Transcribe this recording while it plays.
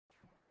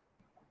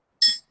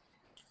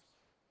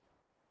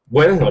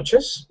Buenas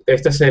noches,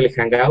 este es el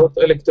Hangout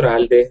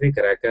electoral desde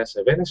Caracas,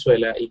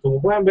 Venezuela, y como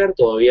pueden ver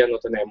todavía no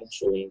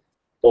tenemos un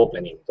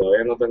opening,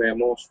 todavía no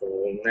tenemos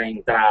una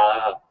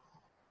entrada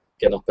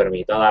que nos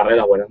permita darle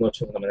las buenas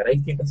noches de una manera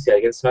distinta. Si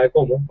alguien sabe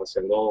cómo,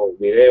 haciendo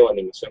video,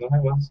 animaciones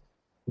además,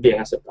 bien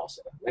aceptado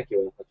será. Aquí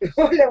buenas noches.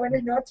 Hola,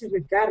 buenas noches,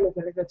 Ricardo.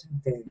 Buenas noches a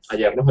ustedes.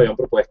 Ayer nos habían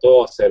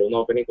propuesto hacer un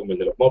opening como el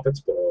de los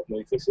Muppets, pero es muy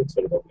difícil,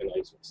 sobre todo porque no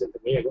hay suficiente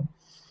muñeco.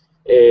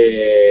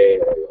 Eh,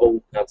 o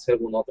buscarse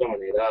alguna otra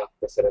manera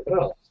de hacer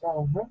entrada.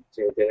 Ajá,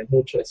 Si tienes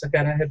mucho, esa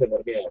cara es de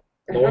tener miedo.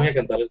 No voy ajá. a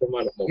cantar el tema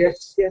de los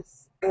Muppets.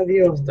 Gracias a Está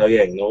Dios.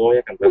 bien, no voy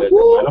a cantar el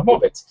tema de los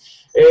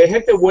Muppets.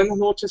 Gente, buenas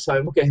noches.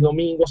 Sabemos que es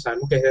domingo,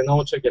 sabemos que es de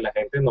noche, que la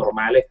gente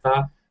normal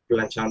está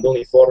planchando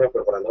uniformes,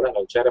 preparando las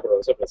loncheras,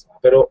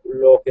 pero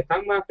los que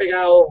están más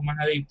pegados, más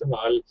adictos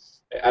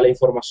a la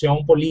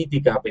información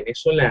política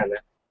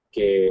venezolana,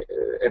 que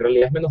en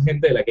realidad es menos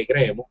gente de la que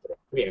creemos, pero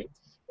bien,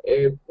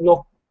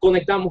 nos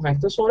conectamos a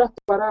estas horas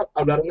para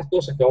hablar unas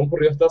cosas que han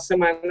ocurrido esta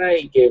semana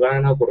y que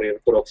van a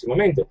ocurrir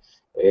próximamente.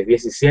 Es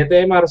 17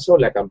 de marzo,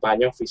 la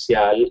campaña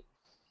oficial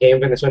en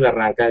Venezuela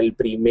arranca el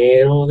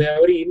 1 de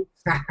abril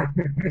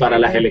para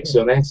las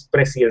elecciones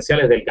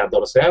presidenciales del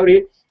 14 de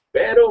abril,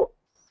 pero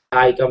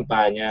hay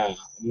campaña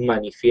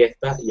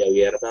manifiesta y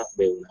abierta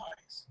de una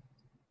vez.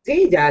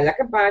 Sí, ya la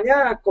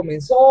campaña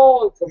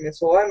comenzó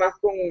además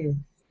con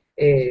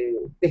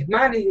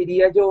desmanes,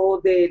 diría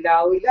yo, de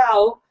lado y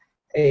lado.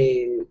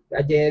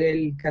 Ayer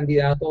el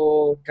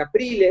candidato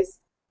Capriles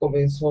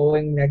comenzó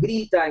en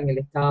Negrita, en el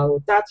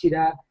estado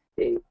Táchira,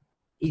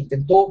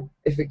 intentó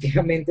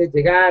efectivamente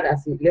llegar,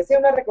 así. Le hacía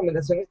una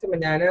recomendación esta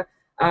mañana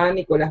a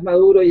Nicolás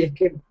Maduro y es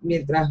que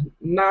mientras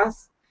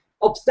más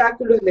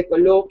obstáculos le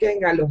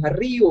coloquen a los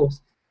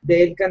arribos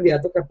del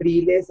candidato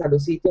Capriles, a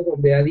los sitios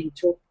donde ha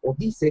dicho o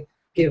dice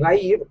que va a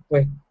ir,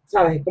 pues,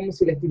 sabes, es como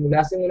si le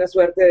estimulasen una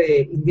suerte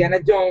de Indiana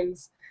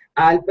Jones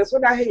al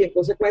personaje y en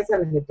consecuencia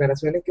las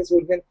declaraciones que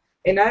surgen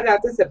en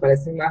adelante se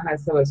parecen más a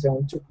esa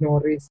versión Chuck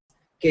Norris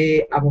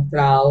que ha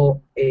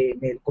mostrado en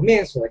el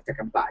comienzo de esta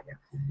campaña.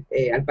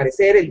 Al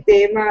parecer el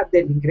tema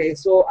del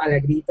ingreso a la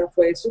grita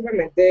fue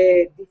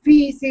sumamente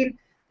difícil,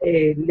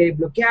 le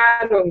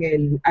bloquearon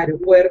el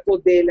aeropuerto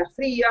de La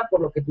Fría,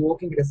 por lo que tuvo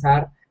que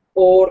ingresar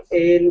por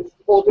el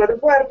otro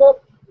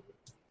aeropuerto,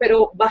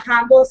 pero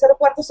bajando de ese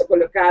aeropuerto se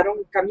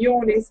colocaron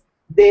camiones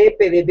de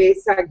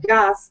PDVSA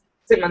Gas,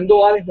 se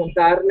mandó a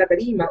desmontar la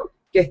tarima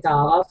que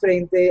estaba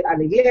frente a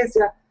la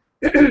iglesia,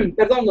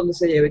 perdón, donde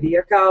se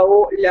llevaría a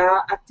cabo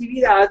la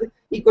actividad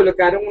y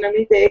colocaron una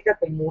miteca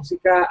con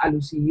música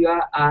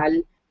alusiva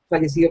al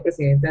fallecido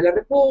presidente de la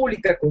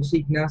República,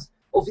 consignas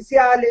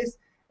oficiales,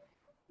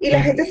 y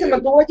la gente se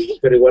mantuvo allí.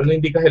 Pero igual no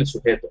indicas el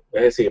sujeto,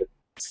 es decir,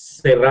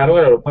 cerraron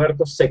el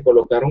aeropuerto, se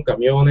colocaron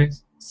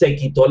camiones, se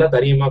quitó la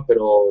tarima,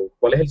 pero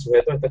 ¿cuál es el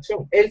sujeto de esta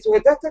acción? El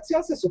sujeto de esta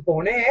acción se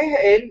supone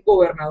es el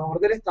gobernador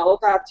del estado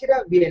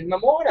Táchira, Bielma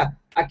Mora,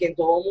 a quien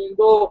todo el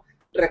mundo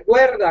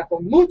recuerda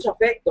con mucho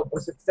afecto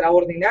por su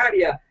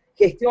extraordinaria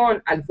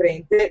gestión al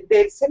frente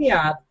del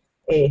CENIAT,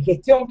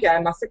 gestión que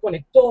además se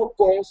conectó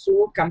con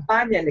su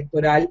campaña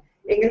electoral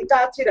en el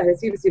Táchira, es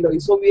decir, si lo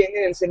hizo bien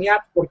en el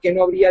CENIAT, ¿por qué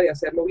no habría de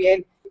hacerlo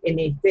bien en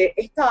este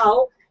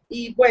estado?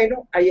 Y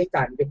bueno, ahí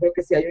están. Yo creo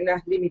que sí hay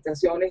unas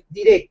limitaciones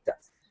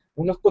directas,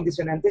 unos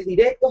condicionantes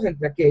directos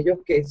entre aquellos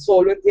que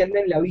solo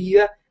entienden la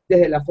vida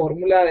desde la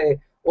fórmula de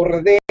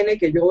ordene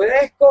que yo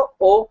obedezco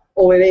o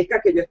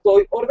obedezca que yo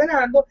estoy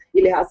ordenando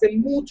y les hace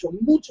mucho,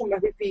 mucho más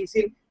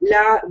difícil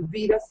la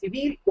vida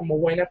civil como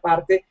buena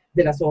parte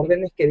de las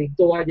órdenes que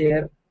dictó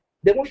ayer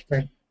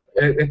demuestran.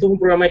 Esto es un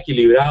programa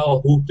equilibrado,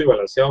 justo y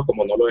balanceado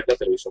como no lo es la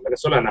televisión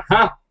venezolana.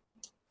 ¡Ja!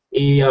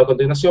 Y a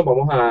continuación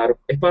vamos a dar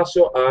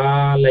espacio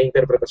a la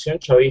interpretación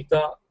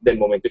chavista del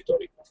momento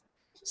histórico.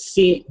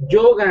 Si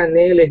yo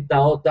gané el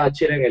estado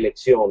Táchira en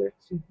elecciones,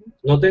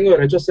 no tengo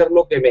derecho a hacer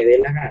lo que me dé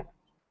la gana.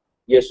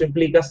 Y eso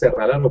implica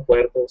cerrar el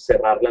aeropuerto,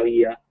 cerrar la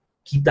vía,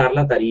 quitar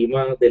la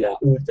tarima de la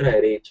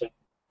ultraderecha,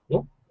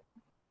 ¿no?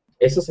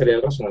 Ese sería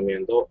el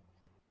razonamiento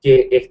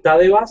que está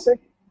de base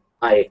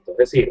a esto. Es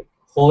decir,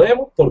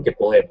 jodemos porque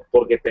podemos,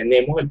 porque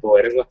tenemos el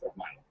poder en nuestras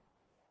manos.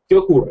 ¿Qué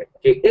ocurre?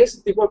 Que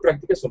ese tipo de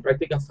prácticas son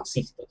prácticas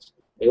fascistas.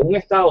 En un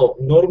Estado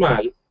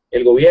normal,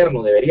 el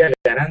gobierno debería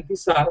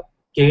garantizar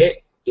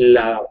que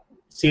la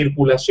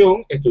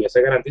circulación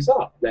estuviese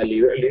garantizada, el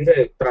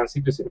libre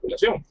tránsito y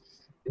circulación.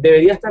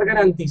 Debería estar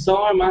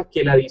garantizado además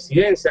que la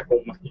disidencia con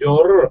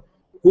mayor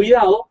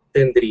cuidado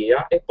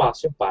tendría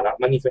espacios para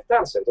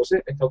manifestarse.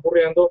 Entonces está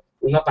ocurriendo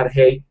un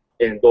apartheid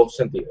en dos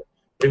sentidos.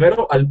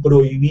 Primero, al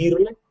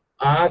prohibirle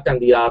a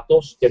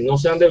candidatos que no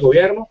sean del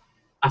gobierno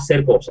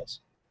hacer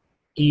cosas.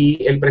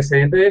 Y el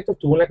precedente de esto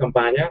estuvo en la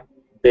campaña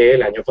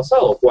del año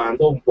pasado,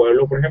 cuando un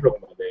pueblo, por ejemplo,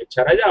 como el de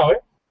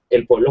Charallave,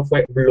 el pueblo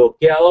fue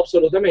bloqueado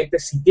absolutamente,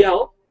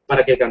 sitiado,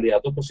 para que el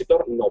candidato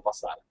opositor no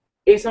pasara.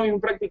 Esa misma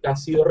práctica ha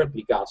sido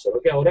replicada,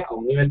 solo que ahora a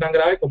un nivel tan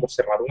grave como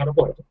cerrar un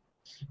aeropuerto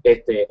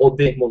o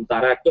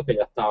desmontar actos que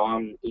ya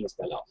estaban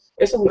instalados.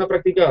 Esa es una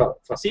práctica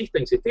fascista,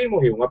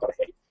 insistimos, y un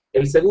apartheid.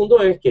 El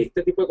segundo es que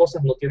este tipo de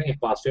cosas no tienen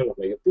espacio en los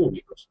medios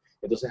públicos.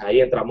 Entonces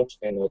ahí entramos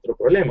en otro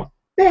problema.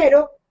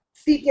 Pero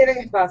sí tienen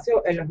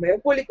espacio en los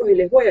medios públicos y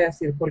les voy a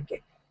decir por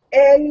qué.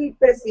 El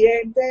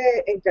presidente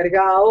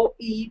encargado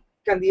y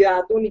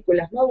candidato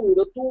Nicolás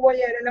Maduro tuvo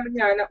ayer en la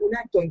mañana un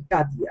acto en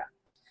Catia.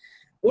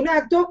 Un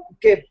acto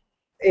que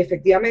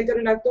efectivamente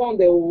era un acto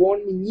donde hubo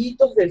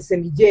niñitos del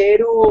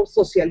semillero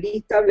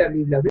socialista, bla,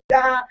 bla, bla,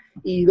 bla,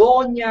 y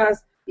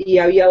doñas, y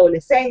había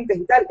adolescentes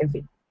y tal, en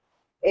fin.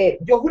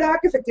 Yo juraba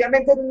que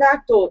efectivamente era un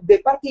acto de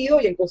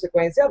partido y en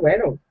consecuencia,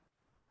 bueno,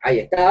 ahí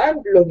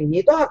estaban los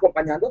niñitos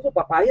acompañando a sus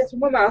papás y a sus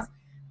mamás,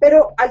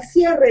 pero al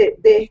cierre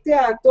de este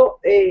acto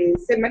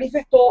se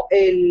manifestó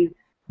el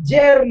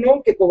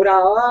yerno que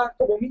cobraba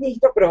como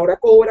ministro, pero ahora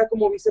cobra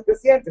como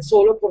vicepresidente,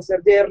 solo por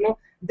ser yerno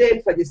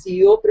del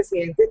fallecido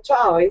presidente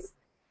Chávez.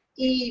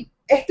 Y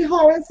este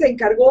joven se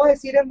encargó de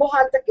decir en voz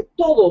alta que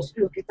todos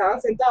los que estaban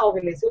sentados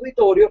en ese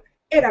auditorio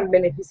eran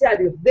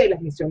beneficiarios de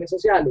las misiones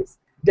sociales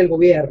del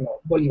gobierno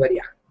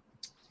bolivariano.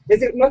 Es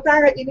decir, no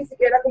estaban allí ni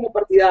siquiera como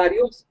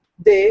partidarios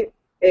del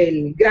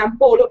gran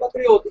polo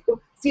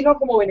patriótico, sino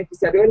como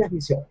beneficiarios de las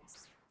misiones.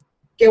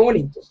 Qué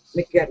bonito,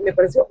 me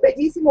pareció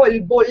bellísimo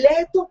el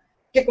boleto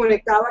que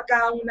conectaba a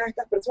cada una de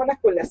estas personas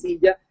con la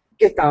silla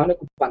que estaban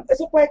ocupando.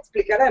 Eso puede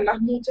explicar además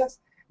muchas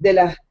de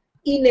las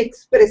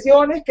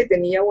inexpresiones que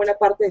tenía buena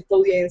parte de esta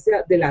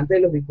audiencia delante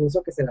de los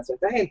discursos que se lanzó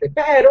esta gente.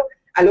 Pero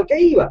a lo que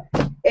iba,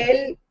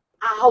 el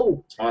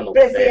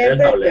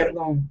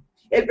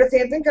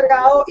presidente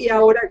encargado y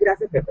ahora,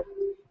 gracias Pepe,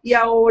 y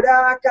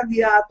ahora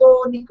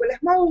candidato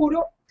Nicolás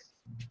Maduro,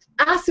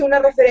 hace una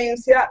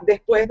referencia,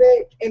 después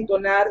de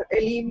entonar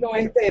el himno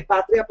este de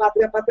patria,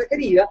 patria, patria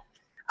querida,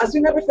 hace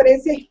una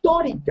referencia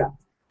histórica,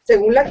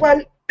 según la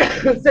cual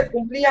se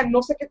cumplían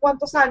no sé qué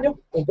cuántos años,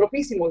 un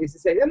propísimo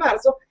 16 de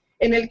marzo,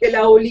 en el que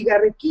la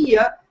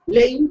oligarquía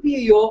le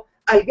impidió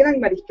al gran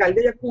mariscal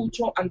de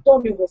Ayacucho,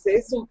 Antonio José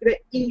de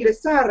Sucre,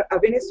 ingresar a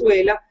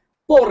Venezuela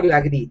por la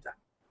grita.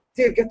 Es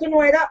decir, que esto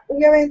no era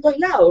un evento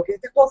aislado, que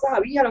estas cosas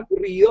habían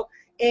ocurrido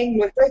en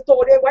nuestra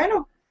historia.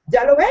 Bueno,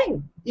 ya lo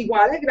ven,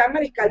 igual el gran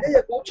mariscal de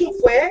Ayacucho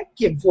fue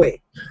quien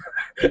fue.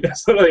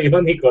 Eso lo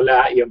dijo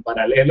Nicolás y en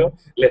paralelo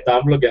le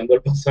estaban bloqueando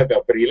el paso a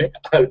Capriles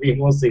al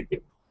mismo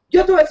sitio.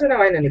 Yo te voy a decir una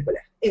vaina,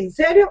 Nicolás. En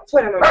serio,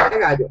 fuera mamá de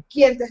gallo.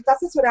 Quien te está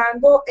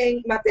asesorando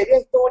en materia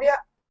de historia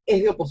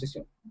es de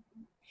oposición.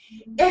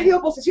 Es de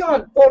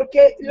oposición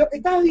porque lo que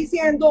estás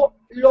diciendo,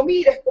 lo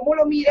mires como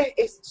lo mires,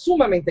 es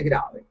sumamente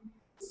grave.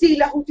 Si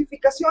la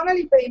justificación al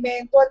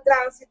impedimento al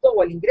tránsito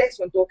o al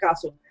ingreso, en todo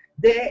caso,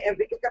 de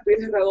Enrique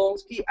Capriles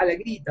Radonsky a la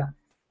grita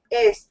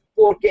es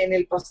porque en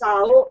el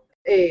pasado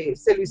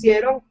se lo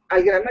hicieron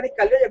al gran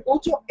mariscal de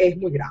Ayacucho, es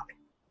muy grave.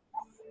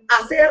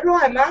 Hacerlo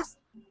además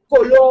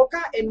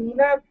coloca en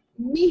una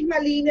misma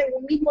línea, en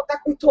un mismo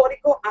taco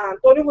histórico a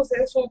Antonio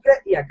José de Sucre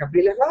y a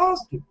Capriles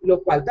Radonsky,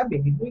 lo cual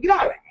también es muy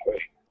grave.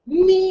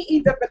 Mi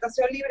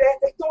interpretación libre de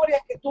esta historia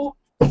es que tú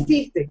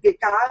hiciste que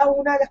cada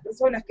una de las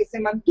personas que se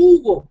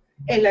mantuvo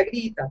en la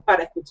grita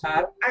para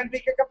escuchar a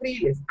Enrique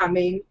Capriles,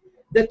 amén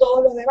de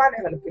todos los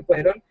desvanes a los que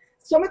fueron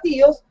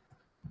sometidos,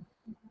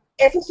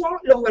 esos son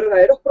los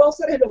verdaderos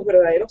próceres, los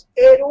verdaderos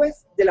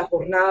héroes de la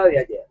jornada de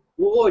ayer.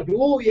 Hubo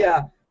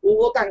lluvia,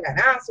 hubo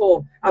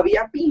tanganazo,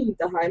 había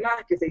pintas además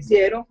que se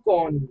hicieron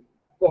con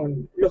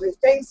los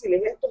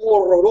stenciles estos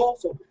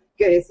horrorosos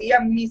que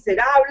decían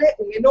miserable,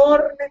 un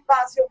enorme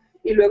espacio,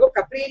 y luego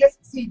Capriles.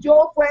 Si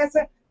yo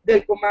fuese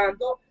del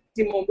comando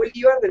Simón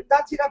Bolívar del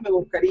Táchira, me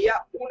buscaría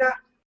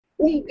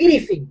un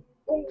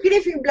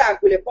Griffin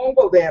blanco y le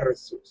pongo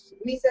versus,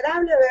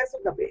 miserable versus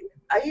Capriles.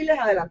 Ahí les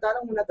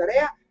adelantaron una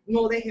tarea,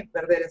 no dejen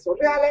perder esos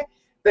reales,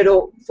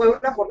 pero fue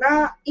una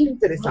jornada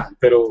interesante.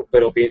 Pero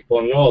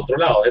ponlo a otro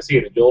lado, es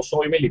decir, yo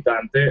soy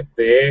militante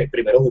de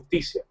Primero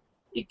Justicia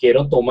y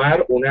quiero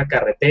tomar una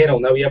carretera,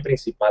 una vía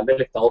principal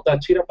del estado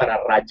Táchira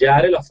para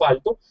rayar el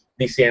asfalto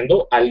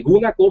diciendo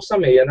alguna cosa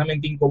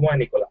medianamente incómoda de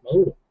Nicolás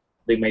Maduro.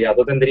 De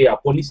inmediato tendría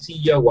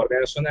policía,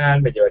 Guardia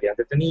Nacional, me llevarían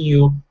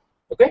detenido,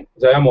 ¿ok? O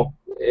sea, digamos,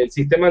 el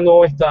sistema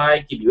no está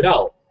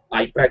equilibrado.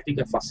 Hay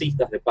prácticas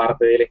fascistas de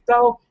parte del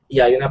Estado y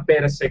hay una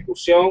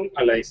persecución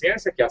a la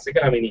disidencia que hace que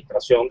la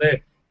administración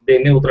de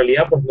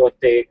neutralidad pues no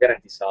esté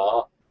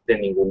garantizada en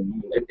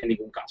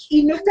ningún caso.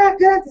 Y no está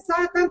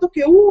garantizada tanto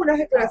que hubo unas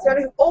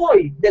declaraciones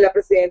hoy de la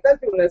presidenta del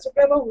Tribunal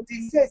Supremo de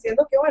Justicia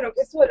diciendo que, bueno,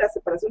 que eso de la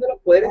separación de los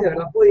poderes de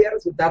verdad podía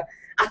resultar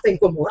hasta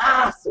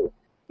incomodazo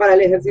para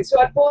el ejercicio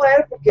del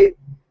poder, porque,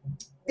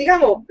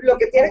 digamos, lo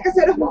que tiene que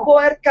ser es un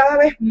poder cada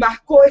vez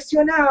más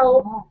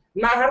cohesionado,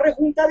 más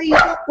arrejuntadito,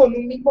 con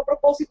un mismo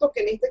propósito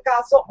que en este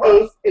caso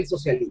es el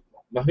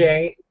socialismo. Más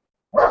bien,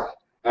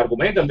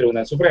 argumenta el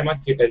Tribunal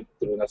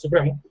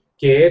Supremo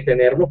que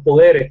tener los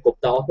poderes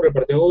cooptados por el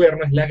partido de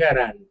gobierno es la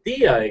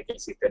garantía de que el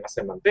sistema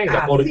se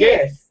mantenga. ¿Por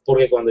qué?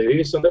 Porque cuando hay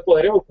división de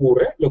poderes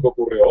ocurre lo que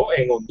ocurrió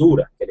en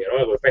Honduras, que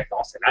dieron el golpe de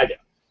Estado a Zelaya.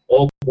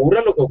 O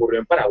ocurre lo que ocurrió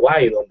en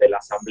Paraguay, donde la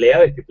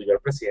asamblea destituyó al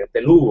presidente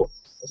Lugo.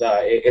 O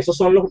sea, esos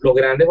son los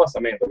grandes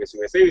basamentos, que si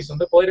hubiese división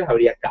de poderes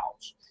habría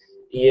caos.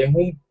 Y es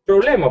un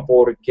problema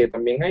porque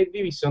también hay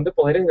división de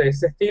poderes de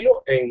ese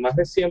estilo en más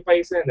de 100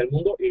 países en el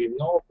mundo y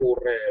no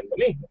ocurre lo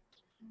mismo.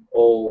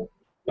 O,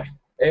 bueno,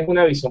 es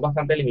una visión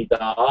bastante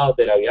limitada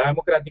de la vida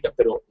democrática,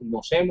 pero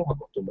nos hemos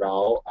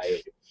acostumbrado a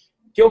ello.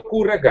 ¿Qué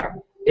ocurre acá?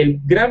 El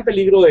gran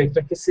peligro de esto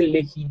es que se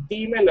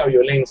legitime la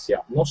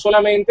violencia, no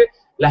solamente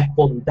la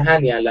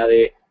espontánea,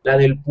 la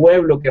del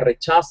pueblo que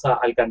rechaza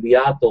al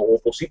candidato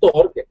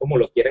opositor, que es como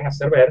lo quieren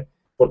hacer ver,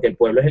 porque el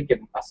pueblo es el que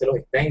hace los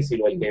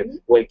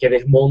stencils, o el que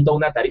desmonta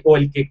una tarifa, o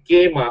el que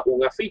quema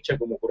un afiche,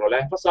 como ocurrió la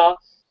vez pasada,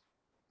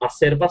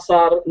 hacer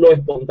pasar lo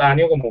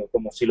espontáneo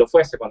como si lo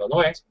fuese, cuando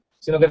no es,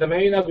 sino que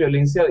también hay una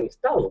violencia de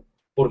Estado,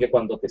 porque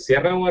cuando te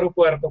cierran un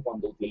aeropuerto,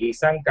 cuando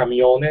utilizan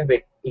camiones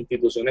de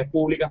instituciones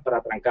públicas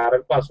para trancar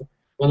el paso,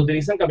 cuando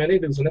utilizan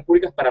camiones de instituciones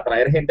públicas para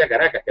traer gente a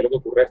Caracas, que es lo que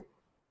ocurre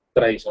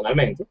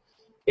tradicionalmente,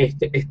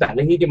 están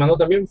legitimando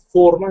también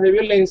formas de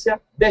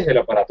violencia desde el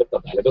aparato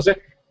estatal. Entonces,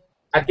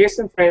 ¿a qué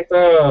se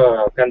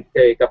enfrenta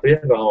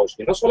Capriles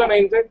Radonsky? No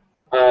solamente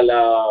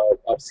a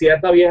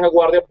cierta vieja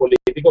guardia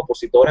política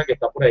opositora que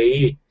está por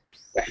ahí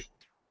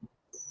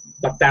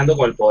pactando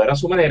con el poder a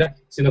su manera,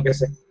 sino que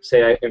se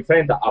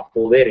enfrenta a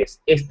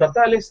poderes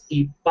estatales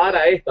y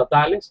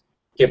paraestatales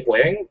que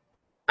pueden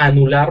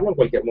anularlo en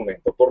cualquier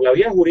momento, por la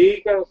vía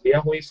jurídica,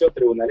 vía juicio,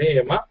 tribunales y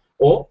demás,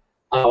 o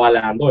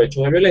avalando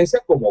hechos de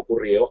violencia como ha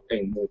ocurrido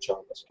en muchas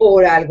ocasiones.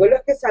 Por algo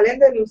los que salen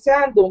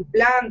denunciando un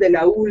plan de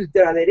la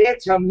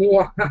ultraderecha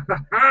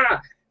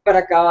para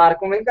acabar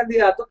con el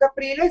candidato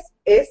Capriles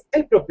es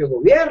el propio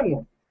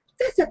gobierno.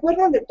 ¿Ustedes se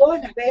acuerdan de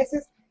todas las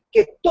veces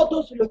que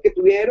todos los que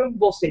tuvieron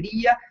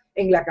vocería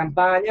en la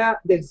campaña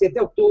del 7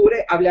 de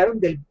octubre hablaron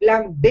del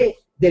plan B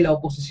de la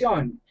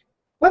oposición?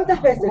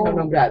 ¿Cuántas veces lo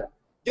nombraron?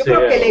 Yo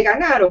creo que le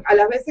ganaron a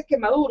las veces que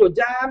Maduro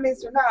ya ha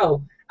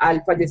mencionado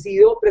al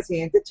fallecido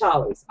presidente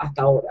Chávez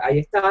hasta ahora. Ahí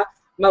está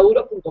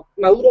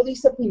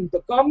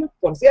madurodice.com,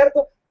 por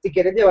cierto, si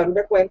quieres llevar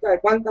una cuenta de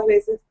cuántas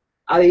veces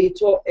ha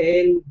dicho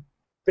el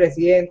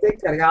presidente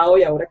encargado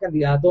y ahora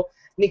candidato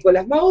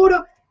Nicolás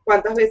Maduro,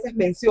 cuántas veces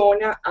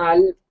menciona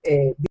al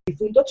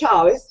difunto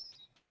Chávez.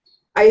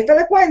 Ahí está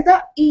la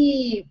cuenta,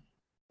 y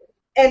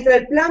entre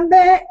el plan B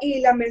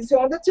y la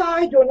mención de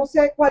Chávez, yo no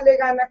sé cuál le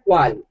gana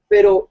cuál,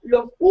 pero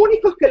los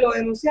únicos que lo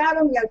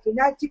denunciaron y al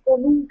final, chico,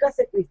 nunca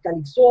se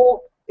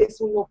cristalizó,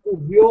 eso no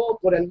ocurrió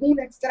por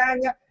alguna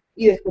extraña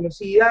y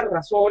desconocida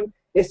razón,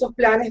 esos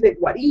planes de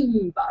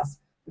guarimbas,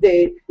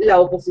 de la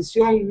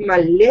oposición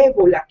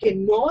malévola que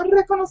no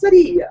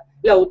reconocería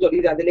la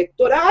autoridad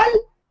electoral,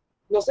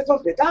 no se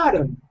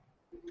concretaron.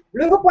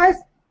 Luego,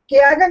 pues, que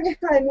hagan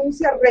esta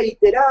denuncia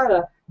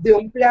reiterada de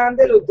un plan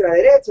de la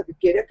ultraderecha que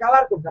quiere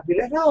acabar con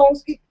Capriles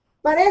Radonsky,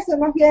 parece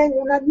más bien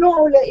una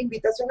noble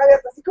invitación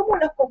abierta, así como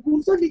los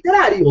concursos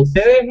literarios.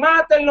 Ustedes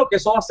maten lo que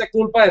eso hace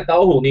culpa de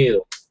Estados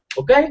Unidos,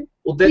 ¿ok?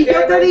 Y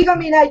yo te digo,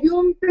 mira, hay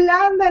un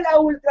plan de la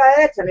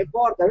ultraderecha, no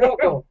importa,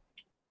 loco.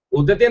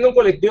 Usted tiene un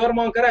colectivo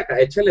armado en Caracas,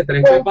 échale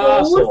 3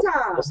 pasos.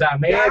 O sea,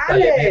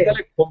 métale.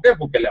 ¿Por qué?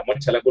 Porque le vamos a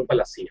echar la culpa a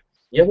la CIA.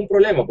 Y es un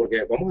problema,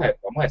 porque vamos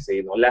a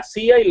decir, ¿no? La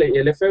CIA y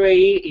el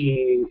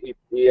FBI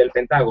y el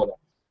Pentágono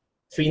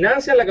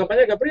financian la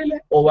campaña de Capriles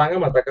o van a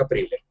matar a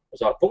Capriles. O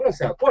sea,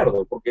 pónganse de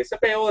acuerdo, porque ese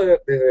peo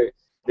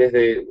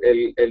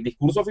desde el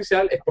discurso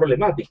oficial es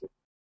problemático.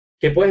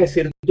 ¿Qué puedes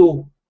decir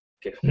tú?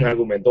 Que es un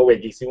argumento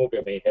bellísimo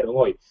que me dijeron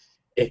hoy.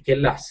 Es que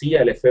la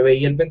CIA, el FBI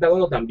y el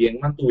Pentágono también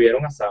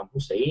mantuvieron a Saddam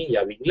Hussein y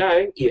a Bin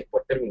Laden y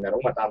después terminaron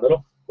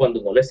matándolo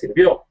cuando no les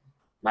sirvió.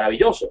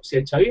 Maravilloso. Si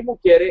el chavismo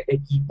quiere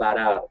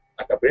equiparar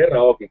a Capriles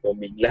Radonsky con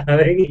Bin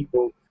Laden y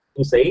con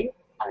Hussein,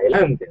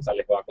 adelante, o sea,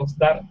 les va a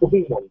costar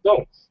un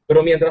montón.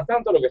 Pero mientras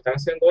tanto, lo que están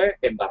haciendo es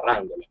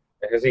embarrándola.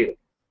 Es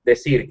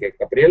decir que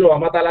Capriles lo va a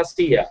matar a la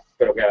CIA,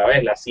 pero que a la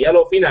vez la CIA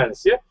lo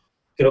financia,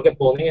 creo que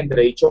ponen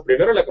entredicho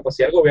primero la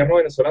capacidad del gobierno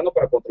venezolano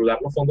para controlar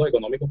los fondos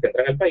económicos que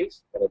entran al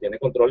país, cuando tiene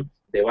control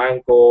de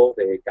bancos,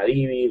 de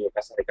Cadivi, de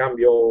casas de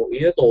cambio y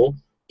de todo,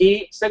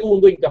 y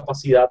segundo,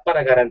 incapacidad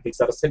para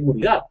garantizar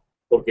seguridad,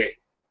 porque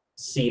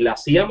si la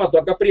CIA mató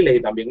a Capriles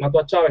y también mató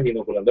a Chávez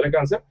inoculándole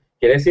cáncer,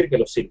 quiere decir que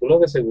los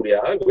círculos de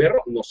seguridad del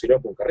gobierno no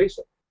sirven por un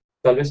carrizo.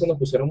 Tal vez se nos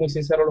pusieron muy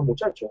sinceros los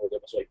muchachos, ¿o qué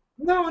pasó ahí?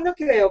 No, no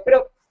creo,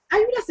 pero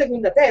hay una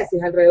segunda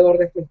tesis alrededor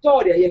de esta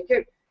historia, y es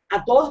que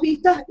a todas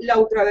vistas la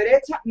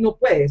ultraderecha no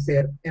puede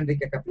ser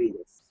Enrique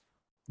Capriles,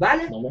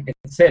 ¿vale? No,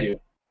 en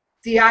serio.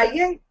 Si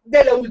alguien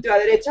de la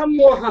ultraderecha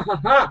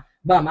va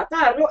a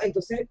matarlo,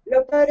 entonces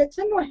la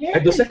ultraderecha no es él.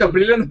 Entonces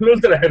Capriles no es la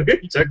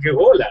ultraderecha, ¡qué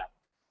bola!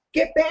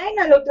 ¡Qué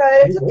pena! La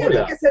ultraderecha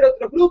tiene que ser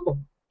otro grupo.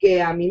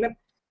 Que a mí me...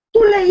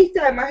 Tú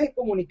leíste además el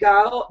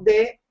comunicado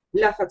de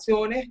las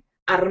facciones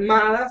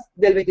armadas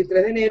del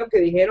 23 de enero que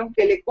dijeron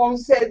que le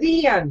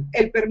concedían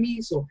el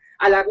permiso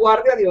a la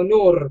Guardia de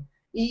Honor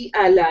y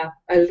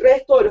al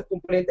resto de los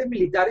componentes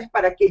militares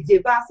para que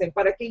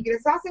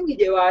ingresasen y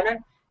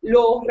llevaran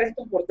los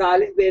restos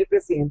mortales del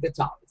presidente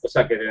Chávez. O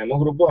sea, que tenemos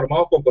grupos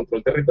armados con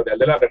control territorial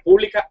de la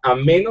República a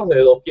menos de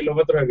 2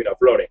 kilómetros de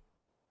Miraflores.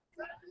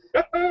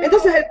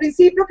 Entonces, el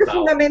principio que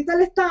fundamenta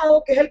el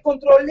Estado, que es el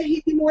control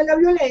legítimo de la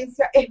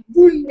violencia, es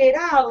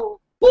vulnerado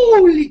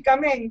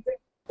públicamente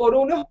por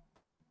unos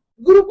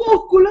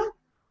grupúsculos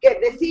que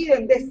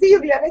deciden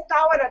decirle al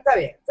Estado, bueno, está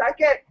bien, ¿sabes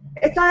qué?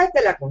 Esta vez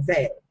te la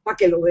concedo, para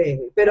que lo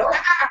deje, pero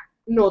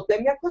no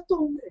te me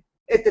acostumbres,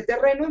 este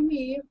terreno es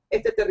mío,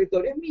 este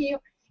territorio es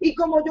mío, y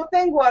como yo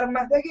tengo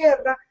armas de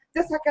guerra,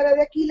 te sacaré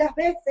de aquí las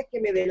veces que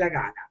me dé la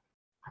gana.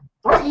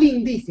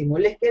 Lindísimo,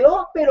 les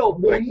quedó, pero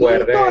bonito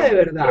de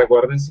verdad.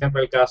 Recuerden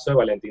siempre el caso de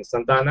Valentín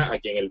Santana, a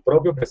quien el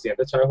propio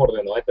presidente Chávez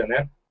ordenó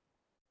detener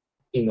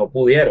y no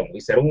pudieron.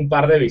 Hicieron un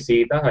par de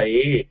visitas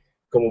ahí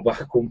como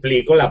para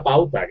cumplir con la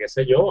pauta, qué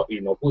sé yo,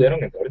 y no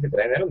pudieron entrar el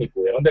 23 de enero, ni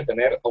pudieron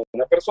detener a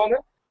una persona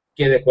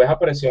que después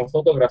apareció en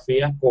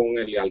fotografías con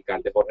el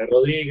alcalde Jorge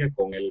Rodríguez,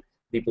 con el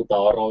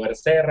diputado Robert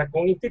Serra,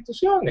 con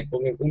instituciones,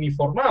 con el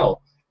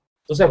uniformado.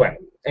 Entonces, bueno,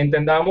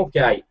 entendamos que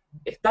hay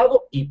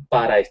Estado y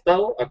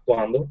paraestado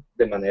actuando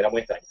de manera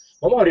muy extraña.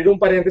 Vamos a abrir un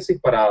paréntesis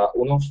para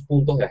unos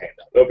puntos de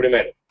agenda. Lo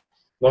primero,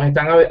 nos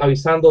están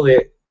avisando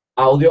de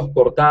audios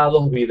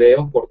cortados,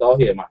 videos cortados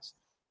y demás.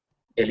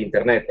 El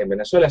Internet en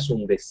Venezuela es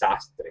un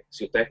desastre.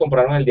 Si ustedes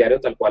compraron el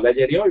diario tal cual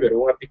ayer y hoy,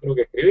 vieron un artículo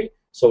que escribí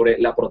sobre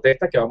la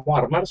protesta que vamos a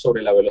armar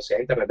sobre la velocidad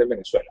de Internet en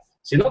Venezuela.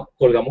 Si no,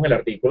 colgamos el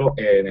artículo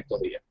en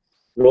estos días.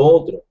 Lo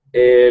otro,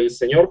 el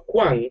señor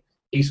Juan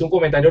hizo un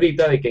comentario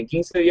ahorita de que en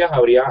 15 días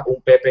habría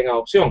un Pepe en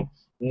adopción.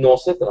 No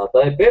se trata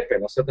de Pepe,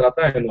 no se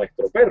trata de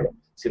nuestro perro,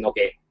 sino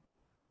que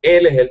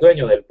él es el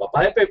dueño del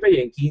papá de Pepe y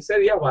en 15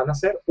 días van a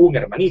ser un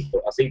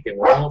hermanito. Así que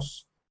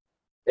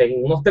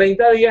en unos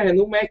 30 días,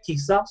 en un mes,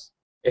 quizás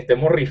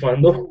estemos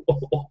rifando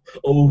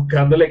o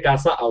buscándole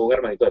casa a un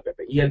hermanito de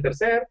Pepe. Y la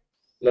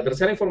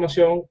tercera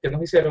información que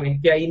nos hicieron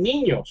es que hay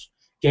niños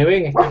que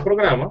ven este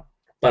programa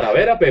para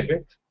ver a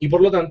Pepe y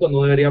por lo tanto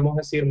no deberíamos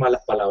decir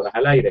malas palabras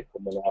al aire,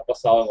 como nos ha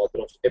pasado en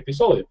otros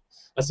episodios.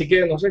 Así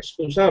que nos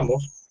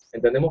excusamos.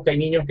 Entendemos que hay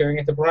niños que ven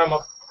este programa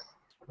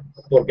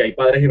porque hay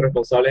padres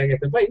irresponsables en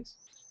este país.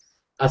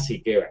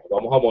 Así que bueno,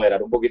 vamos a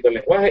moderar un poquito el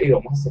lenguaje y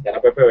vamos a sacar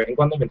a Pepe de vez en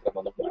cuando mientras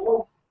no nos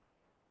muevamos.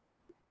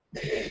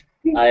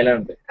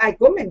 Adelante. Hay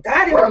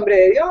comentarios, hombre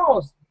de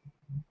Dios.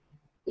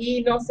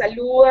 Y nos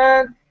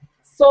saludan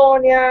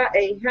Sonia,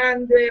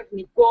 Eijander,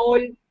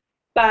 Nicole,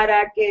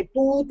 para que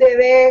tú te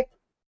des,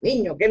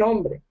 niño, qué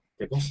nombre.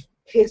 ¿Qué cosa?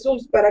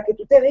 Jesús, para que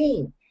tú te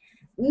des.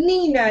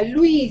 Nina,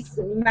 Luis,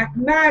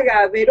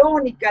 Magnaga,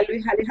 Verónica,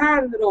 Luis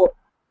Alejandro.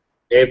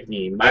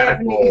 Evni,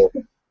 Marco.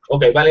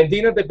 Ok,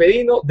 Valentina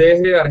Tepedino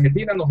desde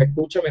Argentina nos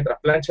escucha mientras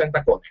plancha en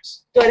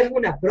tacones. Tú eres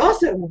una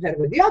prócer, mujer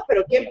de Dios,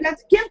 pero ¿quién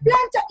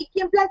plancha y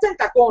quién plancha en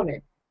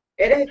tacones?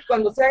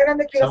 Cuando sea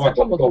grande quiero ser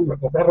como tú.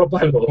 Compra ropa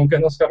de algodón que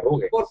no se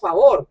arrugue. Por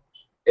favor.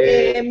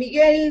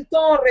 Miguel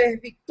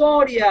Torres,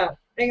 Victoria,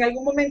 en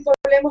algún momento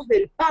hablemos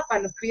del Papa,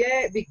 nos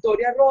pide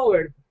Victoria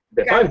Robert.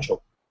 De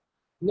Pancho.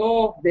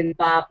 No, del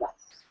Papa.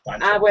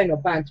 Pancho. Ah,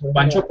 bueno, Pancho.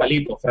 Pancho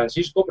Palito,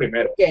 Francisco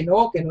primero. Que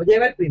no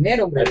lleva el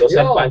primero, hombre.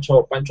 Entonces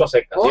Pancho a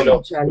secas.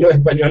 Oh, sí, los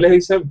españoles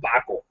dicen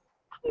Paco.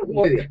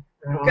 Muy bien.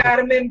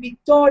 Carmen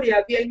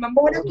Victoria, Bielma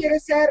Mora quiere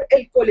ser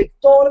el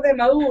colector de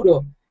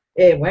Maduro.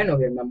 Bueno,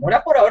 Bielma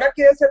Mora por ahora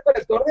quiere ser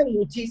colector de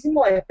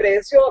muchísimo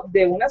desprecio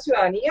de una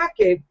ciudadanía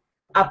que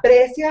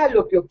aprecia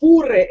lo que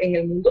ocurre en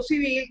el mundo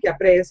civil, que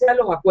aprecia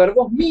los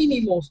acuerdos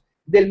mínimos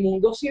del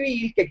mundo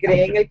civil, que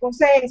cree en el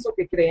consenso,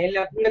 que cree en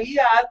la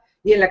pluralidad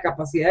y en la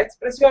capacidad de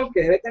expresión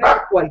que debe tener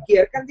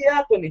cualquier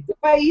candidato en este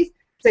país,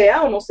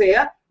 sea o no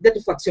sea de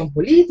tu facción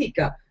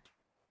política.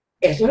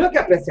 Eso es lo que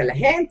aprecia la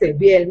gente.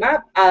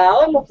 Bielma ha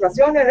dado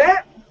demostraciones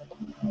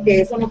de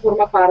que eso no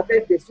forma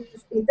parte de sus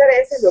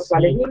intereses, lo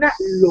cual es una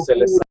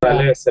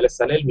locura. Se les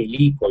sale el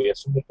milico y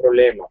eso es un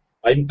problema.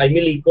 Hay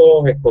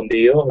milicos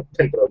escondidos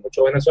dentro de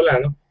muchos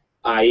venezolanos,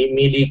 hay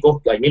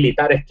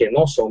militares que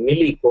no son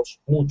milicos,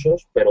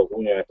 muchos, pero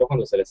esto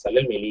cuando se les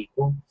sale el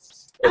milico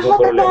es un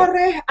problema.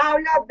 Torres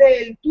habla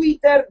del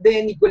Twitter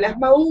de Nicolás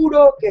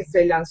Maduro que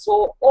se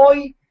lanzó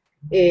hoy,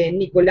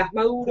 Nicolás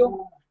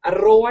Maduro,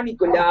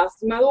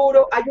 @Nicolás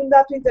Maduro. Hay un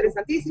dato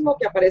interesantísimo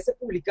que aparece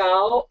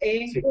publicado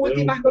en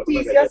Últimas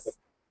Noticias,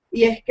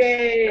 y es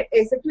que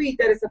esa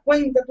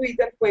cuenta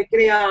Twitter fue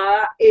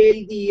creada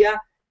el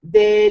día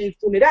del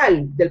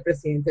funeral del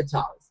presidente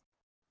Chávez.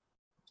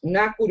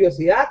 Una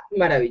curiosidad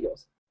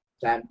maravillosa. O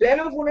sea, en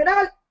pleno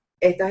funeral,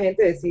 esta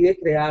gente decide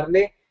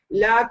crearle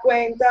la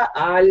cuenta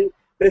al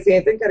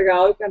presidente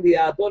encargado y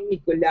candidato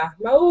Nicolás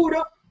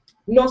Maduro.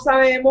 No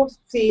sabemos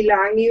si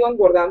la han ido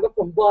engordando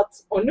con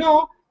bots o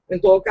no. En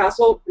todo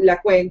caso,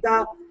 la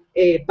cuenta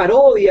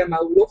parodia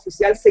Maduro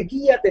oficial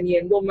seguía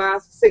teniendo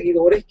más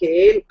seguidores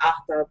que él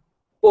hasta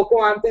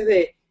poco antes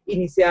de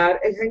iniciar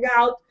el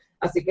Hangout,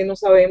 así que no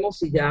sabemos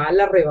si ya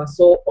la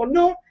rebasó o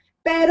no,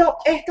 pero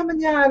esta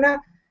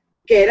mañana,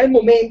 que era el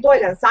momento de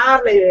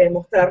lanzarla y de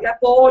demostrarle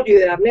apoyo y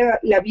de darle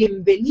la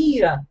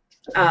bienvenida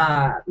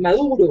a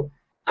Maduro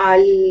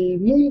al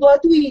mundo de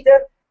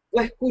Twitter,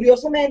 pues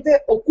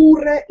curiosamente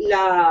ocurre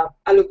la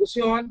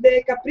alocución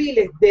de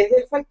Capriles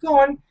desde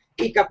Falcón,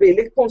 y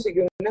Capriles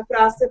consiguió una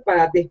frase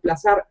para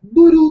desplazar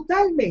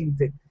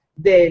brutalmente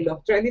de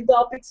los trending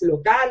topics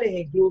locales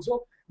e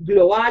incluso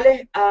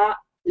globales a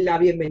la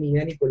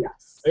bienvenida a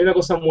Nicolás. Hay una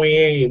cosa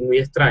muy, muy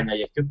extraña,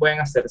 y es que pueden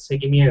hacer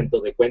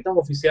seguimiento de cuentas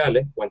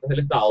oficiales, cuentas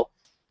del Estado,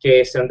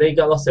 que se han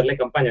dedicado a hacerle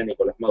campaña a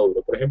Nicolás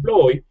Maduro. Por ejemplo,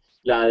 hoy,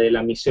 la de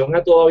la misión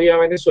a Todavía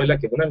Venezuela,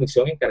 que es una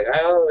misión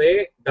encargada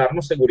de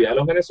darnos seguridad a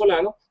los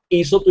venezolanos,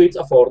 hizo tweets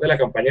a favor de la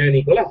campaña de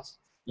Nicolás.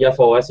 Y a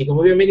favor, así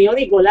como, bienvenido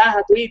Nicolás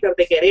a Twitter,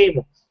 te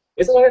queremos.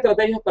 Esas son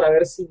estrategias para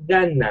ver si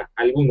gana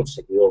algunos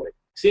seguidores.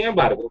 Sin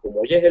embargo, como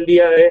hoy es el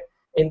día de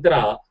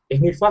entrada, es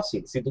muy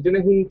fácil. Si tú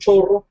tienes un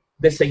chorro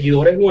de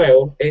seguidores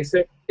nuevos,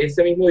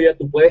 ese mismo día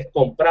tú puedes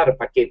comprar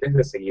paquetes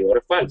de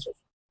seguidores falsos.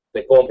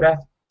 Te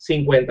compras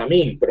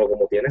 50.000, pero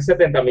como tienes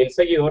 70.000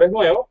 seguidores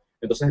nuevos,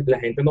 entonces la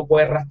gente no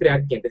puede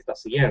rastrear quién te está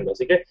siguiendo.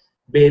 Así que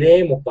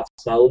veremos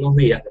pasado unos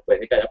días, después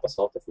de que haya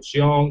pasado esta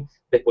fusión,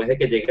 después de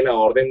que llegue la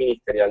orden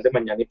ministerial de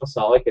mañana y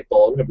pasado de que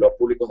todos los empleados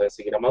públicos deben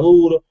seguir a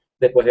Maduro,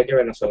 después de que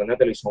Venezolana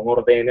Televisión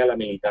ordene a la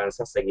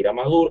militancia seguir a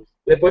Maduro.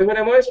 Después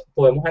veremos eso,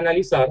 podemos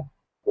analizar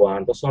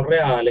cuántos son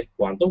reales,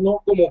 cuántos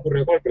no, como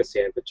ocurrió con el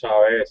presidente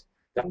Chávez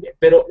también.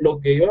 Pero con lo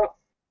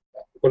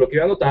que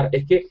iba a notar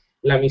es que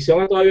la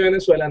misión a toda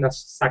Venezuela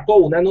sacó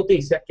una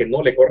noticia que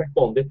no le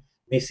corresponde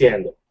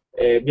diciendo,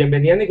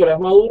 bienvenida Nicolás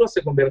Maduro,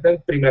 se convierte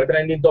en primer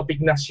trending topic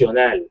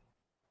nacional.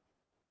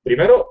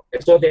 Primero,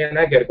 esto no tiene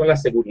nada que ver con la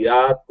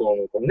seguridad,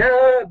 con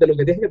nada de lo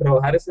que tiene que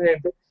trabajar esa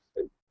gente.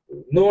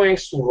 No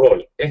es su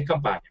rol, es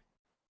campaña.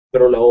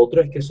 Pero lo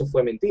otro es que eso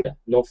fue mentira,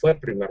 no fue el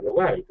primer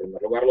lugar. El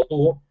primer lugar lo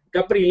tuvo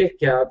Capriles,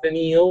 que ha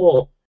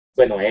tenido,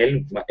 bueno,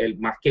 él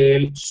más que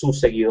él, sus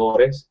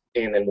seguidores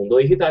en el mundo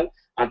digital,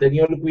 han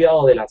tenido el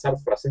cuidado de lanzar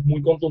frases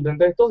muy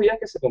contundentes estos días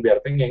que se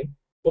convierten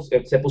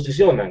se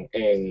posicionan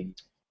en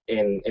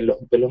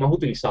los más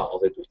utilizados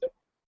de Twitter.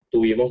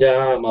 Tuvimos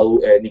ya,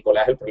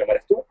 Nicolás, el problema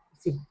eres tú.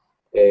 Sí.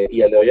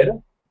 ¿Y el de hoy era?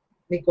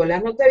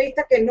 Nicolás, no te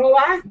vistas que no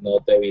vas. No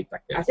te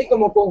vistas que. Así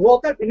como con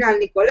J al final,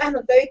 Nicolás,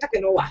 no te vistas que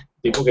no vas.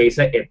 Tipo que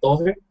dice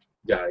entonces,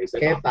 ya dice.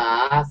 ¿Qué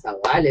pasa?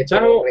 Vale,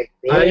 Chavo,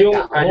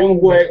 respeta, hay un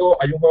juego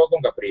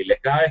con Capriles.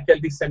 Cada vez que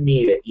él dice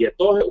mire y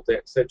entonces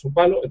usted se echa un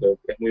palo, entonces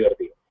es muy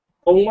divertido.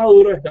 Con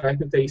Maduro es cada vez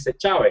que usted dice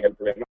Chávez, el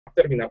problema es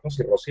terminar con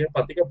cirrosis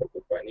hepática por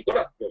culpa de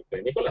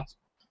Nicolás.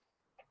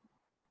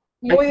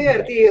 Muy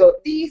divertido.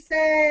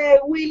 Dice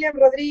William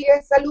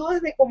Rodríguez,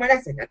 saludos desde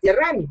Cumaná, la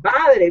tierra de mi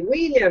padre,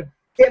 William.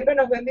 Siempre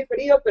nos ven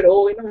diferido, pero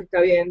hoy nos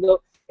está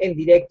viendo en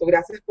directo.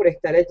 Gracias por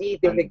estar allí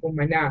desde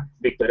Cumaná.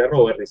 Victoria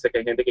Robert dice que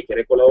hay gente que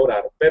quiere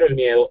colaborar, pero el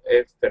miedo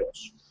es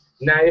feroz.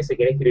 Nadie se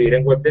quiere inscribir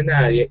en web de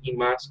nadie, y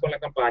más con la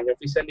campaña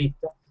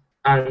oficialista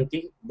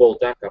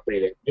anti-vota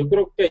Capriles. Yo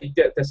creo que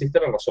te asiste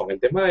la razón. El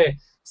tema de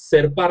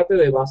ser parte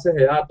de bases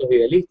de datos y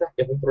de listas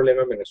es un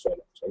problema en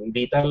Venezuela. O sea,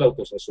 invita a la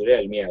autocensura y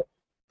al miedo.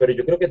 Pero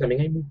yo creo que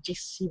también hay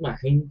muchísima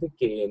gente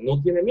que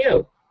no tiene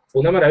miedo. Fue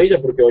una maravilla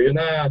porque hoy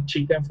una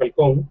chica en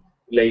Falcón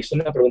le hizo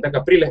una pregunta a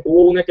Capriles.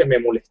 Hubo una que me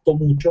molestó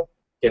mucho,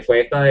 que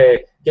fue esta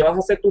de, ¿qué vas a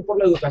hacer tú por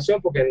la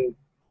educación? Porque en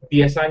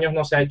 10 años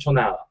no se ha hecho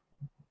nada.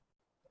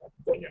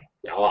 Coño,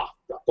 ya va,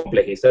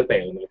 complejiza el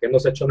tema, no es que no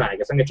se ha hecho nada, es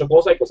que se han hecho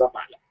cosas y cosas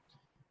malas.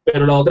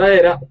 Pero la otra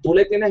era, tú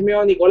le tienes miedo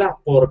a Nicolás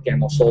porque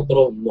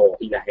nosotros no.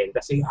 Y la gente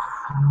así,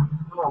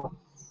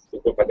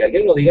 pues para que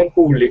alguien lo diga en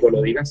público,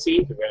 lo diga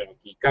así, bueno,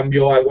 aquí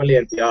cambió algo en la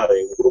identidad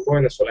de un grupo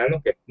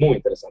venezolano que es muy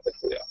interesante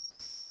estudiar.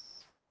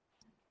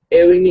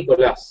 Edwin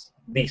Nicolás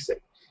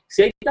dice,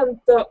 si hay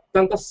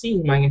tanta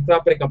cisma en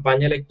esta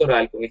precampaña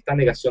electoral con esta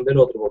negación del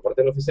otro por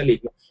parte del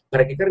oficialismo,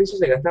 ¿para qué carrizos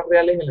se gastan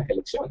reales en las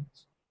elecciones?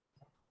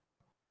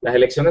 Las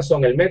elecciones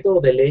son el método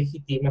de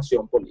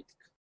legitimación política.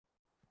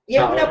 Y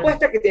es una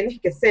apuesta que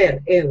tienes que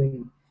hacer,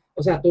 Edwin.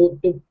 O sea, tú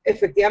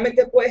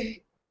efectivamente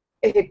puedes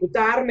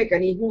ejecutar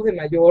mecanismos de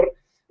mayor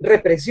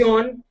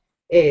represión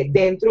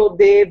dentro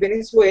de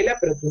Venezuela,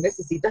 pero tú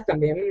necesitas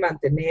también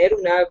mantener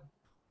una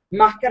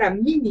máscara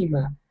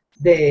mínima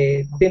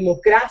de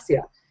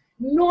democracia.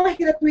 No es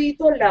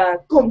gratuito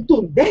la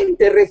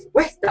contundente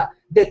respuesta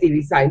de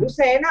Tibisay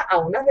Lucena a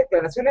unas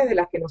declaraciones de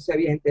las que no se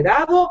había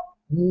enterado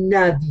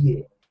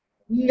nadie.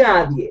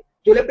 Nadie.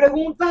 Tú le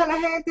preguntas a la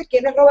gente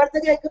quién es Roberta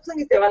Jacobson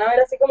y te van a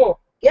ver así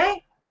como,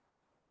 ¿qué?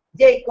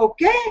 ¿Jacob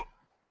qué?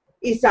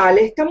 Y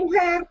sale esta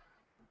mujer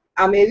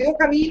a medio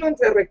camino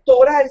entre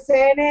rectora del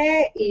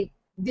CNE y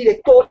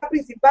directora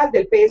principal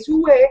del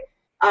PSV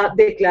a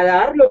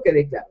declarar lo que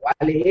declaró,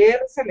 a leer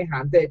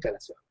semejante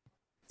declaración.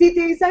 Si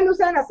Tibisay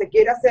Lucena se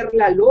quiere hacer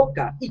la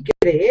loca y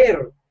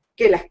creer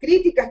que las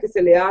críticas que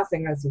se le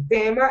hacen al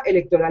sistema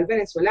electoral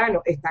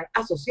venezolano están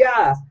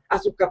asociadas a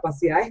sus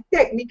capacidades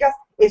técnicas,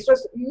 eso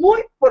es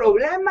muy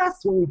problema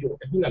suyo.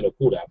 Es una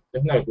locura,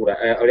 es una locura.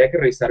 Habría que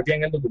revisar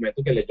bien el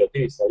documento que leyó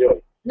Tibisay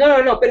hoy.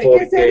 No, pero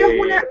porque... es que en serio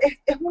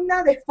es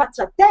una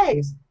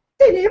desfachatez.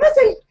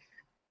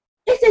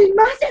 Es el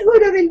más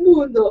seguro del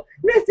mundo.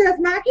 Nuestras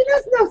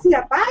máquinas no se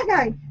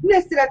apagan,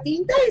 nuestra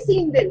tinta es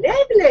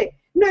indeleble,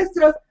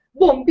 nuestros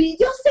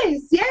bombillos se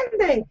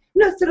encienden,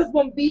 nuestros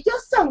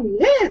bombillos son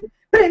LED,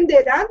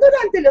 prenderán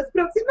durante los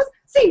próximos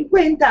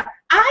 50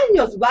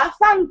 años, va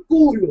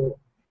fanculo.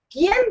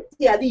 ¿Quién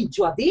te ha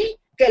dicho a ti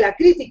que la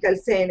crítica al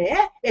CNE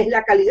es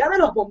la calidad de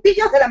los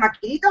bombillos de la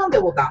maquinita donde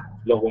votamos?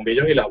 Los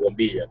bombillos y las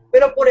bombillas.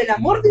 Pero por el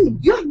amor de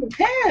Dios,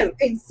 mujer,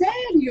 en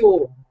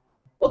serio.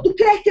 ¿O tú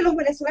crees que los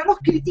venezolanos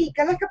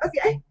critican las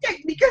capacidades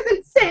técnicas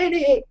del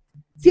CNE?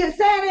 Si el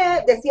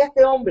CNE, decía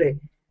este hombre,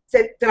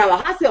 se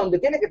trabajase donde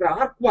tiene que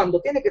trabajar, cuando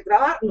tiene que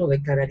trabajar, no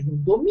declararía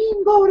un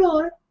domingo,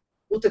 brother.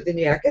 Usted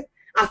tendría que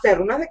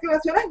hacer unas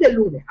declaraciones de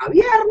lunes a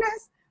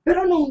viernes,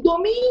 pero no un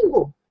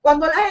domingo,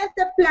 cuando la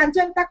gente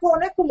plancha en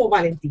tacones como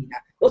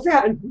Valentina. O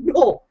sea,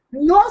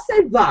 no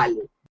se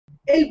vale.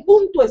 El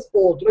punto es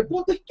otro. El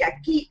punto es que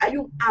aquí hay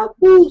un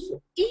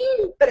abuso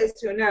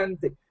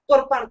impresionante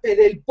por parte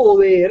del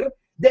poder,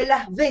 de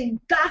las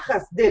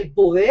ventajas del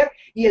poder,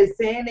 y el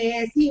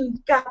CNE es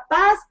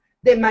incapaz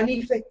de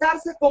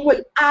manifestarse como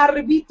el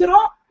árbitro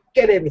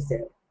que debe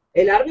ser.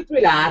 El árbitro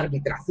y la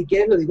árbitra, si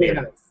quieres lo digo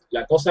una vez.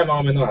 La cosa es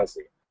más o menos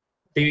así.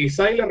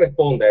 TVSI le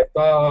responde a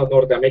esta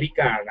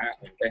norteamericana,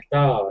 a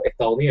esta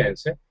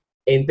estadounidense,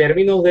 en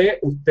términos de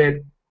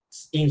usted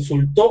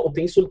insultó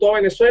a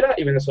Venezuela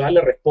y Venezuela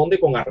le responde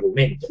con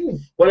argumentos.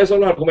 ¿Cuáles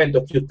son los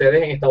argumentos? Que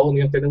ustedes en Estados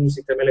Unidos tienen un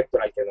sistema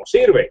electoral que no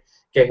sirve,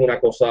 que es una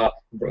cosa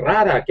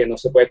rara, que no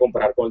se puede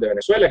comparar con el de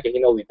Venezuela, que es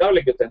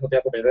inauditable, que ustedes no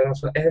tienen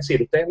competencia. Es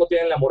decir, ustedes no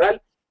tienen la moral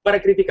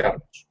para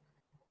criticarnos.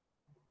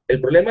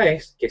 El problema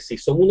es que si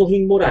son unos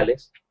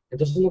inmorales,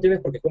 entonces no tienes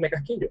por qué comer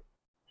casquillo.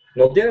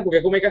 No tienes por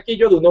qué comer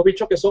casquillo de unos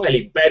bichos que son el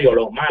imperio,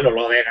 los malos,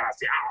 los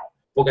desgraciados.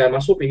 Porque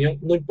además su opinión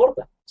no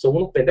importa. Son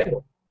unos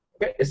pendejos.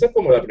 ¿Okay? Esa es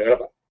como la primera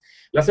parte.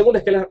 La segunda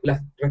es que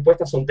las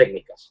respuestas son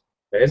técnicas.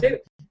 Es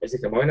decir, el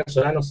sistema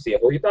venezolano sí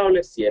es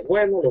auditable, sí es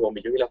bueno, los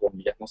bombillos y las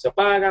bombillas no se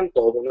apagan,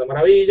 todo es una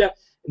maravilla,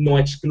 no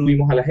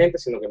excluimos a la gente,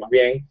 sino que más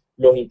bien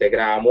los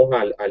integramos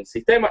al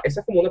sistema. Esa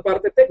es como una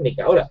parte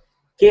técnica. Ahora,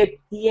 ¿qué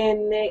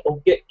tiene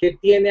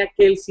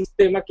aquel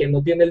sistema que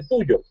no tiene el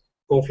tuyo?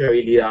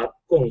 Confiabilidad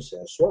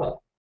consensuada.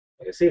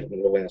 Es decir,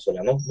 los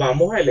venezolanos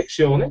vamos a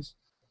elecciones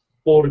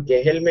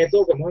porque es el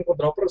método que hemos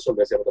encontrado para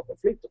resolver ciertos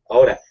conflictos.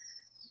 Ahora,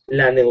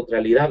 la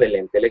neutralidad del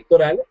ente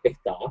electoral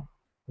está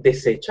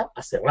deshecha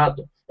hace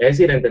rato. Es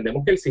decir,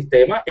 entendemos que el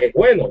sistema es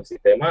bueno, el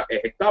sistema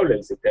es estable,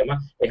 el sistema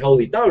es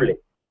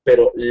auditable,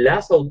 pero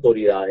las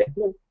autoridades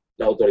no.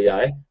 Las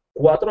autoridades,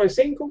 4 de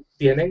 5,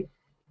 tienen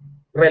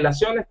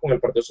relaciones con el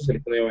Partido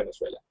Socialista Unido de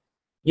Venezuela.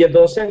 Y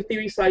entonces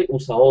TVSI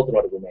usa otro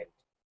argumento.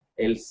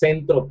 El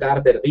Centro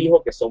Carter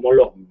dijo que somos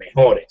los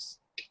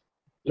mejores.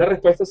 La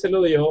respuesta se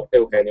lo dio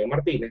Eugenio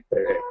Martínez,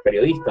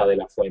 periodista de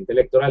la fuente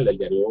electoral del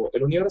diario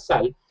El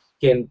Universal,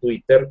 que en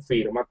Twitter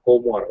firma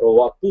como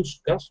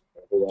 @Puskas,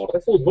 jugador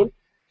de fútbol,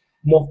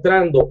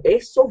 mostrando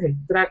esos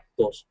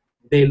extractos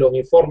de los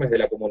informes de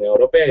la Comunidad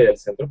Europea y del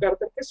Centro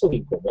Carter que son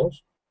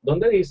incómodos,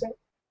 donde dicen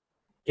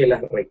que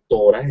las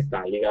rectoras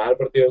están ligadas al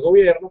partido de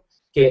gobierno,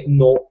 que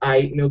no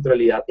hay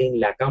neutralidad en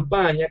la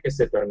campaña, que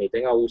se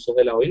permiten abusos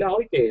de lado y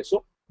lado y que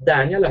eso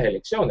daña las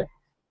elecciones.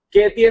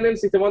 ¿Qué tiene el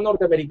sistema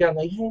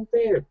norteamericano? Hay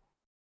gente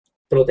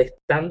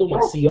protestando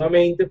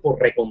masivamente por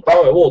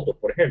recontado de votos,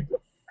 por ejemplo.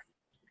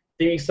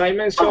 TVSI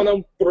menciona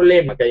un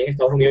problema que hay en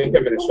Estados Unidos y que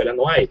en Venezuela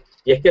no hay,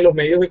 y es que los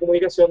medios de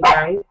comunicación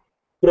dan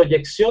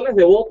proyecciones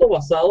de votos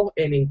basados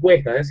en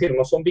encuestas, es decir,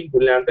 no son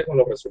vinculantes con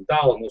los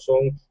resultados, no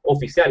son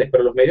oficiales,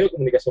 pero los medios de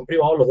comunicación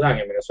privados los dan.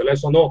 En Venezuela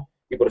eso no,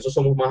 y por eso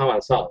somos más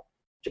avanzados.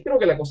 Yo creo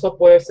que la cosa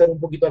puede ser un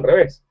poquito al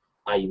revés.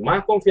 Hay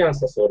más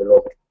confianza sobre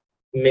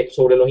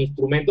los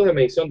instrumentos de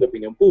medición de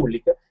opinión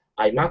pública,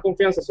 hay más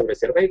confianza sobre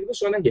ciertas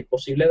instituciones y es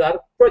posible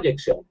dar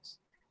proyecciones.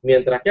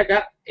 Mientras que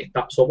acá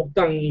somos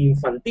tan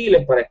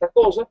infantiles para estas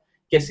cosas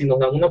que si nos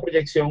dan una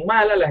proyección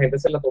mala, la gente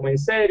se la toma en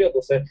serio,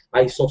 entonces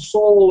hay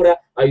zozobra,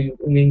 hay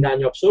un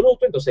engaño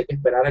absoluto, entonces hay que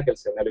esperar a que el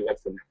escenario llegue al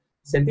final.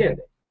 ¿Se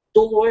entiende?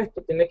 Todo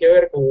esto tiene que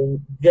ver con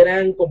un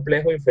gran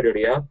complejo de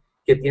inferioridad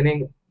que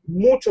tienen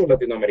muchos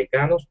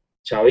latinoamericanos,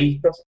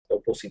 chavistas,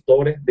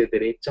 opositores de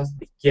derechas,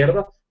 de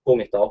izquierdas,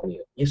 con Estados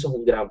Unidos. Y eso es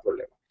un gran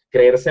problema.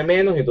 Creerse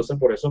menos, y entonces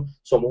por eso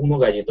somos unos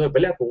gallitos de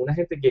pelea con una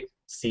gente que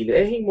si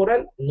es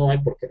inmoral no hay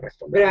por qué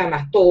responder. Pero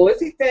además todo el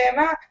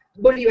sistema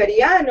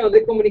bolivariano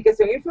de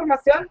comunicación e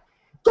información,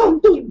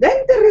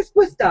 contundente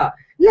respuesta.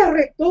 La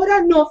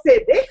rectora no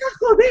se deja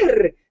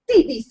joder.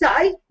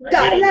 TVSI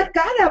da la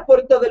cara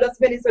por todos los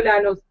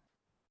venezolanos.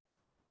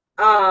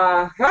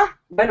 Ajá,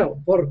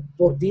 bueno,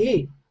 por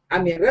ti. A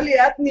mí en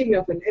realidad ni me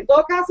ofende. En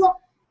todo caso,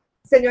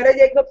 señora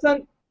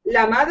Jacobson,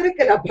 la madre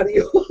que la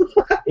parió.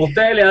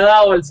 Usted le ha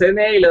dado al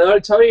CNE y le ha dado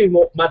al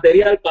chavismo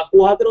material para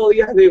 4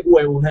 días de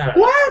huevonada.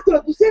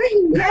 4, tú eres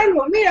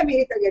ingenuo. Mira, mi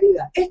hijita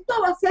querida, esto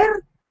va a ser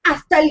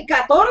hasta el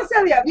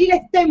 14 de abril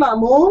este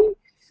mamón.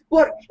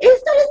 Por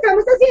esto lo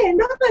estamos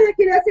haciendo para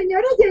que la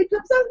señora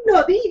Jacobson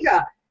no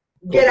diga.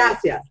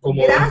 Gracias,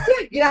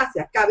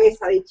 gracias,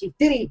 cabeza de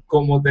chistri.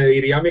 Como te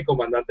diría mi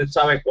comandante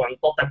Chávez,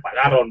 ¿cuánto te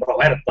pagaron,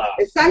 Roberta?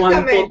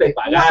 Exactamente. ¿Cuánto te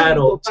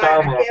pagaron,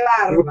 chama? Qué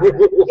bárbara,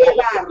 qué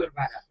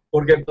bárbara.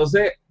 Porque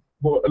entonces,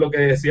 lo que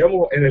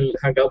decíamos en el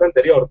hangout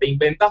anterior, te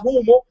inventas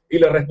humo y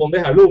le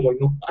respondes al humo y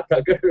no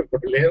atacas el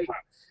problema.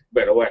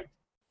 Pero bueno.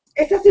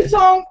 Esas sí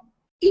son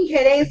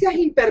injerencias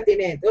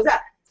impertinentes. O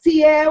sea,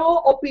 si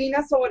Evo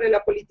opina sobre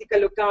la política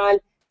local,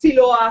 si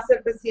lo hace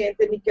el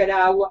presidente de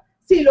Nicaragua,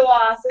 si lo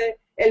hace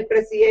el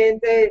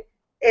presidente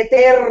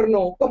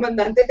eterno,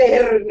 comandante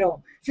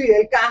eterno,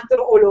 Fidel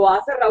Castro, o lo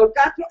hace Raúl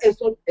Castro,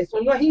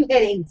 eso no es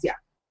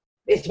injerencia.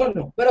 Eso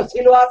no, pero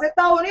si lo hace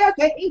Estados Unidos,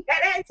 es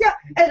injerencia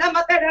en la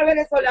materia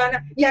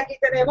venezolana, y aquí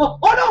tenemos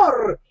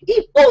honor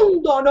y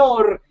punto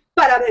honor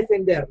para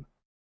defendernos.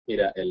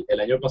 Mira, el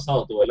año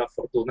pasado tuve la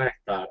fortuna de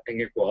estar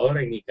en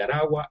Ecuador, en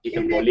Nicaragua y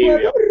en En Bolivia.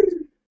 Ecuador.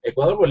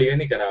 Ecuador, Bolivia y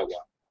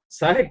Nicaragua.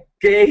 ¿Sabes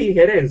qué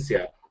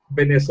injerencia?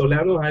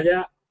 Venezolanos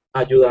allá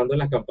ayudando en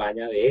la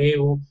campaña de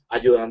Evo,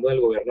 ayudando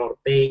al gobierno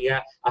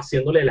Ortega,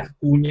 haciéndole las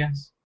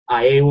cuñas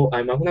a Evo.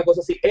 Además, una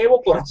cosa así,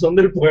 Evo, corazón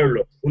del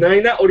pueblo. Una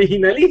vaina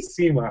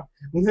originalísima,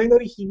 una vaina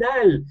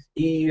original.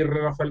 Y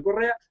Rafael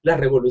Correa, la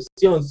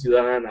revolución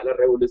ciudadana, la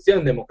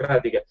revolución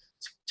democrática.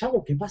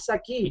 Chavo, ¿qué pasa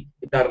aquí?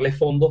 Darle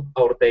fondos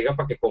a Ortega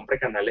para que compre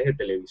canales de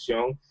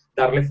televisión,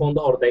 darle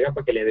fondos a Ortega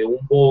para que le dé un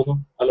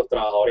bono a los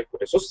trabajadores.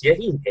 Por eso sí es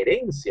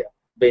injerencia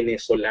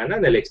venezolana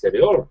en el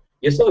exterior.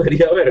 Y eso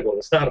debería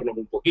avergonzarnos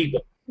un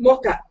poquito.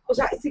 Mosca, o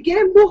sea, si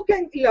quieren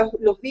busquen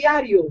los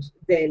diarios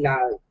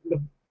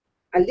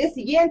al día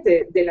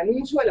siguiente del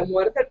anuncio de la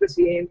muerte del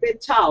presidente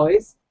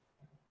Chávez,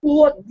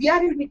 hubo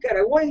diarios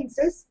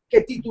nicaragüenses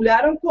que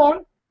titularon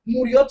con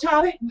 "Murió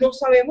Chávez, no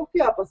sabemos qué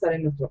va a pasar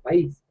en nuestro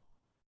país".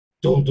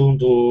 Tum, tum,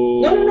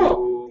 tum. No, no, no.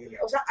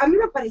 O sea, a mí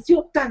me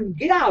pareció tan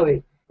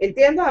grave.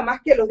 Entiendo además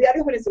que los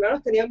diarios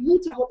venezolanos tenían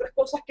muchas otras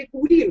cosas que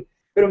cubrir,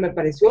 pero me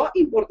pareció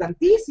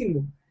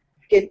importantísimo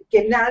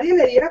que nadie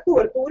le diera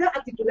cobertura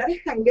a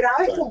titulares tan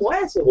graves como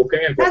eso.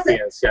 Busquen el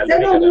confidencial. Se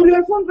nos murió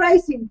el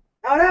fundraising.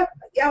 Ahora,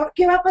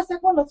 ¿qué va a pasar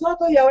con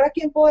nosotros? ¿Y ahora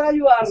quién podrá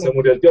ayudarnos? Se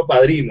murió el tío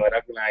padrino,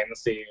 era una vaina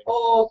así.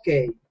 Ok.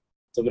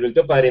 Se murió el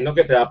tío padrino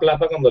que te da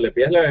plata cuando le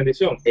pides la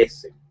bendición.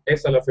 Esa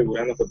es la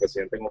figura de nuestro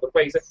presidente en otros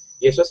países.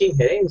 Y eso es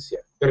injerencia.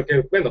 Pero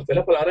que, bueno, esta es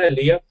la palabra del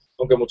día,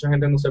 aunque mucha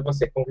gente no sepa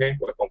si es con G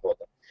o es con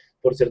J.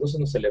 Por cierto, se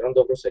nos celebran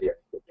dos groserías.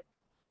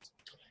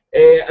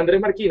 Andrés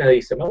Marquina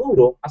dice,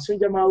 Maduro hace un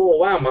llamado a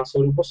Obama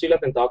sobre un posible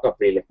atentado a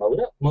Capriles.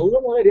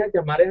 Maduro no debería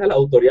llamar a las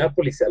autoridades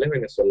policiales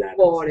venezolanas.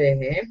 Por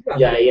ejemplo.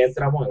 Y ahí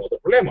entramos en otro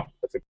problema.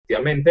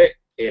 Efectivamente,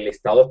 el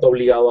Estado está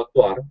obligado a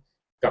actuar.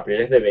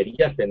 Capriles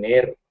debería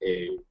tener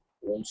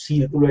un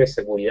círculo de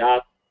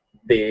seguridad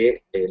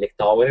del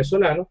Estado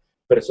venezolano,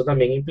 pero eso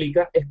también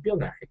implica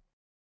espionaje.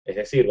 Es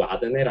decir, vas a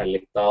tener al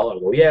Estado, al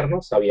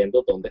gobierno,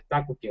 sabiendo dónde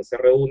está, con quién se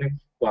reúne,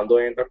 cuándo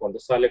entra, cuándo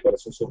sale,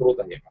 cuáles son sus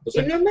rutas y demás.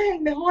 Entonces, y no es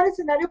el mejor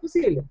escenario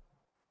posible.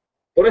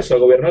 Por eso al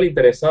gobierno le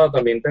interesa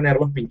también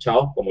tenerlos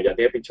pinchados, como ya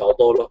tiene pinchado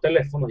todos los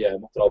teléfonos, ya ha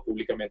demostrado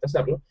públicamente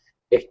hacerlo.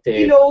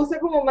 Y lo usa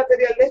como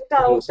material de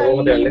Estado. Como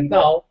material de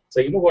Estado.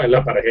 Seguimos con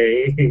la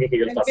pared y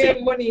el pasillo. Es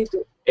bien bonito.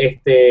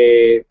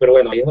 Pero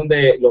bueno, ahí es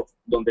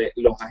donde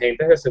los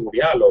agentes de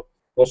seguridad, los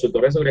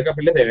consultores de seguridad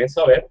Capriles deben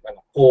saber,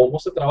 bueno, cómo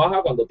se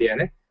trabaja cuando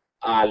tienes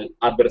al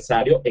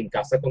adversario en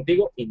casa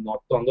contigo y no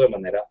actuando de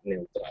manera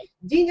neutral.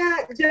 Gina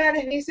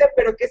Llanes dice,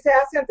 pero ¿qué se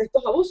hace ante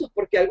estos abusos?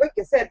 Porque algo hay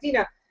que hacer,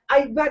 Gina.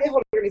 Hay varias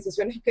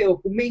organizaciones que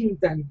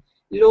documentan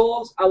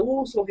los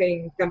abusos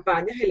en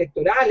campañas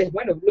electorales,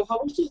 bueno, los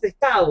abusos de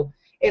Estado,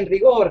 en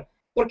rigor,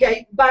 porque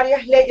hay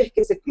varias leyes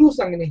que se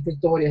cruzan en esta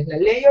historia. Es la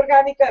Ley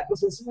Orgánica de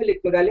Procesos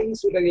Electorales y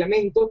su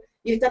reglamento,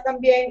 y está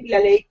también la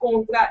Ley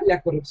contra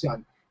la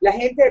Corrupción. La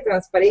gente de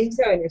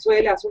Transparencia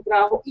Venezuela hace un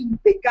trabajo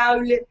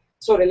impecable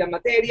sobre la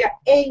materia.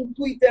 En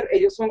Twitter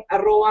ellos son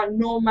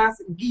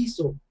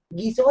 @nomasguiso,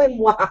 guiso en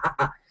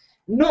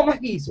no más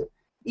guiso.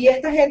 Y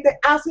esta gente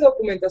hace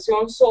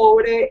documentación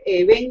sobre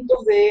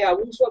eventos de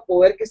abuso de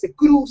poder que se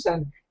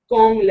cruzan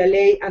con la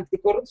ley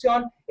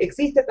anticorrupción.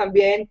 Existe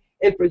también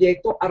el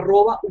proyecto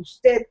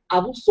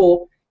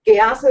 @UstedAbusó, que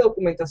hace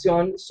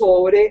documentación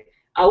sobre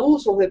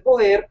abusos de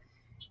poder.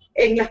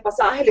 En las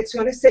pasadas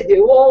elecciones se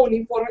llevó un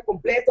informe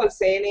completo al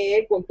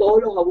CNE con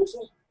todos los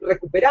abusos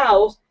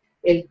recuperados.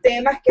 El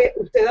tema es que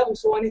Usted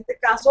Abusó en este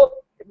caso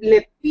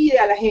le pide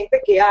a la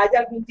gente que haya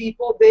algún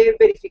tipo de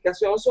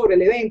verificación sobre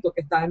el evento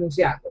que está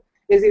denunciando.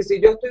 Es decir,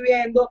 si yo estoy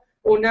viendo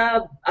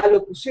una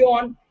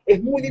alocución,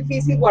 es muy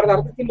difícil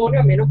guardar testimonio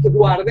a menos que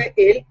guarde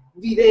el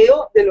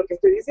video de lo que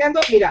estoy diciendo.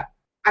 Mira,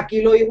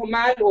 aquí lo dijo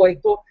mal o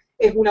esto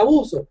es un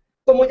abuso,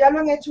 como ya lo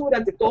han hecho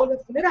durante todos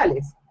los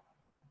funerales.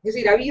 Es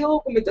decir, ha habido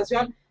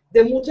documentación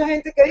de mucha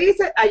gente que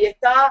dice, ahí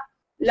está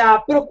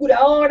la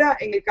procuradora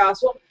en el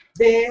caso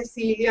de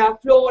Cilia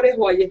Flores,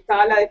 o ahí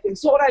está la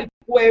defensora del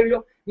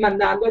pueblo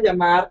mandando a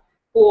llamar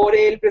por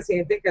el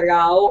presidente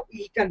encargado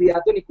y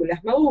candidato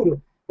Nicolás Maduro.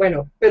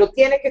 Bueno, pero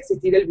tiene que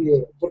existir el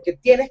video, porque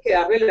tienes que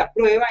darle la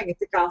prueba, en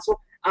este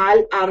caso,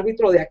 al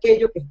árbitro de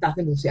aquello que estás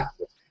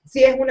denunciando.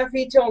 Si es una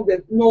ficha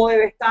donde no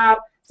debe estar,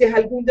 si es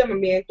algún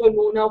llamamiento en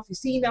una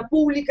oficina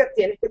pública,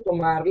 tienes que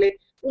tomarle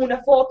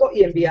una foto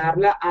y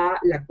enviarla a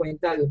la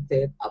cuenta de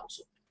Usted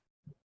Abusó.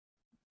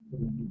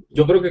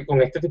 Yo creo que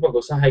con este tipo de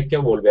cosas hay que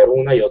volver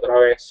una y otra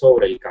vez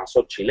sobre el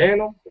caso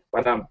chileno, que es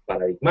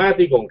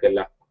paradigmático, aunque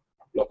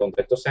los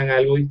contextos sean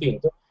algo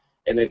distintos.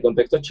 En el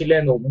contexto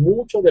chileno,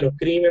 muchos de los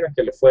crímenes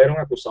que le fueron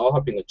acusados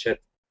a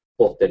Pinochet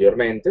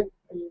posteriormente,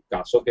 el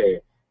caso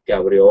que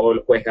abrió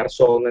el juez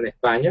Garzón en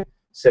España,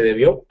 se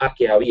debió a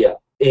que había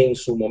en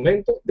su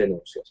momento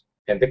denuncias.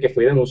 Gente que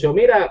fue y denunció,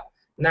 mira,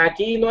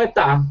 aquí no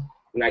está,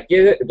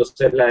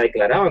 entonces la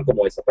declaraban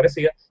como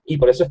desaparecida, y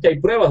por eso es que hay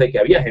pruebas de que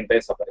había gente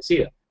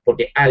desaparecida,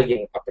 porque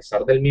alguien, a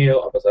pesar del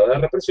miedo, a pesar de la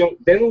represión,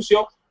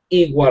 denunció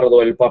y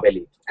guardó el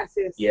papelito.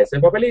 Así es. Y ese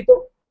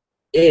papelito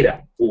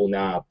era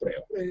una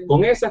prueba.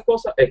 Con esas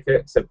cosas es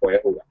que se puede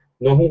jugar.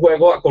 No es un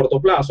juego a corto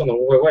plazo, no es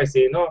un juego a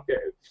decir, no, que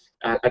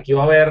aquí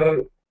va a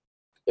haber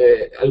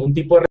algún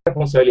tipo de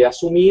responsabilidad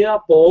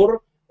asumida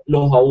por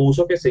los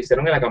abusos que se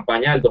hicieron en la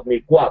campaña del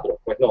 2004.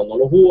 Pues no, no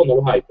los hubo, no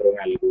los hay, pero en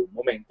algún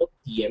momento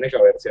tiene que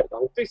haber cierta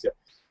justicia.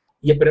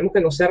 Y esperemos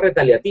que no sea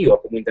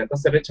retaliativa, como intenta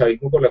hacer el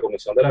chavismo con la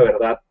Comisión de la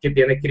Verdad, que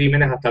tiene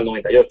crímenes hasta el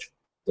 98.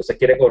 Entonces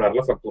quiere cobrar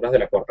las facturas de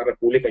la Cuarta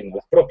República y no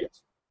las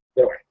propias.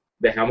 Pero bueno,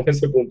 dejamos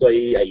ese punto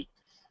ahí.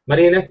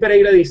 María Inés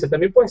Pereira dice,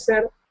 también puede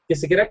ser que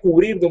se quiera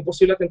cubrir de un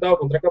posible atentado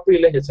contra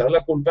Capriles y echar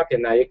la culpa que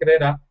nadie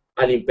creerá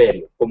al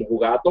imperio, como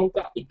jugada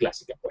tonta y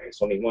clásica. Pues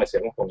eso mismo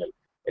decíamos con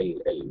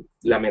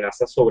la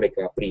amenaza sobre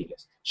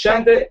Capriles.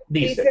 Chante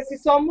dice, si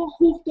somos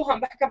justos,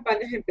 ambas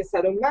campañas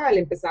empezaron mal,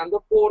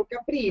 empezando por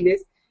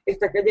Capriles,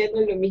 está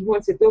cayendo en lo mismo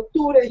el 7 de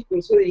octubre,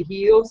 discursos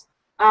dirigidos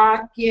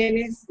a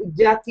quienes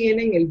ya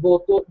tienen el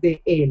voto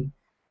de él.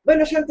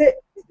 Bueno, Chante,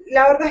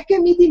 la verdad es que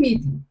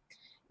miti.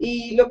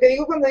 Y lo que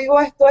digo cuando digo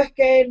esto es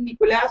que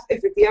Nicolás,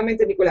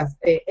 efectivamente Nicolás,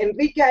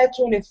 Enrique ha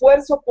hecho un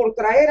esfuerzo por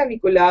traer a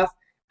Nicolás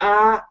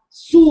a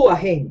su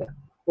agenda,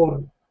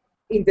 por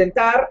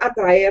intentar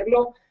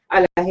atraerlo a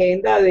la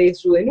agenda de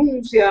su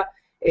denuncia.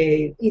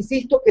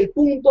 Insisto que el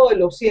punto de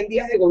los 100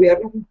 días de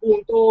gobierno es un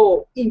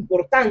punto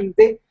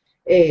importante,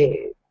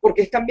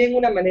 porque es también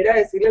una manera de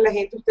decirle a la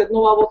gente, usted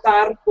no va a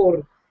votar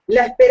por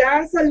la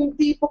esperanza de un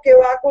tipo que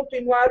va a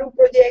continuar un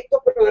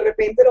proyecto, pero de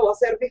repente lo va a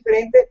hacer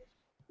diferente.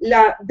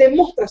 La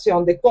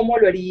demostración de cómo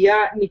lo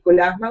haría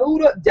Nicolás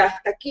Maduro ya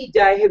está aquí,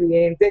 ya es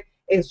evidente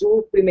en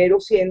sus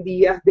primeros 100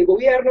 días de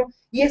gobierno,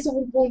 y eso es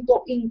un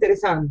punto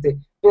interesante,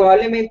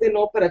 probablemente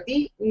no para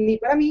ti ni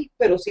para mí,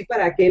 pero sí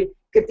para aquel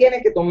que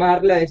tiene que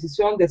tomar la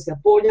decisión de si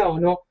apoya o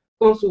no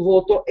con su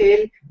voto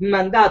el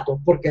mandato,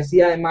 porque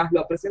así además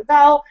lo ha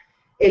presentado.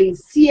 El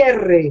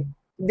cierre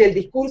del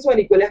discurso de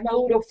Nicolás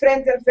Maduro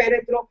frente al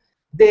féretro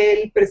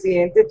del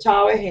presidente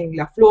Chávez en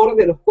la flor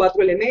de los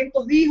 4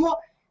 elementos, dijo: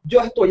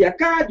 yo estoy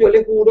acá, yo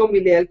le juro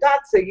mi lealtad,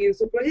 seguir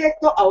su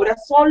proyecto, ahora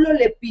solo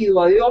le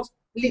pido a Dios,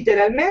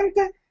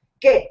 literalmente,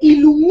 que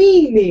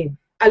ilumine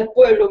al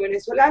pueblo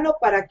venezolano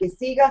para que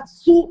siga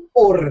su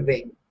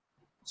orden.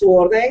 Su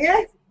orden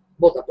es,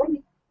 vota por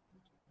mí.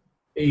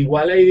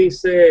 Igual ahí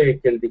dice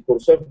que el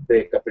discurso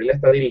de Capriles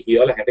está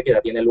dirigido a la gente que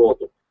ya tiene el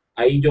voto.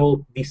 Ahí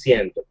yo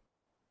diciendo,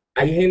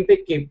 hay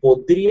gente que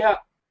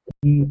podría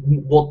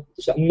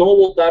no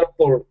votar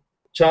por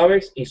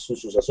Chávez y su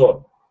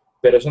sucesor,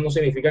 pero eso no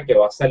significa que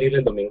va a salir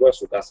el domingo de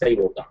su casa y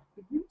votar.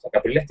 O sea,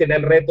 Capriles tiene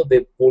el reto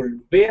de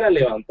volver a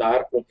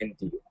levantar un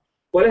gentío.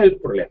 ¿Cuál es el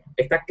problema?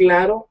 Está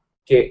claro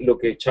que lo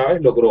que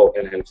Chávez logró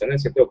en las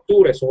elecciones del 7 de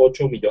octubre, esos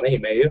 8,5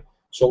 millones,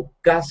 son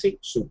casi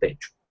su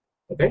techo.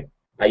 ¿Okay?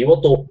 Ahí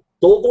votó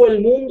todo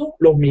el mundo,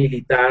 los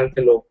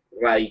militantes, los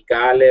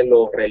radicales,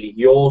 los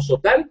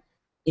religiosos, tal,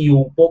 y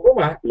un poco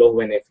más los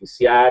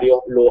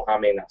beneficiarios, los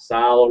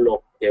amenazados, los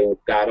que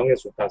buscaron en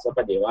su casa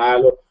para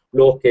llevarlos,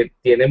 los que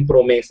tienen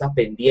promesas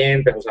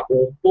pendientes, o sea,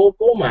 un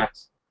poco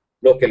más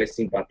los que les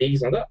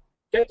simpatizan, ¿no?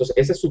 Entonces,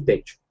 ese es su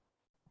techo.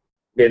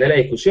 Viene la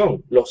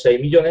discusión, los 6,5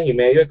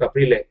 millones de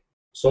Capriles,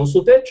 ¿son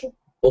su techo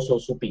o son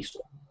su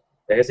piso?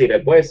 Es decir,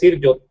 él puede decir,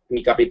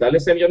 mi capital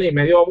es 6,5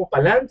 millones, vamos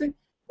para adelante,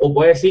 o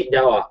puede decir,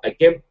 ya va, hay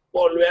que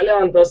volver a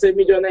levantar 6,5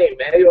 millones,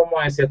 vamos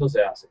a ver si esto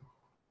se hace.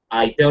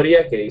 Hay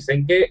teorías que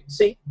dicen que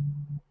sí.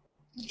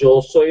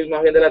 Yo soy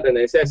más bien de la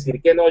tendencia a decir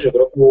que no. Yo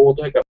creo que hubo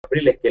votos de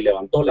Capriles que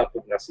levantó la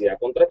pugnacidad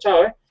contra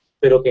Chávez,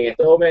 pero que en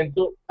este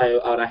momento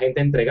habrá gente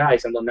entregada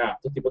diciendo, nada,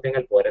 estos tipos tienen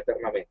el poder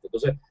eternamente.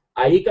 Entonces,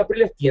 ahí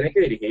Capriles tiene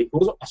que dirigir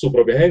discursos a su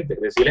propia gente,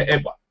 decirle,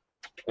 epa,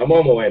 vamos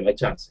a mover, no hay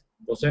chance.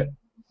 Entonces,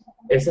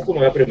 esa es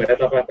como la primera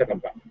etapa de esta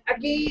campaña.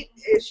 Aquí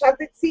ya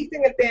existe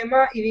en el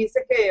tema y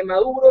dice que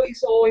Maduro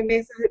hizo hoy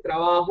meses de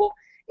trabajo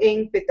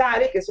en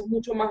Petare, que eso es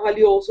mucho más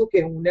valioso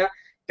que una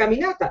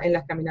caminata. En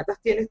las caminatas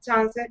tienes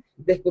chance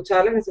de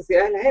escuchar las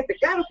necesidades de la gente.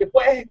 Claro que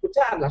puedes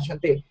escucharlas,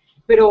 Chanté,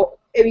 pero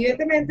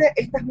evidentemente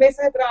estas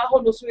mesas de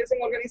trabajo no se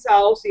hubiesen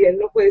organizado si él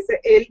no fuese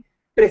el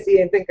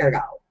presidente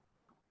encargado.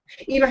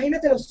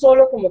 Imagínatelo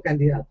solo como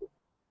candidato.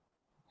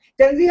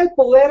 ¿Tendría el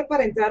poder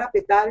para entrar a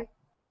Petare?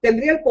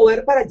 ¿Tendría el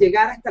poder para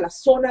llegar hasta la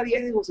zona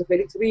 10 de José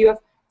Félix Rivas?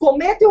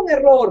 Comete un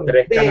error.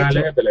 3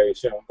 canales de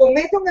televisión.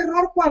 Comete un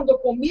error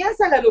cuando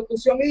comienza la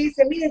locución y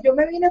dice, mire, yo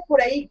me vine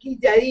por ahí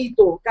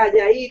quilladito,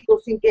 calladito,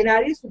 sin que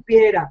nadie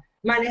supiera,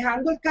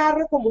 manejando el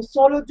carro como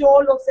solo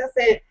yo lo sé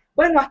hacer.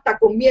 Bueno, hasta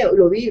con miedo,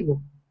 lo digo.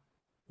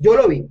 Yo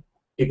lo vi.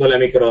 Y con la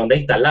microonda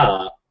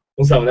instalada.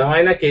 O sea, una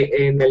vaina que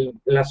en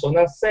la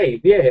zona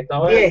 6, 10,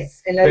 estaba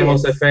 10, en la de 10.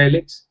 José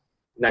Félix.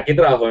 Aquí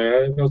trabajó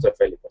en José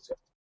Félix, por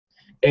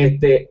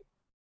cierto.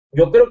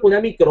 Yo creo que una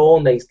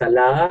microonda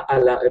instalada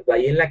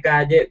ahí en la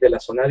calle de la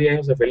zona 10 de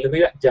José Félix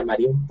Rivas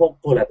llamaría un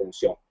poco la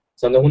atención. O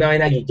sea, no es una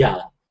vaina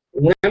guillada.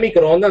 Una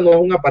microonda no es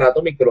un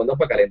aparato microondas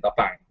para calentar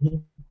pan. Es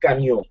un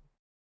camión.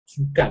 Es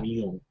un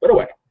camión. Pero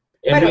bueno,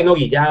 él vino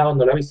guillado,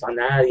 no le avisó a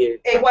nadie.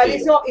 Igual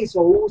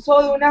hizo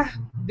uso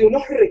de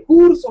unos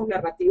recursos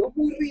narrativos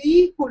muy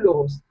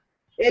ridículos.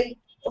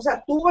 Él, o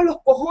sea, tuvo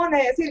los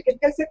cojones de decir que es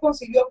que él se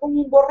consiguió con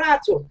un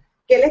borracho,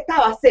 que él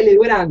estaba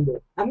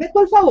celebrando. Hazme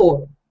todo el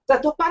favor. O sea,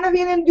 estos panas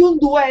vienen de un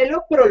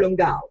duelo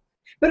prolongado.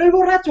 Pero el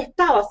borracho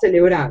estaba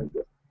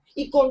celebrando.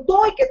 Y con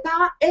todo y que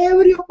estaba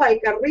ebrio para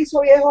el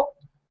carrizo viejo,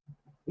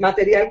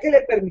 material que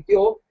le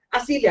permitió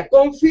a Cilia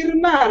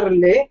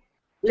confirmarle,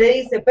 le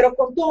dice, pero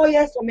con todo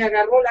eso me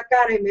agarró la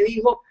cara y me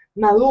dijo,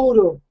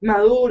 Maduro,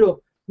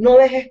 Maduro, no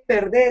dejes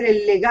perder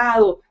el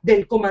legado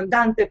del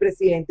comandante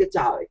presidente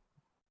Chávez.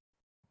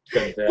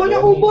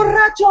 Coño, un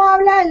borracho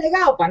habla del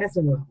legado. Pan,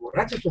 eso no es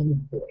borracho, eso es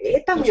un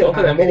poeta.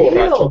 Nosotros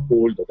tenemos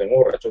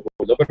borrachos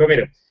ocultos, pero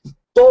miren,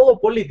 todo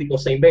político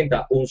se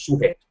inventa un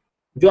sujeto.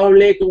 Yo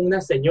hablé con una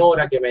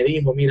señora que me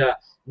dijo, mira,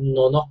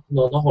 no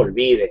nos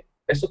olvide.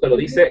 Eso te lo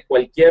dice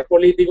cualquier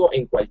político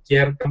en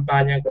cualquier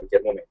campaña, en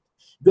cualquier momento.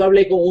 Yo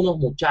hablé con unos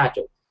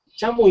muchachos.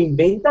 Chamo,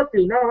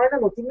 invéntate una vaina,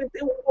 no te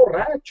inventes un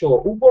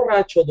borracho. Un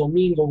borracho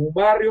domingo en un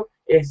barrio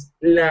es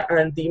la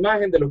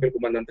antiimagen de lo que el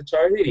comandante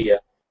Chávez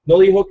diría. No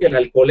dijo que el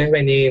alcohol es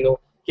veneno,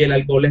 que el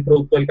alcohol es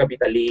producto del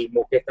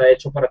capitalismo, que está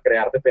hecho para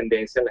crear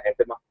dependencia en la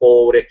gente más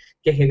pobre,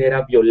 que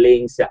genera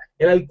violencia.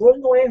 El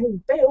alcohol no es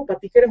un peo, para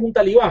ti que eres un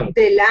talibán.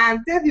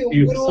 Delante de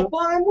un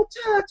grupo de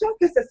muchachos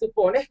que se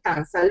supone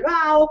están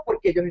salvados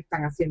porque ellos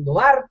están haciendo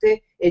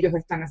arte, ellos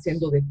están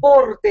haciendo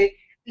deporte,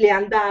 le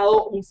han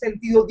dado un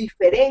sentido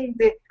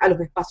diferente a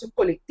los espacios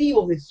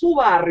colectivos de su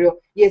barrio,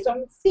 y eso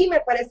sí me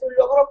parece un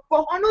logro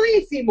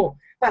cojonudísimo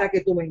para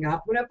que tú vengas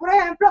a poner, por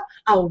ejemplo,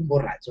 a un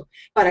borracho,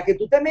 para que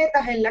tú te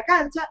metas en la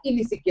cancha y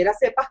ni siquiera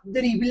sepas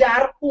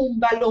driblar un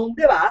balón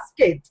de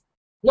básquet.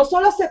 No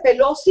solo se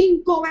peló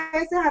 5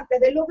 veces antes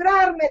de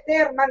lograr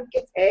meter, man,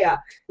 que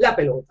sea la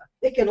pelota,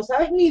 es que no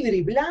sabes ni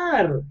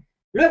driblar.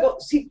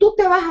 Luego, si tú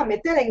te vas a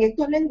meter en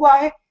estos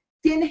lenguajes,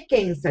 tienes que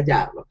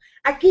ensayarlo.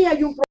 Aquí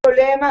hay un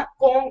problema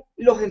con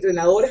los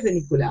entrenadores de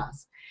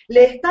Nicolás.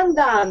 Le están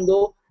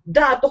dando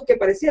datos que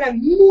parecieran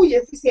muy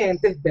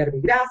eficientes,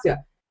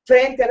 verbigracia.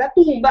 Frente a la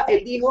tumba,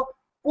 él dijo,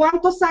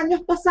 ¿cuántos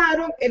años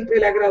pasaron entre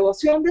la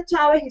graduación de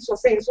Chávez y su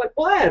ascenso al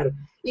poder?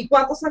 ¿Y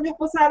cuántos años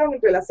pasaron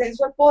entre el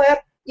ascenso al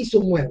poder y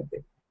su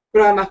muerte?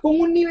 Pero además con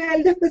un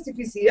nivel de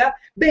especificidad,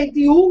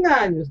 21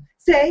 años,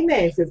 6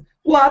 meses,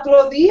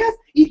 4 días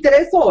y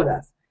 3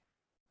 horas.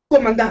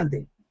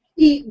 Comandante.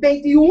 Y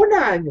 21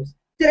 años,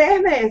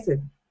 3 meses,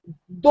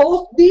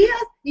 2 días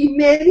y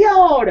media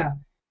hora.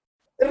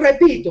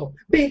 Repito,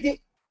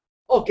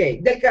 ok,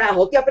 del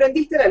carajo, te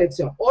aprendiste la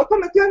lección. Hoy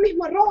cometió el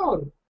mismo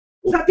error.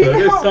 O sea,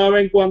 ustedes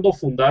saben cuándo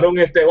fundaron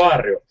este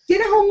barrio.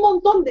 Tienes un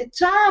montón de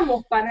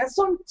chamos, pana,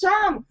 son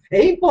chamos.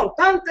 Es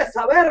importante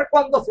saber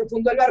cuándo se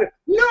fundó el barrio.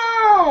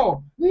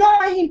 No,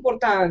 no es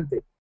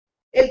importante.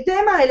 El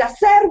tema del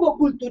acervo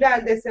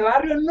cultural de ese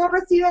barrio no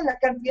reside en la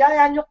cantidad de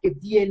años que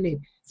tiene,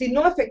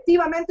 sino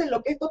efectivamente en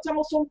lo que estos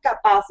chamos son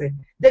capaces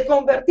de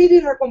convertir y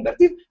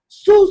reconvertir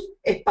sus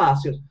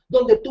espacios,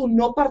 donde tú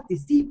no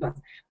participas.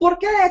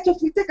 Porque de hecho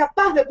fuiste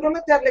capaz de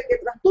prometerle que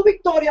tras tu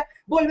victoria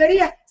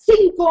volverías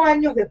 5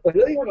 años después.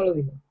 ¿Lo dijo o no lo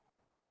dijo?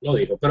 Lo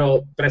dijo,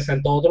 pero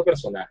presentó otro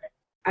personaje.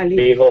 Ali.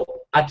 Dijo,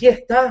 aquí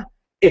está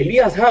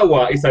Elías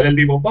Jagua, y sale el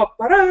tipo,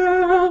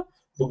 ¡para!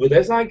 Porque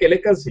ustedes saben que él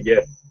es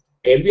canciller.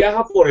 Él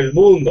viaja por el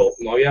mundo,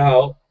 no ha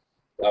viajado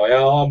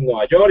a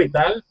Nueva York y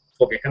tal,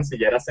 porque es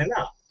canciller hace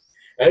nada.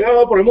 Él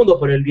viaja por el mundo,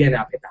 pero él viene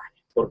a petar,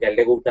 porque a él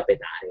le gusta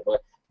petar.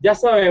 Ya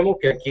sabemos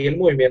que aquí el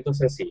movimiento es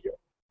sencillo.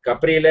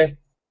 Capriles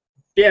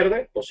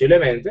pierde,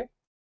 posiblemente,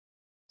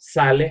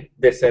 sale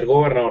de ser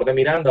gobernador de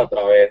Miranda a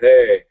través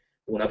de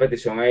una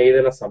petición ahí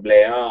de la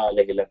Asamblea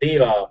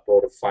Legislativa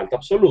por falta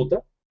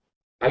absoluta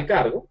al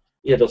cargo,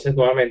 y entonces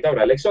nuevamente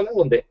habrá elecciones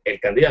donde el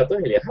candidato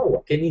es Elías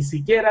Jagua, que ni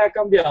siquiera ha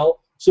cambiado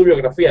su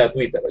biografía de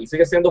Twitter. Él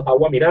sigue siendo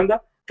Jagua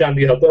Miranda,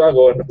 candidato a la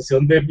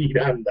gobernación de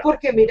Miranda.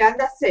 Porque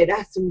Miranda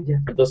será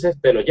suya. Entonces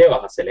te lo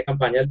llevas a hacerle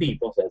campaña al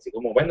tipo, o sea, así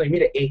como, bueno, y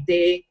mire,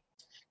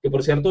 que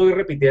por cierto hoy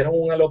repitieron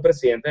un aló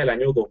presidente del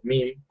año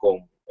 2000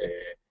 con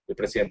el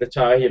presidente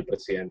Chávez y el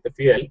presidente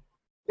Fidel.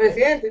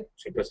 ¿Presidente?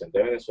 Sí, presidente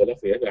de Venezuela,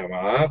 Fidel, que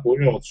además,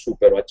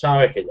 superó a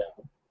Chávez, que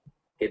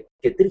ya,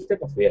 qué triste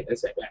para Fidel, en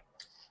serio.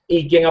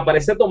 Y quien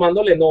aparece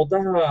tomándole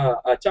notas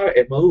a Chávez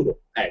es Maduro,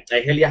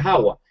 es Elías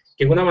Jagua,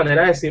 que es una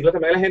manera de decirle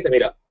también a la gente,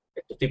 mira,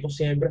 estos tipos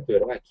siempre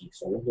estuvieron aquí,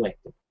 son los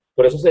nuestros.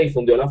 Por eso se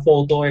difundió la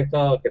foto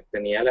esta que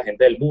tenía la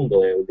gente del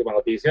Mundo, de Última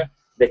Noticia,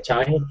 de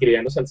Chávez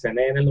inscribiéndose al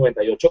CNE en el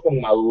 98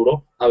 con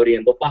Maduro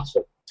abriendo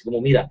paso. Así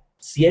como, mira,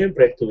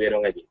 siempre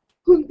estuvieron allí.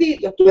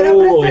 Juntitos,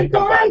 pero presentó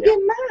a alguien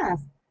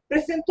más,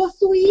 presentó a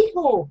su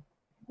hijo,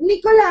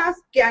 Nicolás,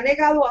 que ha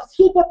negado a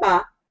su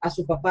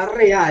papá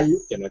real.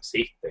 Que no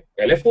existe.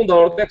 Él es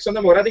fundador de Acción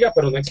Democrática,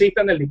 pero no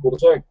existe en el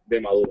discurso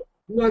de Maduro.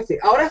 No existe.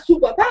 Ahora su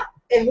papá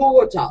es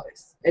Hugo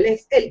Chávez. Él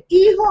es el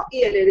hijo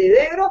y el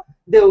heredero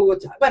de Hugo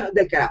Chávez. Bueno,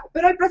 del carajo.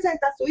 Pero él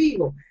presenta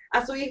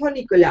a su hijo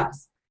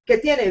Nicolás, que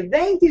tiene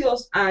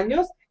 22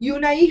 años y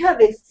una hija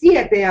de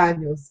 7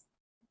 años.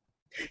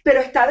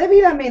 Pero está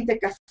debidamente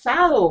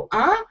casado,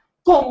 ¿ah?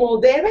 Como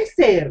debe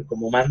ser.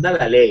 Como manda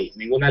la ley.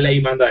 Ninguna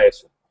ley manda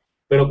eso.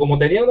 Pero como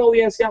tenía una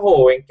audiencia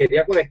joven,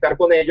 quería conectar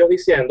con ellos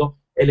diciendo,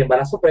 el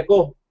embarazo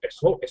precoz,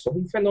 eso es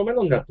un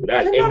fenómeno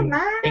natural.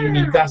 En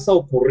mi casa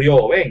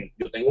ocurrió, ven,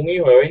 yo tengo un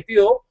hijo de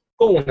 22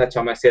 con una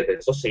chama de 7,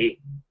 eso sí,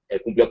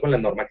 Él cumplió con la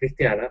norma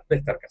cristiana de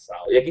estar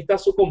casado. Y aquí está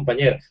su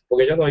compañera,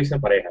 porque ellos no dicen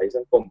pareja,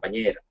 dicen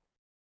compañera,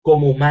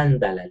 como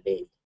manda la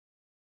ley.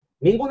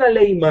 Ninguna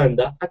ley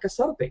manda a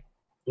casarte.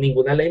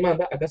 Ninguna ley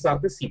manda a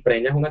casarte si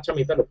preñas a una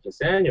chamita a los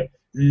 15 años.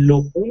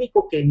 Lo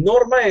único que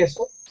norma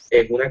eso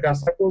es una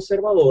casa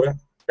conservadora,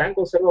 tan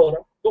conservadora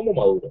como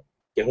Maduro,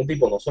 que es un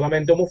tipo no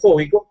solamente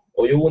homofóbico.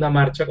 Hoy hubo una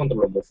marcha contra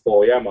la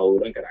homofobia de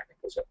Maduro en Caracas.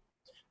 O sea,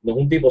 no es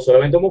un tipo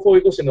solamente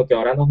homofóbico, sino que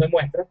ahora nos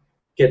demuestra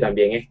que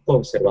también es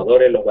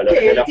conservador en los valores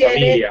Que de él la tiene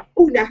familia.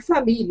 una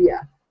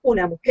familia,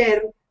 una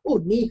mujer,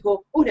 un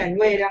hijo, una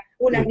nuera,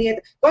 unas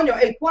nietas. Coño,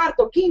 el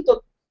cuarto,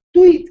 quinto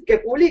tweet que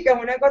publica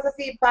es una cosa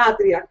así: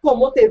 patria,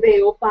 ¿cómo te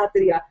veo,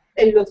 patria,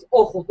 en los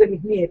ojos de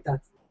mis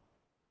nietas?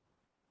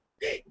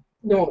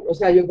 No, o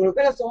sea, yo creo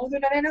que en los ojos de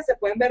una nena se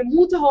pueden ver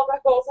muchas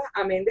otras cosas,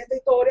 amén de esta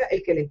historia.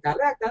 El que le está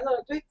redactando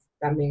los tweets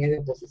también es de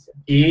oposición.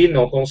 Y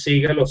no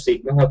consigue los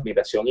signos de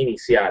admiración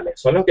iniciales.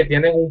 Son los que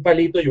tienen un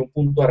palito y un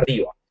punto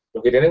arriba.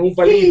 Los que tienen un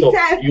palito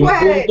y un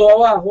punto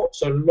abajo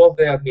son los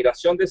de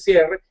admiración de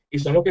cierre y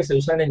son los que se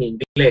usan en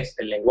inglés,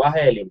 el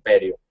lenguaje del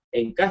imperio.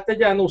 En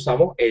castellano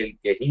usamos el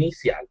que es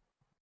inicial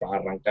para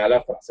arrancar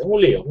la frase. Es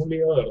un lío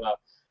de verdad.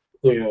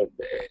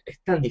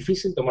 Es tan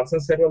difícil tomarse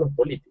en serio a los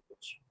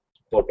políticos,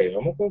 porque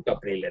vamos con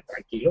Capriles,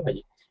 tranquilos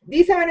allí.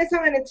 Dice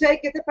Vanessa Benechey,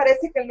 ¿qué te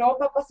parece que el nuevo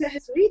papa sea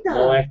jesuita?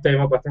 No es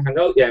tema para este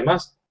hangout y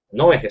además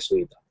no es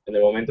jesuita. En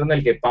el momento en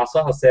el que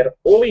pasas a ser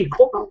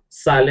obispo,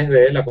 sales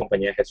de la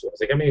compañía de Jesús.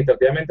 Así que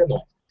administrativamente no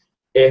es.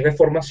 Es de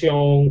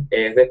formación,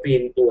 es de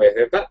espíritu, es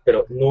de tal,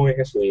 pero no es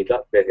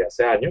jesuita desde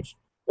hace años,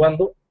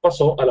 cuando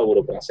pasó a la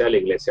burocracia de la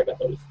Iglesia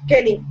Católica.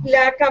 Kenny,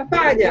 la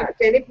campaña,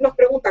 Kenny nos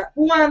pregunta,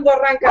 ¿cuándo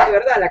arranca de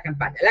verdad la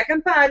campaña? La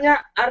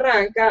campaña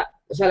arranca,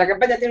 o sea, la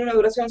campaña tiene una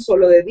duración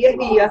solo de 10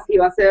 días y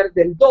va a ser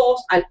del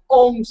 2 al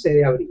 11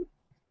 de abril.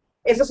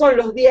 Esos son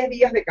los 10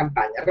 días de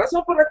campaña,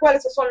 razón por la cual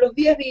esos son los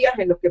 10 días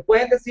en los que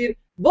pueden decir,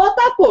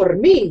 vota por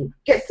mí,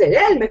 que seré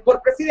el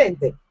mejor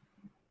presidente.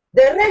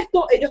 De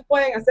resto, ellos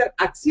pueden hacer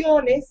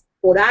acciones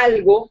por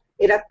algo.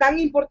 Era tan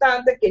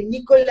importante que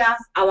Nicolás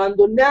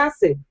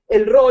abandonase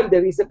el rol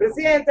de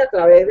vicepresidente a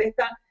través de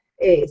esta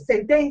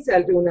sentencia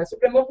del Tribunal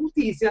Supremo de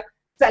Justicia,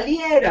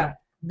 saliera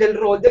del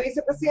rol de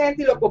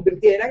vicepresidente y lo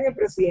convirtieran en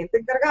presidente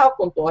encargado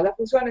con todas las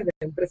funciones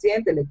de un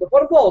presidente electo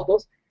por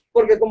votos,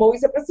 porque como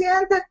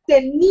vicepresidente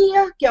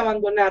tenía que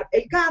abandonar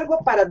el cargo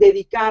para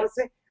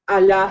dedicarse a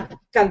la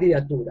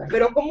candidatura.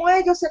 Pero como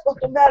ellos se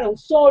acostumbraron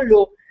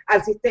solo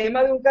al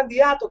sistema de un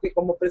candidato que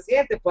como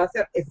presidente puede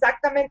hacer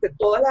exactamente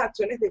todas las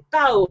acciones de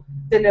Estado,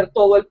 tener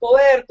todo el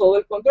poder, todo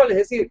el control, es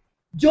decir,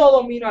 yo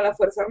domino a la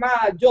Fuerza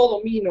Armada, yo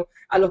domino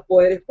a los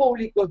poderes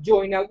públicos,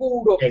 yo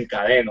inauguro,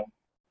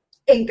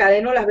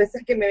 encadeno las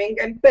veces que me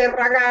venga en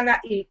perra gana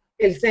y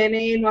el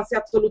CNE no hace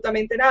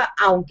absolutamente nada,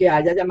 aunque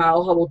haya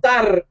llamados a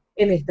votar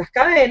en estas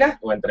cadenas.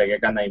 O entregue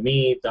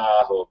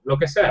canaimitas, o lo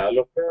que sea,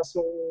 lo que hace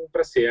un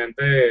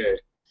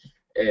presidente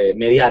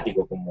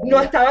mediático. Como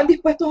no estaban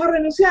dispuestos a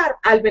renunciar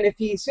al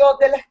beneficio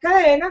de las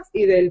cadenas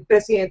y del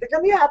presidente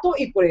candidato,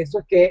 y por eso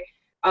es que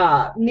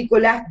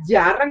Nicolás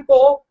ya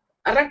arrancó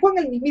en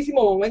el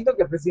mismísimo momento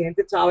que el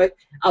presidente Chávez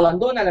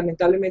abandona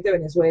lamentablemente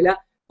Venezuela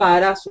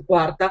para su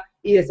cuarta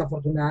y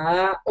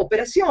desafortunada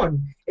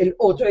operación. El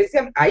 8 de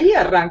diciembre, ahí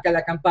arranca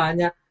la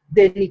campaña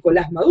de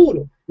Nicolás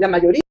Maduro. La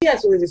mayoría de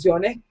sus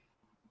decisiones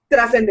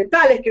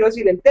trascendentales, quiero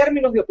decir, en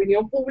términos de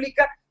opinión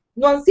pública,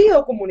 no han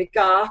sido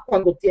comunicadas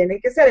cuando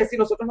tienen que ser. Es decir,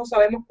 nosotros no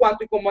sabemos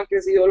cuánto y cómo han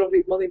crecido los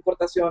ritmos de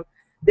importación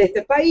de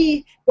este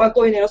país,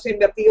 cuánto dinero se ha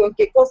invertido en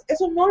qué cosas,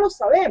 eso no lo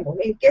sabemos,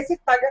 en qué se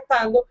está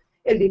gastando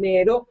el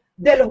dinero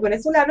de los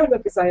venezolanos.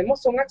 Lo que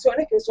sabemos son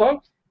acciones que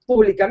son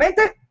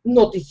públicamente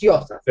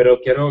noticiosas. Pero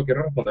quiero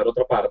responder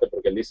otra parte,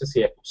 porque él dice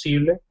si es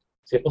posible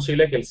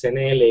que el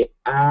CNE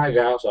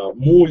haga, o sea,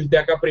 multe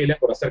a Capriles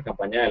por hacer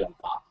campaña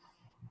adelantada.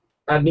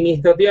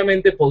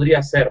 Administrativamente podría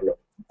hacerlo,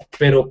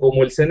 pero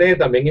como el CNE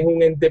también es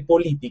un ente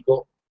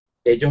político,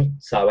 ellos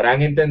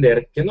sabrán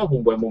entender que no es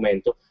un buen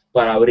momento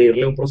para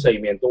abrirle un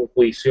procedimiento, un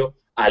juicio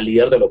al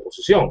líder de la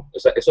oposición. O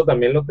sea, eso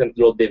también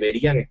lo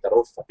deberían estar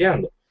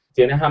olfateando.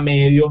 Tienes a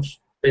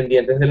medios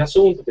pendientes del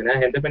asunto, tienes a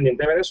gente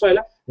pendiente de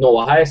Venezuela, no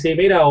vas a decir,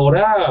 mira,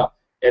 ahora,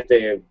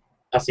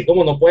 así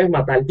como no puedes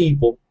matar al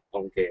tipo,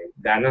 aunque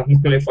ganas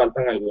no le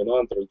faltan algunos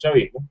dentro del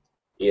chavismo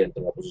y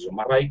dentro de la oposición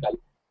más radical,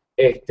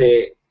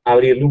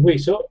 abrirle un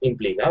juicio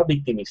implica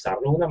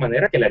victimizarlo de una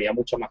manera que le haría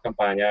mucha más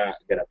campaña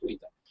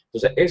gratuita.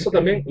 Entonces, eso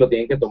también lo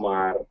tienen que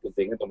tomar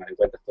en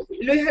cuenta estos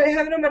días. Luis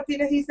Alejandro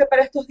Martínez dice,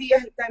 para estos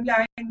días el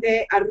timeline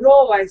de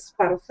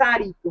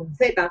 @Sparzari con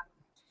Z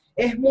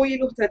es muy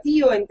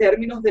ilustrativo en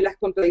términos de las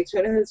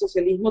contradicciones del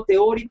socialismo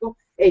teórico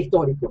e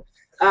histórico.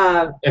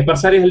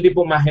 Sparzari es el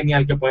tipo más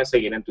genial que pueden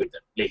seguir en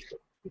Twitter. Listo.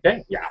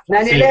 ¿Okay? Ya.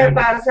 Daniel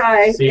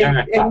Esparza es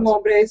un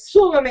hombre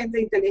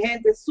sumamente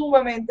inteligente,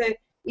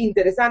 sumamente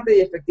interesante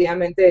y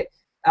efectivamente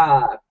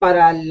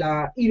para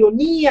la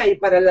ironía y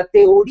para la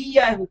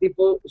teoría es un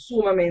tipo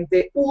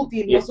sumamente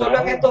útil, no solo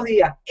en estos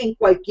días, en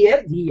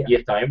cualquier día. Y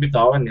estaba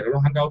invitado a venir a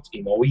los hangouts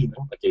y no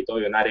vino. Aquí hay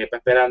todavía una arepa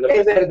esperando.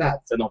 Es verdad.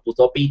 Se nos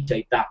puso picha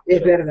y tal.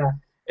 Es verdad.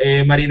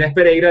 Marinés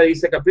Pereira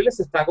dice, Capriles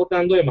se está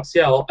agotando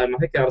demasiado,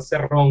 además de quedarse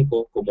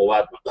ronco como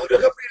Batman. Ahora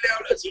Capriles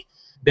habla así.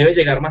 Debe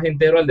llegar más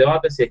entero al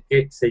debate si es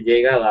que se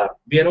llega a dar.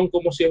 ¿Vieron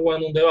cómo si es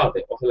bueno un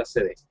debate? Ojalá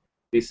se dé.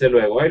 Dice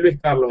luego, Luis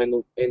Carlos,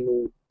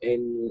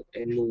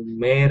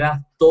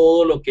 enumeras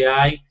todo lo que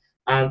hay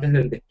antes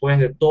del después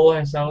de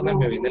todas esas horas,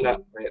 me viene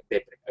la...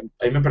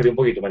 ahí me perdí un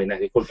poquito, Marinés,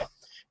 disculpa.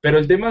 Pero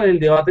el tema del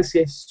debate sí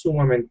es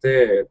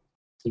sumamente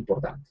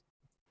importante.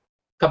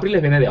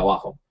 Capriles viene de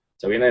abajo, o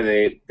sea, viene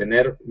de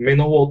tener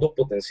menos votos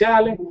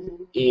potenciales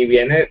y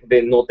viene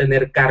de no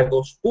tener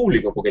cargos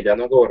públicos, porque ya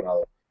no es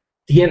gobernador.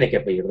 Tiene que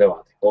pedir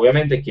debate.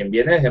 Obviamente, quien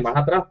viene desde más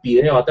atrás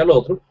pide debate al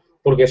otro,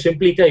 porque eso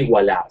implica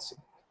igualarse.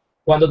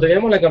 Cuando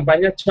teníamos la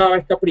campaña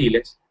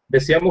Chávez-Capriles,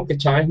 decíamos que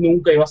Chávez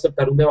nunca iba a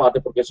aceptar un debate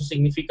porque eso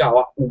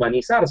significaba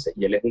humanizarse,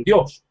 y él es un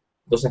dios.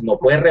 Entonces no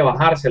puede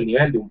rebajarse al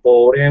nivel de un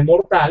pobre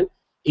mortal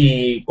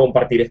y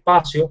compartir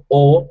espacio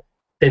o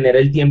tener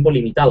el tiempo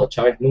limitado.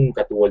 Chávez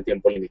nunca tuvo el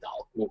tiempo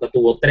limitado, nunca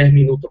tuvo 3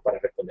 minutos para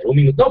responder, 1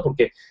 minuto, no,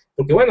 porque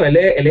bueno, él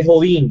es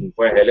Odín,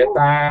 pues él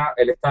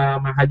está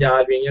más allá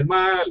del bien y el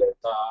mal, él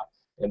está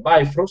en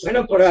Bifrost.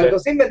 Bueno, por algo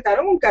se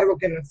inventaron un cargo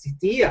que no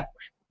existía.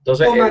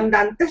 Entonces,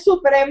 Comandante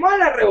Supremo de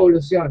la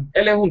Revolución.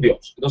 Él es un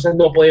dios, entonces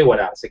no puede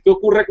igualarse. ¿Qué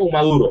ocurre con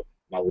Maduro?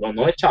 Maduro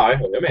no es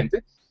Chávez,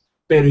 obviamente,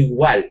 pero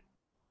igual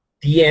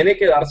tiene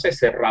que darse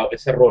ese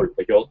rol.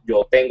 Pues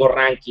yo tengo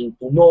ranking,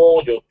 tú no,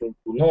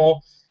 tú no.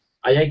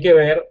 Ahí hay que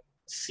ver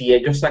si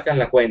ellos sacan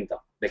la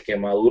cuenta de que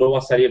Maduro va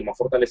a salir más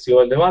fortalecido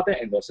del debate,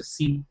 entonces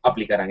sí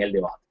aplicarán el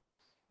debate.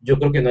 Yo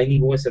creo que no hay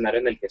ningún escenario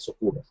en el que eso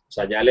ocurra. O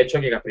sea, ya el hecho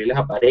de que Capriles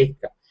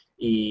aparezca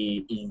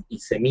y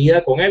se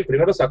mida con él,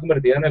 primero se ha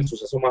convertido en el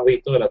suceso más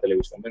visto de la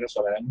televisión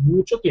venezolana en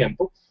mucho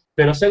tiempo,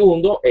 pero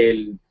segundo,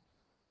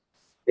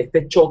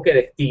 este choque de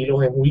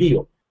estilos es un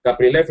lío.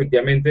 Capriles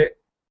efectivamente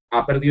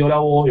ha perdido la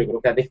voz, yo creo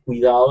que ha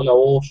descuidado la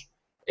voz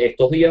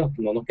estos días,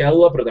 no nos queda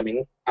duda, pero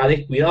también ha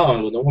descuidado en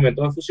algunos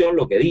momentos de fusión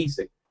lo que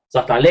dice. O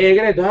sea, está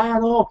alegre,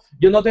 no,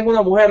 yo no tengo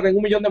una mujer, tengo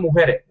 1 millón de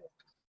mujeres.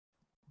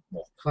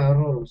 No.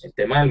 El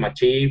tema del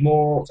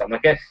machismo, o sea, no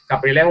es que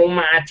Capriles es un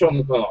macho,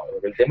 no,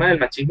 el tema del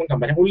machismo en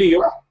campaña es un lío,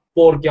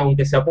 porque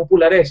aunque sea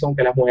popular eso,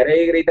 aunque las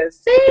mujeres griten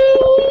sí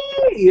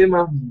y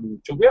demás,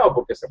 mucho cuidado,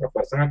 porque se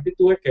refuerzan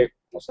actitudes que,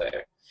 no sé,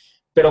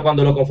 pero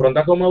cuando lo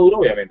confronta con Maduro,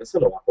 obviamente se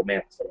lo va a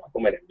comer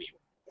en vivo.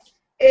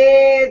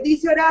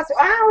 Dice Horacio,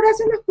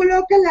 Horacio nos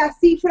coloca las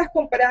cifras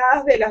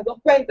comparadas de las dos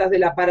cuentas, de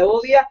la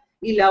parodia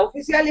y la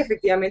oficial, y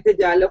efectivamente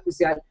ya la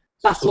oficial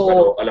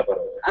pasó a la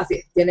parodia. Así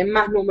es, tienen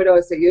más número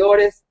de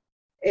seguidores.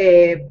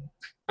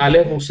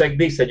 Alex Busek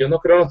dice, yo no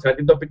creo en los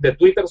trending topics de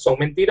Twitter, son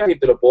mentiras y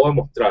te lo puedo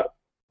demostrar.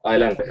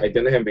 Adelante, ahí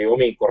tienes en vivo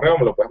mi correo,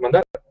 me lo puedes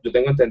mandar. Yo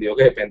tengo entendido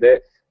que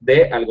depende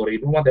de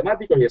algoritmos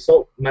matemáticos y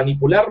eso,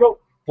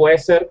 manipularlo puede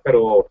ser,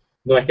 pero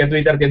no es que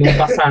Twitter tiene un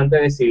pasante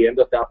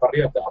decidiendo este va para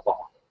arriba, este va para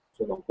abajo.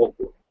 Eso no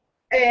ocurre.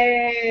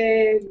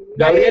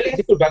 Gabriel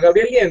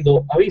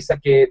Liendo avisa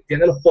que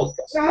tiene los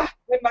podcasts.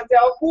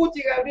 Demasiado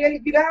puchi,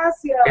 Gabriel,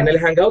 gracias. En el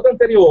hangout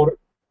anterior,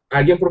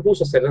 alguien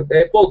propuso hacer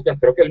podcast,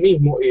 creo que el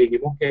mismo, y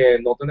dijimos que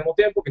no tenemos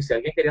tiempo, que si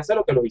alguien quería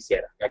hacerlo, que lo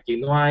hiciera. Aquí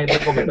no hay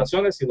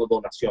recomendaciones, sino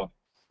donaciones.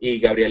 Y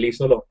Gabriel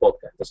hizo los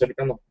podcasts. Entonces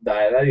ahorita nos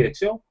da la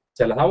dirección,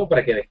 se las damos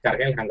para que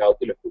descarguen el hangout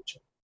y lo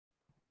escuchen.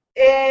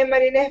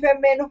 Marinés ve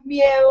menos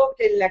miedo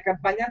que en la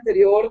campaña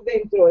anterior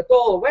dentro de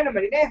todo. Bueno,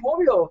 Marinés,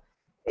 obvio.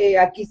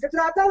 Aquí se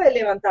trata de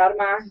levantar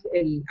más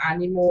el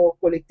ánimo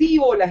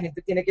colectivo, la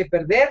gente tiene que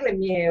perderle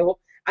miedo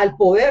al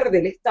poder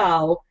del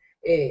Estado,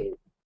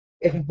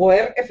 es un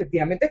poder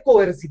efectivamente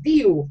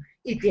coercitivo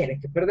y tienes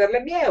que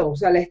perderle miedo, o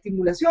sea, la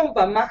estimulación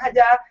va más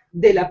allá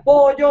del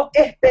apoyo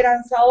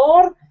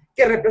esperanzador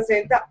que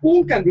representa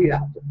un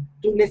candidato.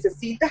 Tú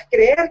necesitas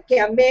creer que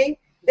amén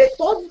de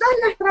todas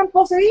las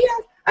tramposerías,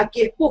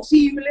 aquí es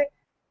posible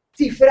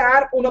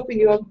cifrar una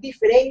opinión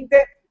diferente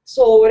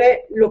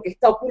sobre lo que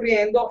está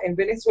ocurriendo en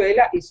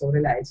Venezuela y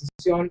sobre la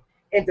decisión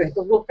entre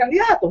estos dos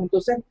candidatos.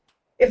 Entonces,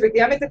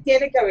 efectivamente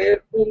tiene que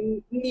haber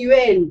un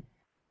nivel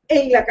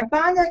en la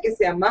campaña que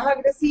sea más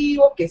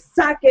agresivo, que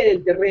saque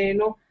del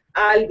terreno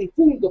al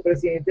difunto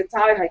presidente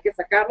Chávez, hay que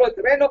sacarlo del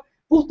terreno.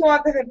 Justo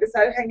antes de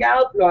empezar el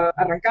hangout, lo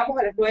arrancamos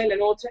a las 9 de la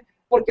noche,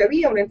 porque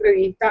había una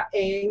entrevista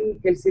en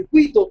el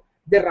circuito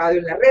de radio,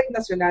 en la Red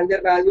Nacional de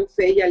Radio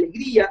Fe y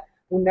Alegría,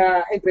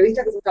 una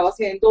entrevista que se estaba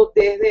haciendo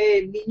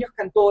desde Niños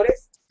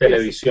Cantores,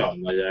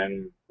 televisión, allá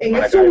en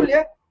el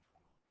Zulia,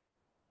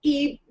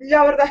 y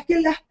la verdad es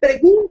que las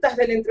preguntas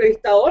del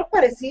entrevistador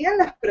parecían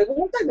las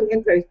preguntas de un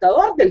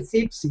entrevistador del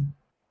CIPSI.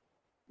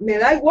 Me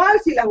da igual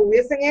si las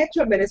hubiesen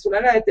hecho en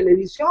Venezolana de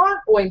Televisión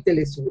o en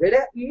Telesur,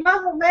 era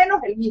más o menos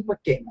el mismo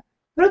esquema.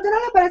 Pero a usted no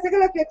le parece que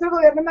lo que ha hecho el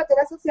gobierno en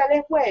materia social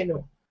es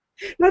bueno.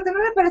 Pero a usted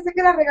no le parece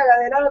que la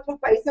regaladera de otros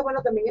países,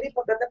 bueno, también era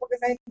importante porque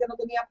esa gente no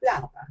tenía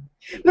plata.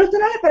 Pero a usted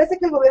no le parece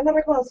que el gobierno ha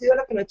reconocido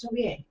lo que no ha hecho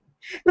bien.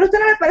 Pero a usted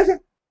no le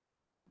parece...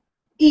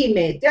 Y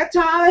mete a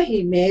Chávez,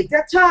 y mete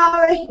a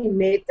Chávez, y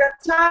mete a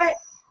Chávez.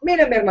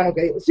 Mire, mi hermano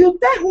querido, si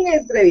usted es un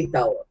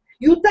entrevistador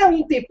y usted es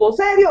un tipo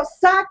serio,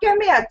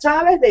 sáqueme a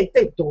Chávez de esta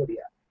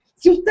historia.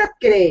 Si usted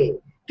cree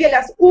que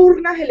las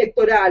urnas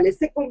electorales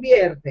se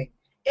convierten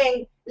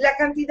en la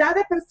cantidad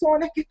de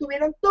personas que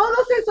estuvieron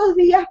todos esos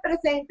días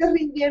presentes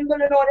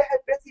rindiéndole honores al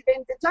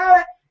presidente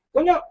Chávez.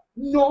 Coño,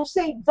 no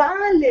se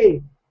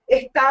vale.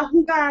 Está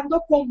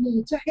jugando con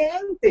mucha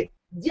gente.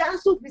 Ya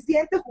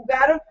suficiente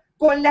jugaron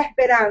con la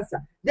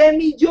esperanza de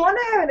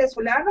millones de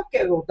venezolanos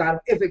que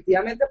votaron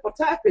efectivamente por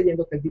Chávez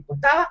creyendo que el tipo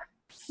estaba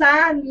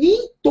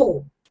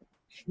sanito.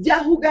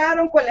 Ya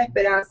jugaron con la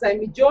esperanza de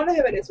millones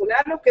de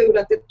venezolanos que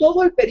durante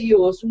todo el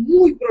periodo de su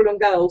muy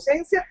prolongada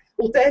ausencia,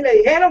 ustedes le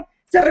dijeron,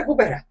 se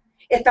recupera,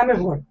 está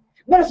mejor.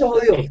 Bueno, se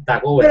jodió,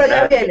 pero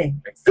ya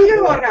viene, sigue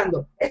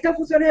gobernando, está en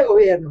funciones de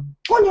gobierno.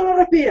 Coño, no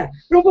respira,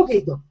 pero un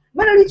poquito.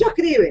 Bueno, el bicho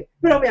escribe,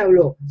 pero me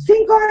habló.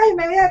 5 horas y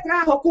media de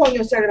trabajo,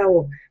 coño, se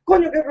agravó.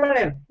 Coño, qué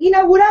problema.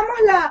 Inauguramos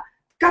la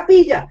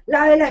capilla,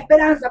 la de la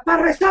esperanza,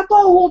 para rezar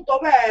todos juntos.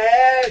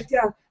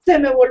 Bestia, se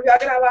me volvió a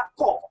grabar.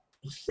 ¿Cómo?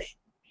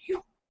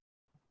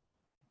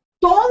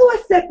 Todo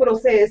ese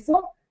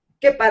proceso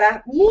que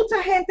para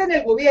mucha gente en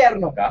el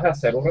gobierno... Acabas de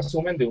hacer un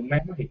resumen de un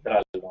mes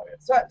magistral.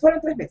 Fueron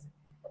 3 meses.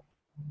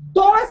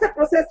 Todo ese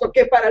proceso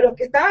que para los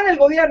que estaban en el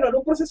gobierno era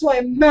un proceso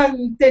de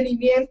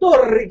mantenimiento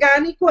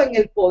orgánico en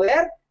el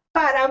poder,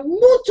 para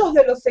muchos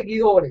de los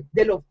seguidores,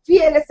 de los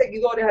fieles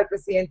seguidores al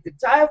presidente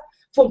Chávez,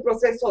 fue un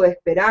proceso de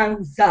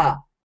esperanza,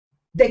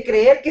 de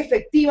creer que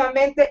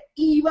efectivamente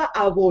iba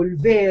a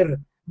volver,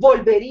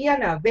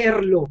 volverían a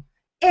verlo.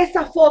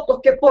 Esas fotos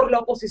que por la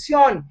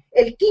oposición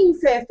el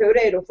 15 de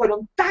febrero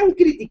fueron tan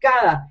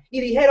criticadas y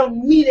dijeron,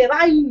 ni de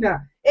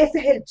vaina, ese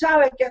es el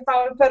Chávez que ha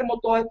estado enfermo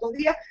todos estos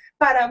días,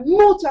 para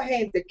mucha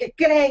gente que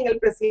cree en el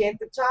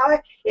presidente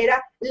Chávez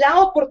era la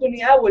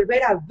oportunidad de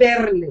volver a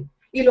verle.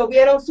 Y lo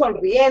vieron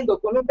sonriendo,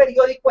 con un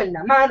periódico en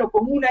la mano,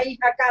 con una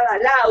hija a cada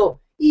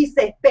lado, y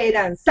se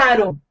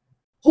esperanzaron,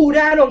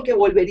 juraron que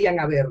volverían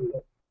a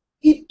verlo.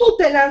 Y tú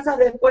te lanzas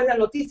después la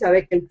noticia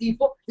de que el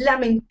tipo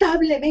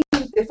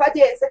lamentablemente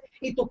fallece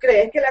y tú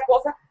crees que la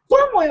cosa,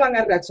 ¿cómo iban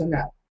a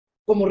reaccionar?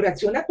 Como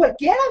reacciona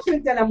cualquiera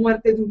frente a la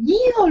muerte de un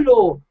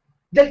ídolo,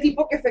 del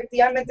tipo que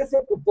efectivamente se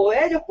ocupó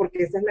de ellos,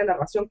 porque esa es la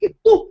narración que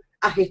tú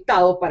has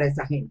gestado para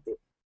esa gente.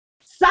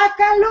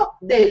 Sácalo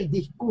del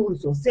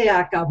discurso, se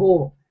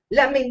acabó.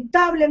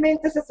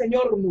 Lamentablemente ese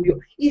señor murió.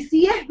 Y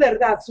si es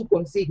verdad su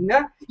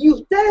consigna, y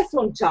ustedes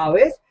son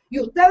Chávez, y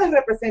ustedes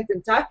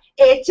representan Chávez,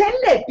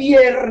 échenle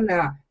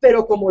pierna,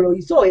 pero como lo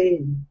hizo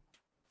él,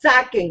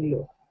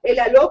 sáquenlo. El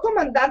aló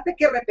comandante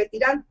que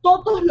repetirán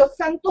todos los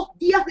santos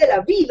días de la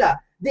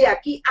vida, de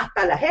aquí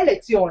hasta las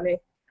elecciones,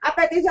 a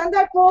petición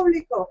del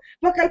público,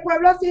 porque el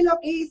pueblo así lo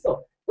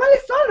quiso.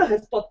 ¿Cuáles son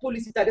los spots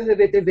publicitarios de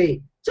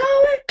BTV?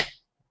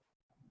 Chávez.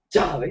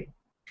 Chávez.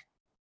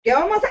 ¿Qué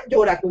vamos a hacer?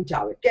 Llorar con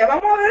Chávez. ¿Qué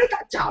vamos a ver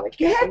ahorita? Chávez.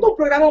 ¿Qué es esto? Un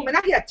programa de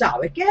homenaje a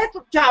Chávez. ¿Qué es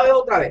esto? Chávez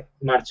otra vez.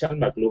 Marshall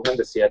McLuhan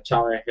decía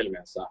Chávez es el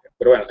mensaje.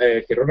 Pero bueno,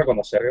 quiero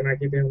reconocer que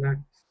aquí tiene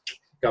una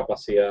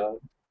capacidad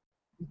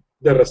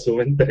de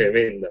resumen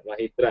tremenda,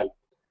 magistral.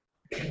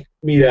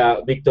 Mira,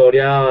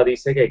 Victoria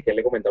dice que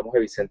le comentamos a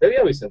Vicente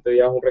Díaz. Vicente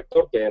Díaz es un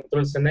rector que dentro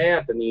del CNE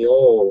ha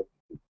tenido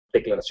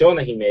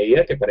declaraciones y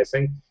medidas que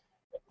parecen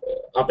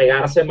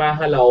apegarse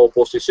más a la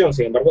oposición.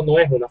 Sin embargo, no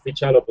es una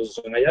ficha de la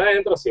oposición allá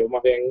adentro, ha sido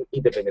más bien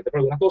independiente por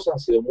algunas cosas, ha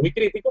sido muy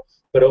crítico,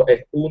 pero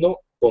es 1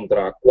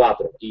 contra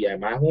 4, y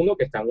además es uno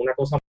que está en una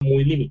cosa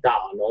muy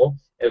limitada, ¿no?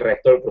 El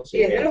resto del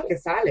procedimiento. Y es de los que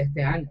sale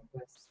este año,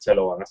 pues. Se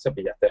lo van a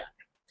cepillar este año.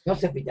 No,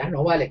 cepillar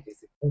no vale, que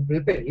se cumple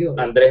el periodo.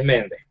 Andrés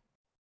Méndez.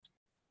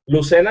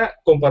 Lucena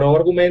comparó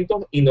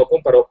argumentos y no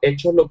comparó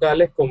hechos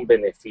locales con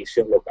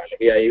beneficios locales,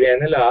 y ahí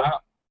viene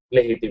la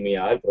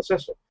legitimidad del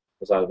proceso.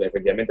 O sea,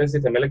 efectivamente el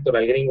sistema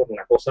electoral gringo es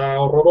una cosa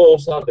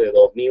horrorosa, de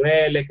 2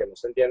 niveles, que no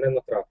se entiende en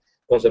nuestra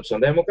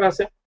concepción de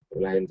democracia,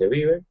 pero la gente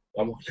vive,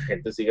 vamos, la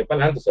gente sigue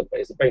para adelante, o sea,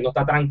 ese país no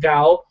está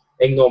trancado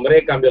en nombre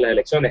de cambio de las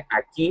elecciones.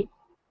 Aquí,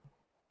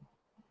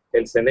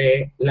 el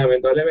CNE,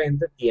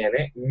 lamentablemente,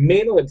 tiene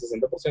menos del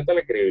 60% de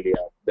la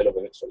credibilidad de los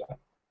venezolanos.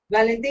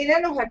 Valentina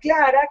nos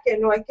aclara que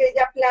no es que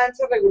ella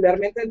plancha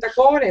regularmente en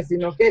tacones,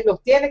 sino que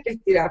los tiene que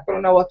estirar, pero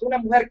una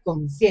mujer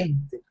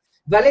consciente.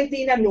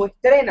 Valentina no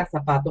estrena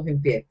zapatos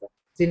en fiesta,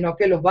 sino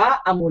que los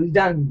va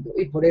amoldando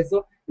y por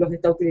eso los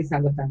está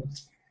utilizando esta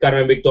noche.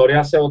 Carmen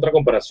Victoria hace otra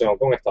comparación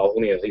con Estados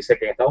Unidos. Dice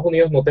que en Estados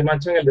Unidos no te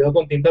manchan el dedo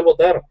con tinta al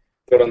votar,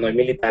 pero no hay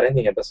militares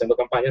ni gente haciendo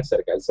campaña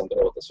cerca del centro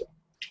de votación.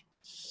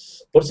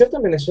 Por cierto,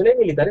 en Venezuela hay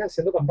militares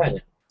haciendo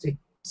campaña. Sí.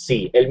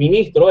 Sí, el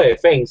ministro de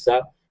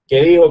Defensa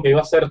que dijo que iba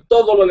a hacer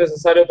todo lo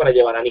necesario para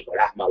llevar a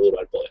Nicolás Maduro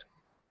al poder.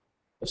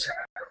 O sea,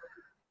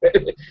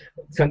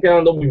 están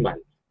quedando muy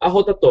mal.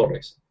 AJ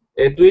Torres.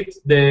 El tweet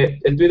de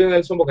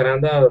Nelson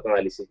Bocaranda de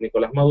análisis.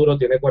 Nicolás Maduro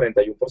tiene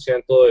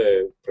 41%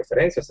 de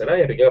preferencia, será,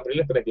 y Enrique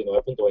Capriles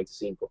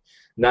 39.25.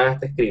 Nada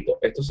está escrito.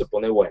 Esto se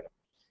pone bueno.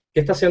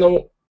 ¿Qué está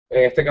haciendo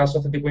en este caso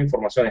este tipo de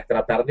informaciones?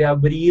 Tratar de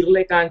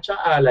abrirle cancha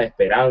a la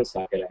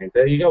esperanza, que la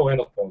gente diga,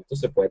 bueno, con esto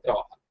se puede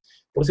trabajar.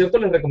 Por cierto,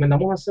 les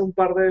recomendamos hace un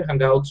par de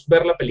hangouts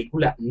ver la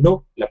película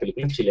No, la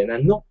película chilena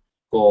No,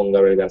 con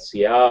Gabriel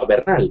García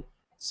Bernal.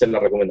 Se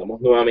la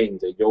recomendamos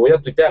nuevamente. Yo voy a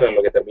tuitear en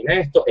lo que termine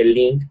esto el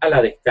link a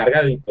la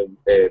descarga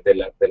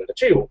del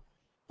archivo,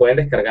 pueden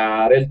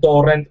descargar el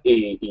torrent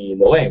y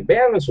lo ven.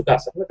 Véanlo en su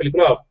casa. Es una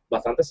película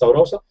bastante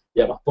sabrosa y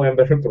además pueden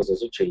ver el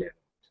proceso chileno.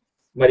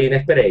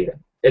 Marina Pereira.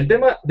 El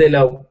tema de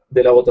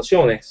la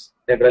votación es,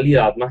 en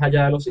realidad, más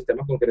allá de los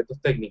sistemas concretos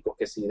técnicos,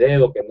 que si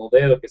dedo, que no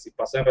dedo, que si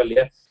pasa en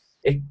realidad,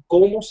 es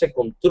cómo se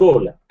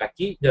controla.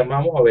 Aquí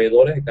llamamos a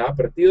veedores de cada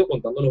partido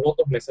contando los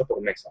votos mesa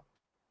por mesa.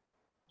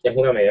 Es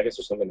una medida que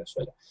se usa en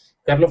Venezuela.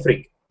 Carlos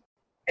Frick.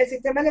 El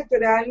sistema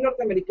electoral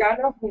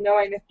norteamericano es una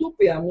vaina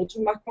estúpida,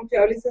 mucho más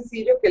confiable y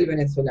sencillo que el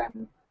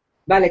venezolano.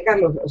 Vale,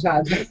 Carlos, o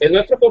sea... El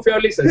nuestro es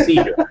confiable y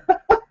sencillo.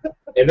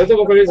 El nuestro es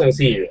confiable y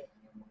sencillo.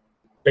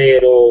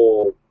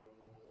 Pero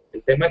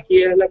el tema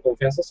aquí es la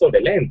confianza sobre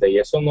el ente, y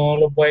eso no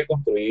lo puede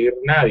construir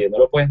nadie, no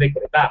lo puedes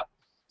decretar.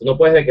 Tú no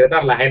puedes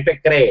decretar, la gente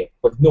cree,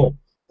 pues no.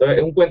 Entonces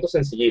es un cuento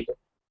sencillito.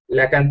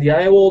 La cantidad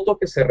de votos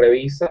que se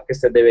revisa, que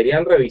se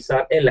deberían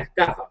revisar en las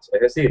cajas,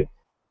 es decir,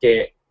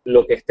 que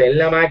lo que esté en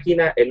la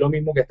máquina es lo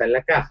mismo que está en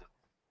la caja.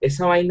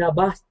 Esa vaina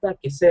basta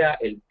que sea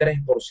el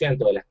 3%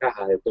 de las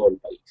cajas de todo el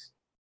país.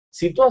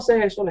 Si tú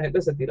haces eso, la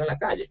gente se tira a la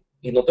calle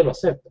y no te lo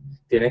acepta.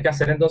 Tienes que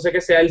hacer entonces que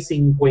sea el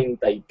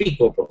 50 y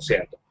pico por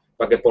ciento,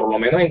 para que por lo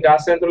menos en cada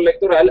centro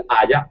electoral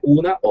haya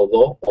una o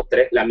dos o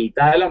tres, la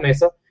mitad de la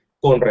mesa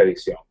con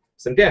revisión.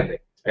 ¿Se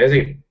entiende? Es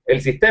decir, el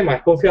sistema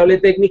es confiable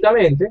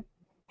técnicamente,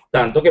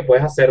 tanto que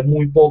puedes hacer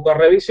muy poca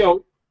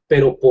revisión,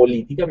 pero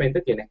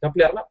políticamente tienes que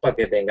ampliarla para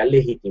que tenga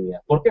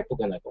legitimidad. ¿Por qué?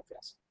 Porque no hay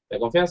confianza. La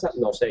confianza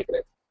no se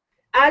decreta.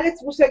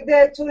 Alex Busek,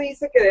 de hecho,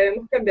 dice que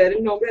debemos cambiar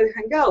el nombre de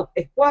Hangout.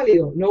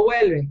 Escuálido, no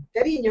vuelven.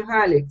 Cariños,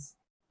 Alex.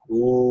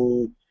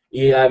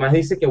 Y además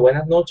dice que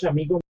buenas noches,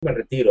 amigos, me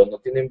retiro, no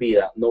tienen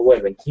vida, no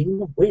vuelven. ¿Quién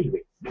no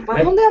vuelve?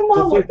 ¿Para dónde vamos?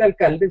 ¿Tú fuiste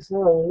alcaldesa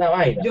de una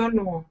vaina? Yo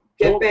no.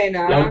 Qué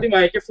pena. La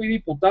última vez que fui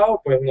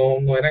diputado, pues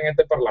no era en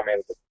este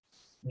parlamento.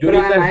 Pero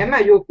además de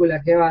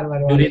mayúscula, qué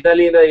bárbaro. Yurita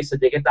Linda dice,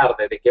 llegué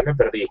tarde, ¿de qué me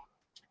perdí?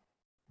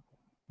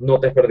 No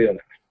te has perdido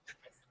nada.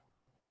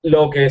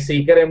 Lo que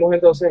sí queremos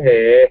entonces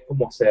es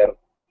como hacer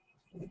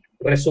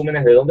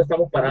resúmenes de dónde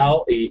estamos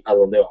parados y a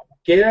dónde vamos.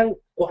 ¿Quedan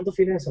cuántos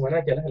fines de semana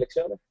aquí a las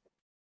elecciones?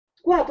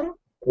 4.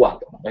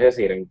 4. Es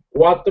decir, en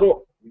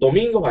 4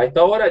 domingos a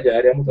esta hora ya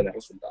deberíamos tener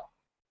resultados.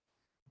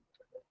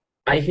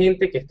 Hay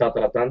gente que está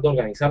tratando de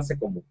organizarse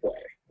como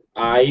puede.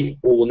 Hay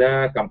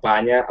una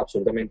campaña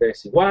absolutamente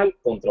desigual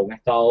contra un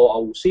Estado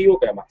abusivo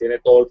que además tiene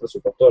todo el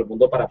presupuesto del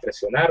mundo para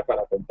presionar,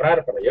 para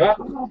comprar, para llevar.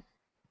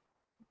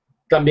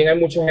 También hay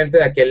mucha gente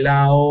de aquel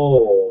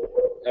lado,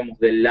 digamos,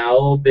 del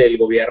lado del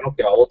gobierno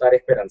que va a votar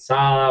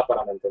esperanzada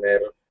para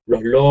mantener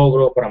los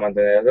logros, para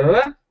mantener,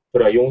 ¿verdad?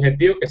 Pero hay un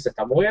gentío que se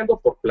está moviendo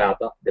por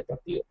plata de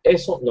partido.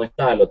 Eso no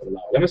está del otro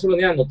lado. La Mesa de la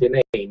Unidad no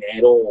tiene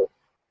dinero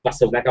para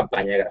hacer una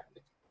campaña grande.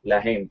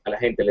 A la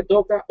gente le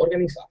toca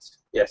organizarse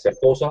y hacer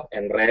cosas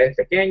en redes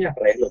pequeñas,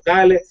 redes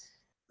locales.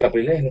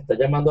 Capriles le está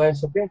llamando a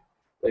eso, ¿qué?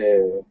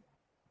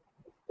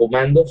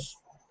 Comandos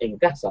en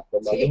casa.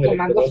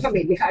 Comandos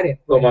familiares.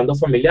 Comandos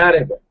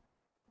familiares. Bueno,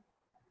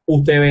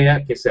 usted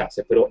vea qué se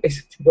hace, pero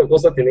ese tipo de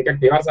cosas tiene que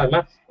activarse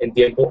además en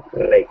tiempo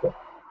récord.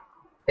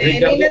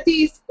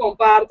 Niletis,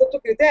 comparto tu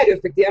criterio.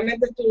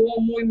 Efectivamente estuvo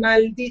muy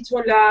mal dicho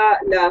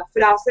la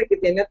frase que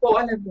tiene a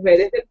todas las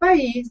mujeres del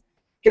país.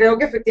 Creo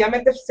que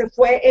efectivamente se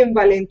fue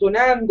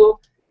envalentonando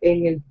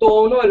en el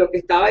tono de lo que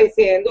estaba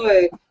diciendo,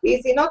 y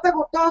si no te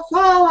gustó,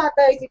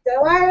 sóbate, y si te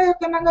duele,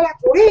 te mando la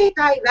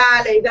curita, y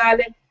dale, y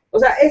dale. O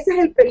sea, ese es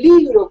el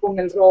peligro con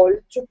el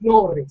rol Chuck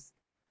Norris.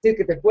 Es decir,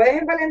 que te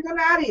puedes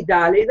envalentonar y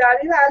dale, y dale,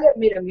 y dale.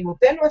 Miren, mijo,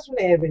 usted no es un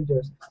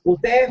Avengers,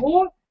 usted es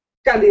un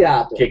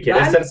candidato. Que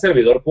quiere ser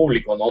servidor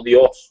público, no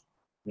Dios,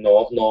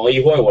 no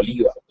hijo de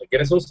Bolívar.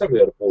 Quiere ser un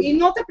servidor público. Y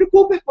no te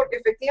preocupes porque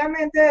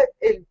efectivamente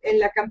en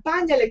la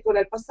campaña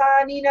electoral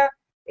pasada, Nina,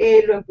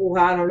 lo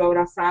empujaron, lo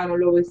abrazaron,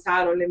 lo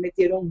besaron, le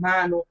metieron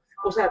mano.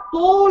 O sea,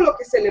 todo lo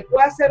que se le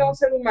puede hacer a un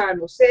ser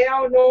humano,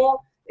 sea o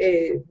no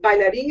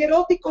bailarín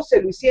erótico,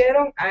 se lo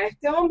hicieron a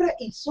este hombre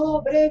y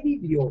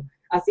sobrevivió.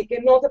 Así que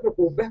no te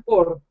preocupes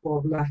por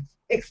las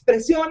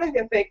expresiones de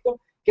afecto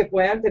que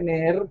puedan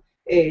tener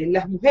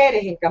las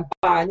mujeres en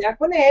campaña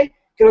con él.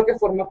 Creo que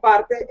forma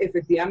parte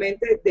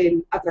efectivamente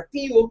del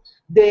atractivo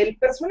del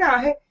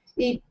personaje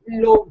y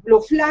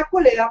lo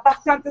flaco le da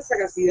bastante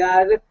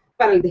sagacidad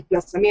para el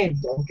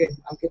desplazamiento,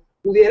 aunque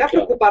pudiera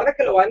preocupar de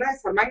que lo van a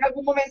desarmar en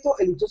algún momento,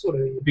 el hecho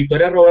sobrevive.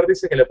 Victoria Robert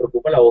dice que le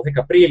preocupa la voz de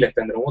Capriles,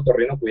 tendrá un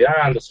otorrino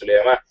cuidándose y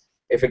demás.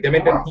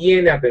 Efectivamente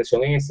tiene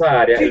atención en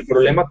esa área. El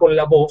problema con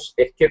la voz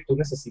es que tú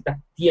necesitas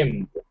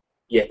tiempo.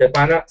 Y este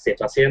pana, si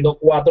está haciendo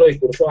 4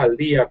 discursos al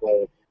día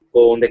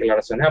con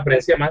declaraciones de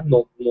prensa y demás,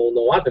 no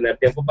va a tener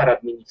tiempo para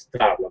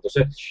administrarlo.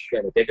 Entonces,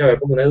 bueno, tiene que haber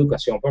como una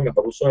educación para el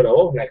mejor uso de la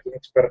voz. Nadie es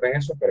experta en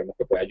eso, esperemos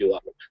que pueda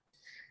ayudarlo.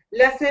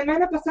 La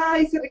semana pasada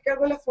dice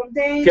Ricardo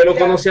Lafontaine... Que lo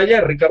conocí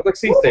ayer, Ricardo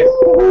existe.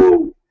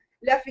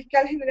 La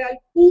fiscal general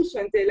puso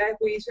en tela de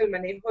juicio el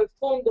manejo de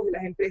fondos de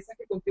las empresas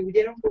que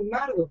contribuyeron con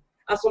Mardo,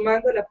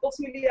 asomando la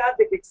posibilidad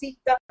de que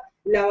exista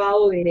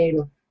lavado de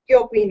dinero. ¿Qué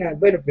opinas?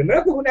 Bueno,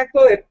 primero que es un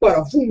acto de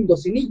profundo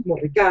cinismo,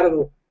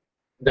 Ricardo.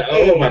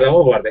 Vamos a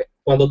guardar.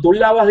 Cuando tú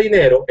lavas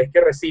dinero es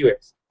que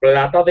recibes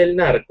plata del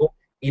narco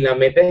y la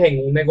metes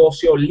en un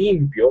negocio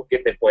limpio que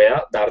te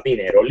pueda dar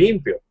dinero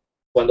limpio.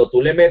 Cuando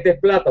tú le metes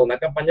plata a una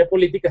campaña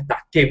política, estás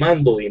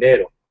quemando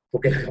dinero,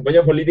 porque la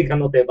campaña política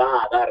no te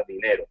va a dar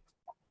dinero.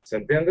 ¿Se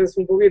entiende eso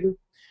un poquito?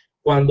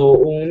 Cuando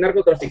un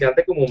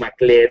narcotraficante como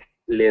Maclet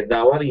le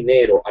daba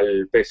dinero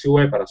al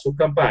PSV para sus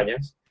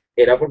campañas,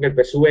 era porque el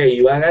PSV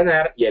iba a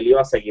ganar y él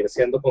iba a seguir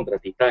siendo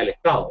contratista del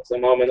Estado. Esa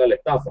es más o menos la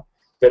estafa.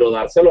 Pero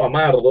dárselo a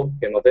Mardo,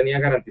 que no tenía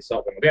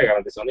garantizado,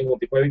 ningún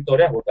tipo de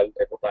victoria, es botar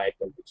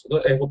esto,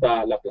 es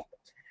botar la plata.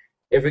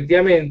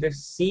 Efectivamente,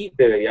 sí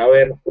debería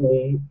haber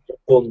un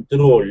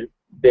control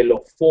de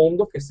los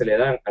fondos que se le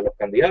dan a los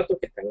candidatos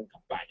que están en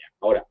campaña.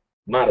 Ahora,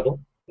 Mardo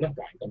no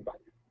estaba en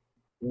campaña.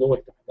 No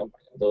estaba en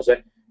campaña. Entonces,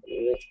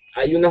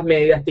 hay unas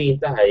medias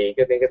tintas ahí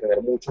que tienen que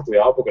tener mucho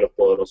cuidado porque los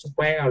poderosos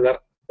pueden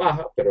hablar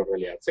paja, pero en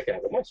realidad se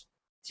queda como eso.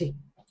 Sí.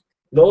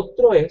 Lo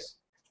otro es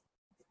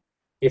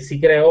que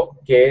sí creo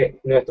que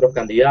nuestros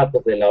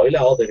candidatos de lado y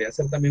lado deberían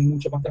ser también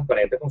mucho más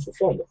transparentes con sus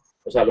fondos.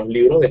 O sea, los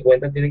libros de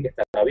cuentas tienen que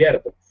estar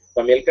abiertos.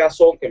 Para mí el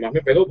caso que más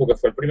me pegó, porque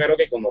fue el primero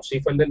que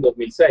conocí, fue el del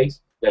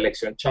 2006, la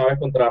elección Chávez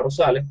contra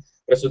Rosales.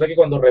 Resulta que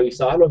cuando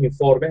revisabas los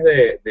informes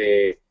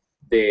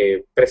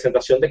de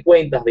presentación de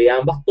cuentas de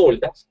ambas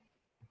toldas,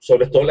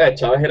 sobre todo la de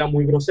Chávez era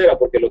muy grosera,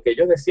 porque lo que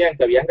ellos decían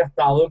que habían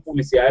gastado en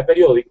publicidad de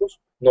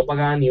periódicos, no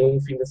pagaban ni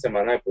un fin de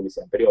semana de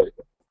publicidad en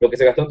periódicos. Lo que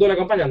se gastó en toda la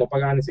campaña no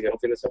pagaban ni siquiera un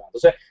fin de semana.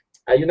 Entonces,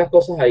 hay unas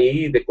cosas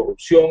ahí de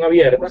corrupción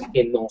abiertas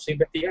que no se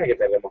investigan y que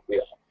tenemos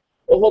cuidado.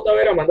 OJ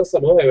Vera manda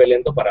saludos de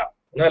Belén do Pará,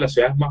 una de las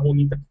ciudades más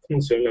bonitas que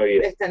conoció en la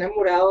vida. Está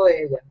enamorado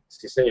de ella.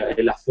 Sí, señor.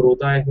 La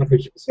fruta es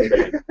maravillosa en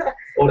Belén.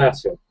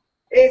 Horacio.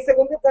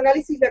 Según este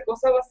análisis, la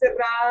cosa va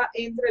cerrada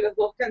entre los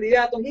dos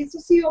candidatos. Y eso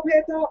sí,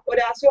 objeto,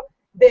 Horacio,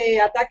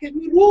 de ataques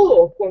muy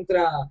rudos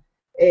contra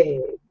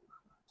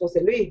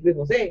Luis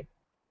José,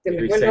 se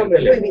me fue el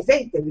nombre, Luis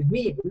Vicente, Luis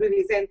mío, Luis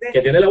Vicente.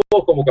 Que tiene la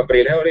voz como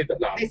Capriles ahorita.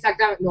 No.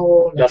 Exactamente,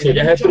 no, la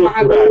suya es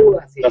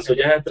estructural. La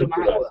suya es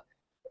estructural.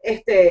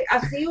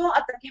 Ha sido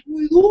ataques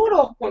muy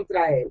duros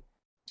contra él.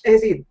 Es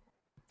decir,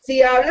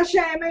 si habla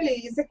Schemel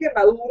y dice que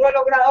Maduro ha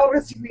logrado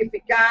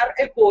resignificar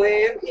el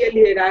poder y el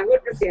liderazgo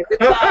del presidente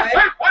Chávez,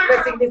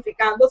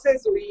 resignificándose en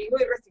su hijo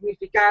y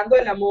resignificando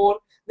el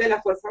amor de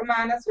la Fuerza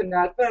Armada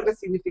Nacional para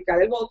resignificar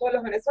el voto de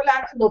los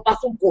venezolanos, no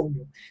pasa un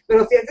coño.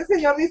 Pero si este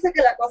señor dice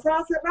que la cosa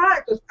va cerrada,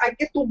 entonces hay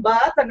que tumbar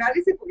este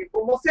análisis, porque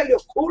 ¿cómo se le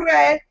ocurre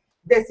a él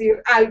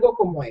decir algo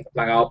como esto?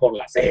 Pagado por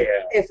la seda.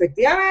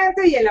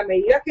 Efectivamente, y en la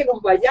medida que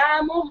nos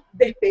vayamos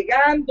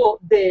despegando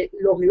de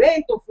los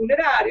eventos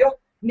funerarios,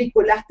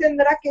 Nicolás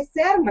tendrá que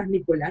ser más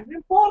Nicolás. No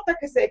importa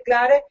que se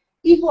declare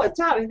hijo de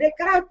Chávez,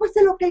 declarar pues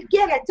lo que él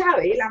quiera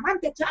Chávez, el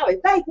amante de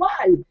Chávez, da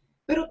igual,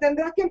 pero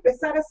tendrá que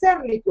empezar a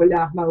ser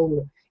Nicolás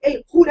Maduro.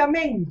 El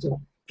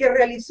juramento que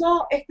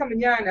realizó esta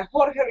mañana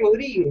Jorge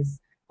Rodríguez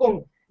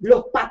con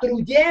los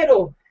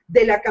patrulleros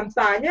de la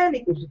campaña de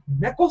Nicolás,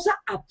 una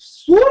cosa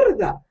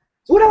absurda.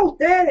 Jura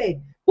ustedes,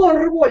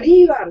 por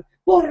Bolívar,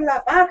 por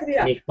la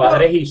patria. Mis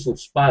padres y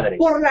sus padres.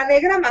 Por la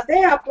negra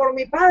Matea, por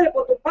mi padre,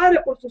 por tu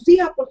padre, por sus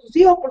hijas, por sus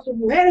hijos, por sus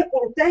mujeres,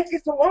 por ustedes que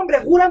son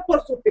hombres, juran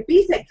por sus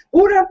pepices,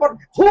 juran.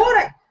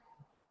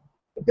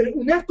 Pero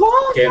una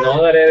cosa. Que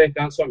no daré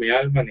descanso a mi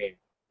alma ni.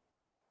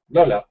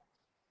 Lola.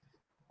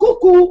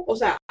 Cucú, o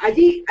sea,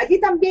 allí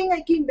también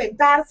hay que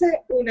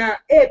inventarse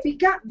una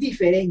épica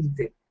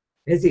diferente.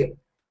 Es decir,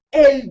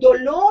 el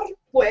dolor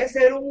puede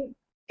ser un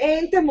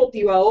ente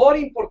motivador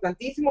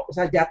importantísimo, o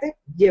sea, ya te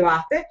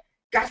llevaste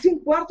casi un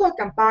cuarto de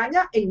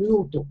campaña en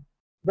luto,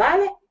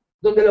 ¿vale?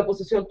 Donde la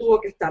oposición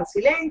tuvo que estar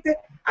silente,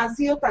 han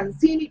sido tan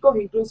cínicos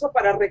incluso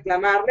para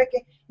reclamarle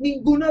que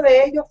ninguno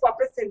de ellos fue a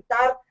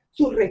presentar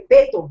su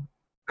respeto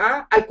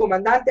al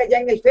comandante allá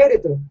en el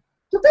féretro.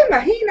 ¿Tú te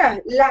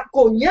imaginas la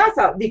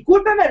coñaza,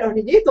 discúlpenme los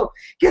niñitos,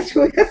 que se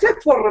hubiese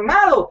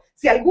formado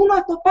si alguno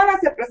de estos panas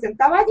se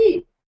presentaba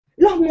allí?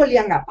 Los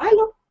molían a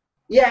palo.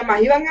 Y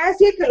además iban a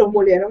decir que los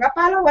molieron a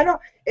palo, bueno,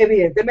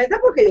 evidentemente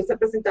porque ellos se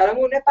presentaron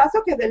en un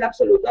espacio que es de la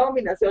absoluta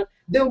dominación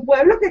de un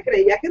pueblo que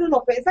creía que era una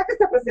ofensa que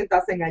se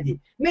presentasen allí.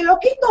 ¿Me lo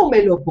quito o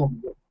me lo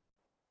pongo?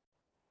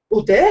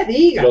 Ustedes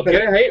digan. ¿Lo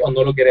quieres ahí o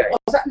no lo quieres ahí?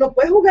 O sea, no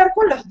puedes jugar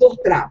con los dos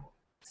tramos.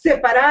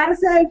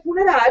 Separarse del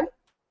funeral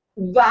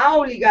va a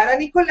obligar a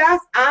Nicolás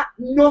a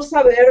no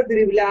saber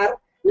driblar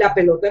la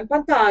pelota en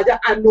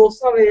pantalla, a no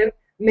saber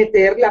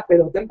meter la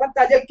pelota en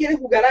pantalla. Él quiere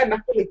jugar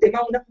además con el tema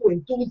de una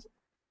juventud.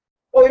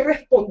 Hoy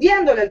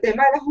respondiéndole al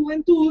tema de la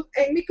juventud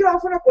en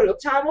micrófono, pues los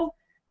chamos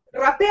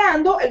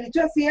rapeando, el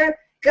dicho decía,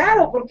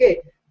 claro,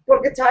 porque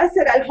Chávez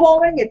será el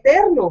joven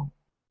eterno,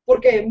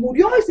 porque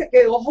murió y se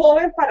quedó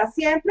joven para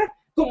siempre,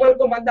 como el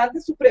comandante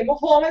supremo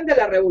joven de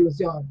la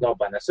revolución. No,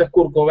 bueno, eso es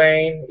Kurt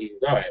Cobain, y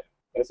a ver,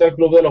 ese es el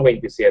club de los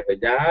 27,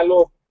 ya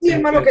los... Mi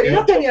hermano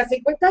querido tenía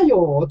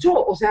 58,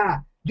 o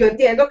sea, yo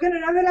entiendo que no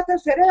era de la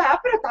tercera edad,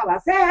 pero estaba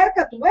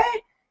cerca, tú ves.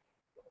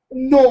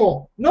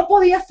 No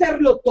podía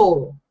hacerlo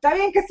todo. Está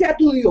bien que sea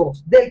tu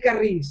Dios del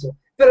Carrizo,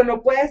 pero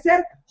no puede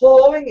ser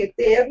joven,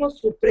 eterno,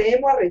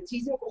 supremo,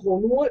 arrechísimo,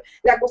 cojonudo,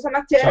 la cosa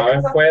más chévere.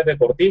 Chávez fue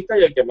deportista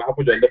y el que más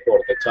apoyó el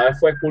deporte. Chávez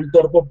fue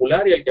cultor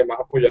popular y el que más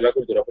apoyó la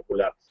cultura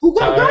popular.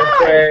 Chávez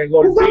fue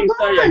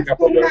golfista y el que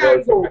apoyó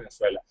el golf en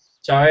Venezuela.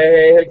 Chávez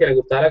es el que le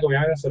gustaba la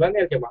comida venezolana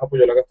y el que más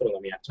apoyó la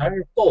gastronomía.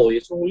 Chávez es todo y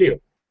eso es un lío.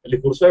 El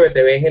discurso de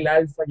BTV es el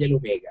alfa y el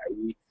omega.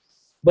 Y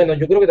bueno,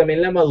 yo creo que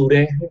también la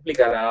madurez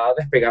implicará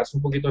despegarse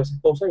un poquito de esas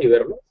cosas y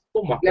verlo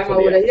con más la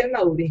profundidad. madurez y el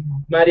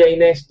madurismo. María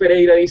Inés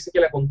Pereira dice que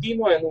la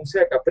continua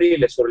denuncia de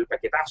Capriles sobre el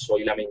paquetazo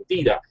y la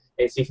mentira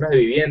en cifras de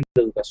vivienda,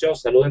 educación,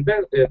 salud,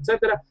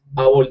 etcétera,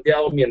 ha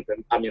volteado,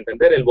 a mi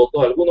entender, el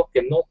voto de algunos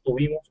que no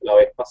tuvimos la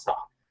vez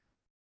pasada.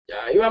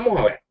 Ya, ahí vamos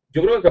a ver.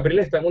 Yo creo que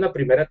Capriles está en una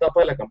primera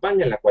etapa de la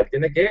campaña en la cual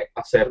tiene que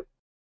hacer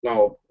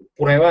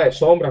prueba de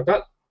sombra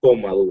tal,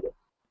 con Maduro.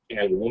 En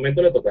algún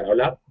momento le tocará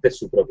hablar de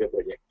su propio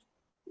proyecto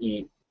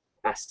y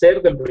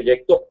hacer del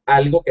proyecto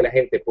algo que la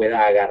gente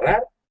pueda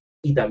agarrar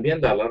y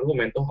también darle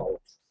argumentos a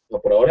otros. No,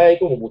 por ahora hay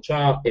como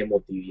mucha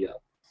emotividad.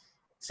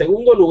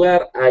 Segundo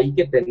lugar, hay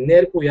que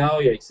tener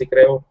cuidado, y ahí sí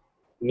creo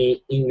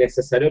mi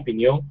innecesaria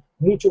opinión,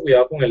 mucho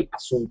cuidado con el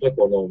asunto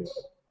económico.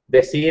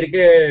 Decir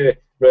que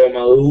lo de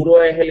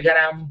Maduro es el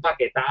gran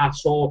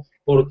paquetazo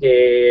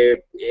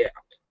porque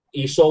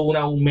hizo un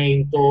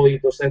aumento y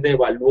entonces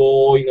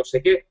devaluó y no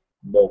sé qué,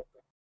 no.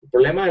 El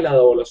problema de la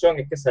devaluación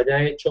es que se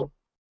haya hecho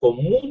con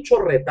mucho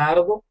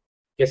retardo,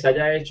 que se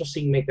haya hecho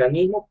sin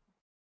mecanismos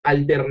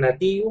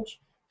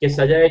alternativos, que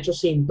se haya hecho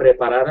sin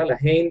preparar a la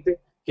gente,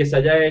 que se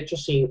haya hecho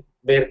sin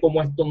ver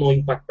cómo esto no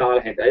impactaba a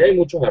la gente. Ahí hay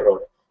muchos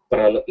errores.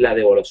 Para la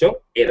devaluación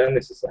era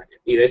necesaria.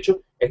 Y de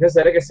hecho, es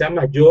necesario que sea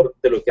mayor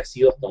de lo que ha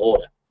sido hasta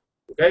ahora.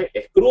 ¿Okay?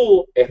 Es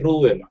crudo, es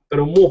rudo y demás,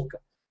 pero busca.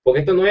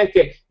 Porque esto no es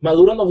que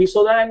Maduro nos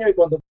hizo daño y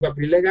cuando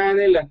Capriles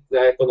gane la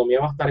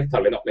economía va a estar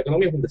estable. No, la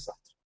economía es un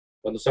desastre.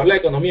 Cuando se habla de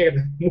economía, hay que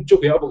tener mucho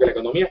cuidado porque la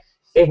economía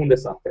es un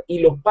desastre. Y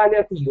los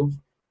paliativos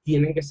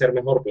tienen que ser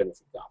mejor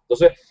planificados.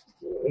 Entonces,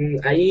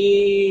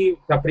 ahí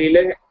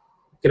Capriles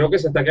creo que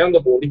se está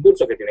quedando con un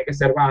discurso que tiene que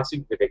ser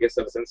básico, que tiene que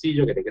ser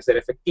sencillo, que tiene que ser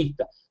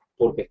efectista,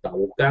 porque está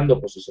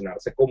buscando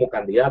posicionarse como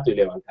candidato y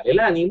levantar el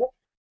ánimo,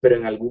 pero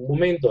en algún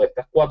momento de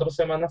estas 4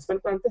 semanas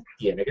faltantes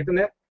tiene que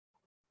tener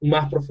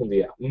más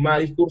profundidad,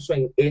 más discurso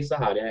en esas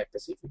áreas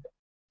específicas.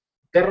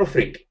 Carro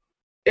freak.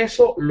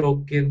 Eso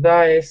lo que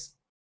da es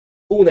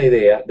una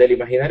idea del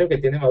imaginario que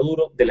tiene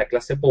Maduro de la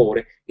clase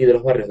pobre y de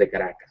los barrios de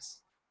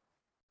Caracas.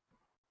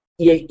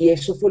 Y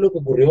eso fue lo que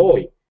ocurrió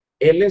hoy.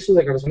 Él en sus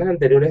declaraciones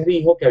anteriores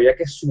dijo que había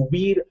que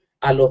subir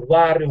a los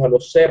barrios, a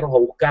los cerros, a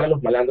buscar a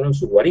los malandros en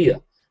sus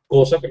guaridas,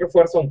 cosa que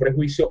refuerza un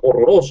prejuicio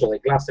horroroso de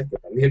clases que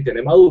también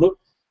tiene Maduro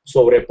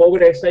sobre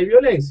pobreza y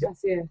violencia.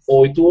 Así es.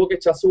 Hoy tuvo que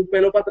echarse un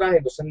pelo para atrás,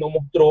 entonces no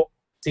mostró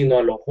sino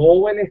a los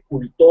jóvenes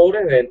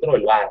cultores dentro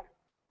del barrio,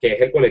 que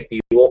es el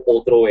colectivo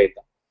Otro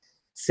Beta.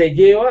 Se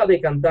lleva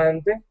de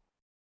cantante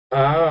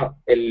a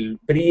el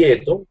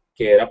Prieto,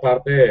 que era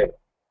parte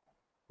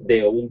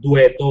de un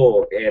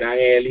dueto, eran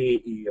él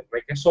y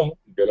Requesón.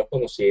 Yo los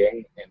conocí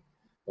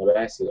no le voy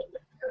a decir dónde.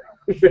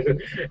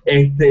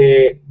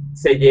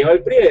 Se lleva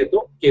el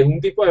Prieto, que es un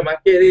tipo además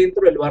que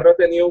dentro del barrio ha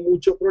tenido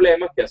muchos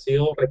problemas, que ha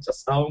sido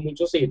rechazado en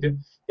muchos sitios,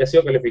 que ha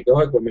sido calificado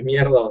de comer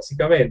mierda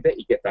básicamente,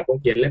 y que está con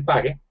quien le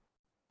pague,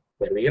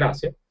 perdí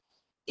gracia,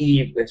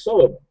 y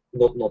eso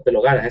no te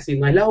lo ganas. Es decir,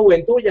 no es la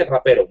juventud y el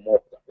rapero,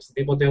 mosca. Ese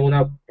tipo tiene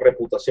una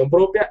reputación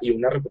propia y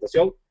una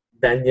reputación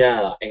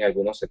dañada en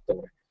algunos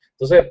sectores.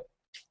 Entonces,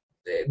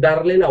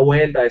 darle la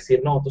vuelta,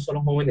 decir, no, estos son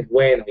los jóvenes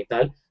buenos y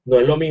tal, no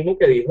es lo mismo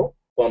que dijo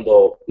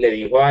cuando le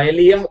dijo a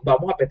Elías,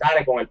 vamos a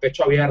petarle con el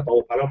pecho abierto a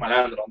buscar a los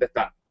malandros, ¿dónde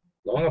están?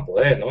 No van a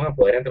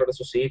poder entrar a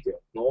esos sitios,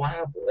 no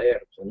van a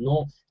poder, o sea,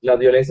 no, la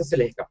violencia se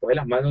les escapó de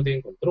las manos, no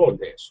tienen control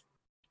de eso.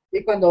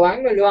 Y cuando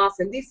van no lo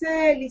hacen.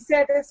 Dice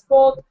Lisette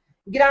Scott,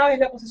 grave es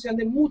la posición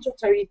de muchos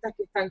chavistas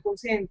que están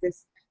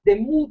conscientes de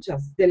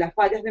muchas de las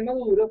fallas de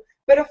Maduro,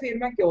 pero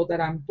afirman que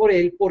votarán por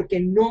él porque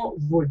no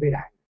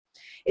volverán.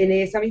 En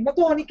esa misma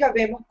tónica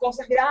vemos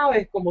cosas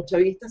graves como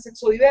chavistas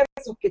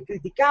sexodiversos que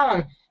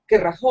criticaban que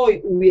Rajoy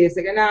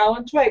hubiese ganado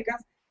en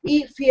Chuecas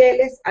y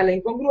fieles a la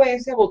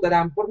incongruencia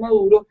votarán por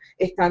Maduro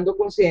estando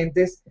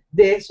conscientes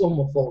de su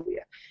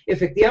homofobia.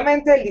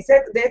 Efectivamente,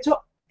 Lisette, de hecho,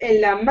 en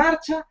la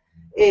marcha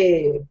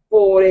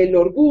por el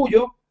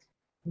orgullo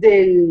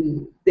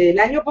del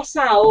año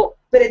pasado,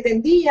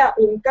 pretendía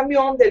un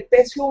camión del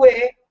PSV,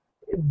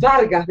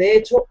 Vargas, de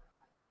hecho,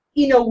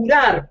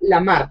 inaugurar la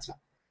marcha.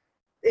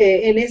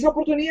 En esa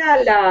oportunidad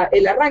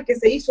el arranque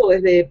se hizo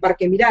desde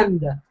Parque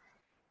Miranda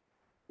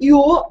y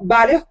hubo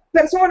varias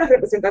personas,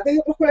 representantes de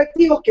otros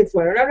colectivos, que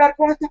fueron a hablar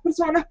con estas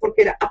personas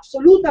porque era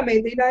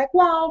absolutamente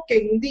inadecuado que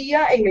en un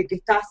día en el que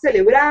estás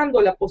celebrando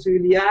la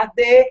posibilidad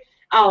de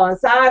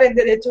avanzar en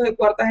derechos de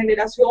cuarta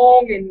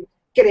generación, en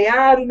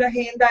crear una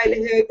agenda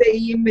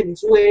LGBTI en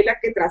Venezuela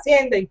que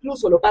trascienda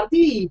incluso lo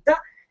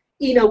partidista,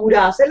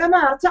 inaugurase la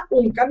marcha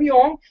un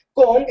camión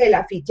con el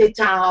afiche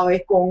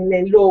Chávez, con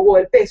el logo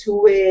del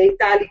PSV y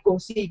tal, y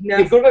consignas.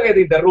 Disculpa que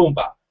te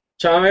interrumpa.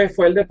 Chávez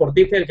fue el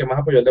deportista y el que más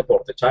apoyó el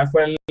deporte. Chávez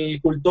fue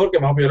el cultor que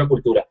más apoyó la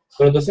cultura.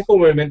 Pero entonces,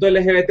 como movimiento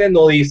LGBT,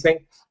 no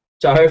dicen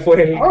Chávez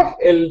fue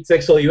el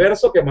sexo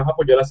diverso que más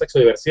apoyó la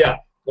sexodiversidad.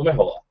 No me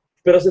jodas.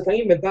 Pero se están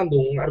inventando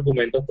un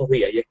argumento estos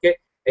días, y es que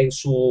en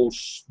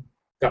sus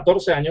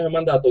 14 años de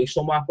mandato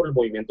hizo más por el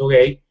movimiento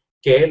gay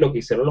que lo que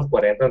hicieron los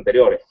 40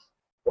 anteriores.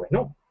 Pues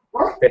no.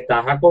 Te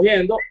estás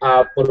acogiendo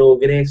a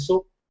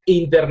progreso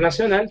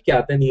internacional que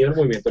ha tenido el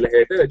movimiento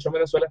LGBT. De hecho, en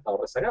Venezuela ha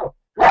estado rezagado.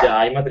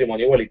 Ya hay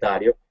matrimonio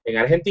igualitario en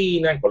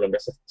Argentina, en Colombia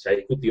se ha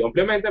discutido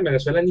ampliamente, en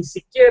Venezuela ni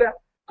siquiera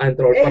ha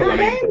entrado al Es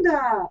Parlamento.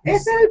 agenda, Ni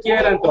ese es el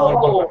siquiera ha entrado al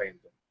punto.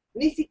 Parlamento.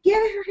 Ni siquiera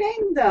es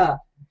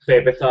agenda.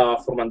 Pepe estaba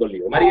formando el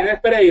lío. María Inés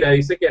Pereira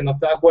dice que no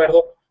está de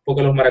acuerdo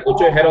porque los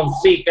maracuchos dijeron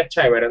sí, que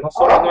chévere, no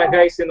solo no es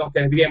gay, sino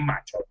que es bien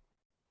macho.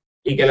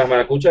 Y que las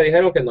maracuchas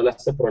dijeron que no le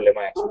hace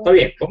problema a eso. Está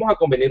bien, vamos a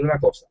convenir una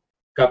cosa.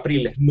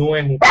 Capriles no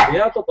es un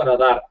candidato para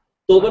dar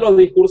todos los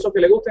discursos que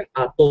le gusten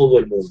a todo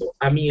el mundo.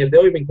 A mí el de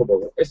hoy me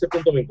incomodó, ese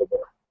punto me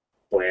incomodó.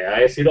 Pueda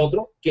decir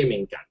otro que me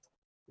encanta.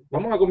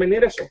 Vamos a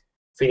convenir eso.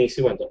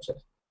 Finísimo entonces.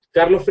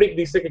 Carlos Frick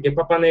dice que es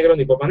papa negro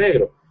ni papa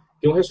negro.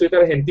 Que un jesuita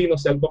argentino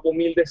sea el papa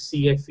humilde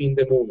sí es fin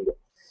de mundo.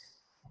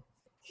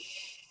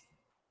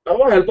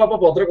 Vamos a dejar el papa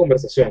para otra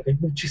conversación, que es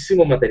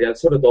muchísimo material,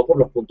 sobre todo por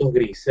los puntos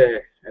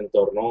grises en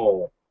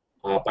torno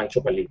a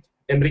Pancho Palito.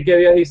 Enrique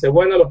Díaz dice,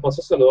 bueno, los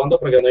paso saludando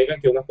para que no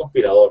digan que uno es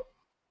conspirador.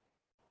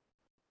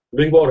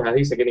 Luis Borjas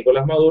dice que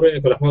Nicolás Maduro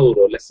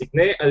le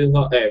asigné a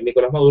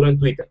Nicolás Maduro en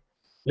Twitter.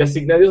 Le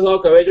asigné a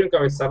Diosdado Cabello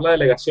encabezar la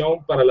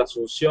delegación para la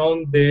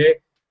asunción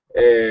de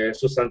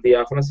su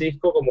santidad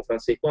Francisco. Como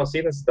Francisco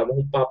así necesitamos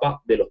un papa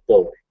de los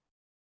pobres.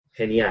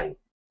 Genial.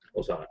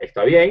 O sea,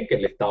 está bien que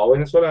el Estado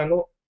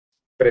venezolano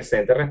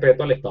presente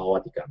respeto al Estado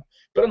Vaticano,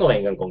 pero no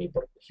vengan con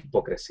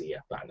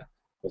hipocresía, pana.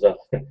 O sea,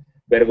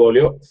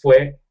 Bergoglio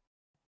fue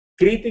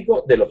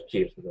crítico de los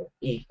Kirchner,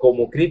 y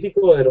como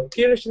crítico de los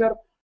Kirchner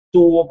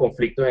tuvo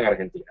conflictos en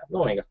Argentina.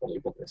 No vengas con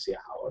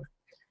hipocresías ahora.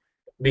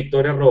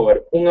 Victoria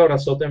Robert, un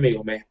abrazote,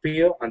 amigos. Me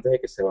despido antes de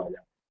que se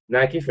vayan.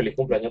 Naki, feliz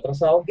cumpleaños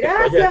atrasado.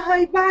 Gracias,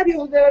 hay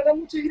varios, de verdad,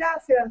 muchas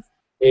gracias.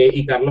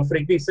 Y Carlos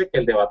Frick dice que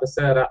el debate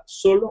se dará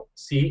solo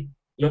si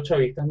los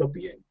chavistas lo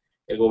piden.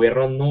 El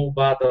gobierno no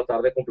va a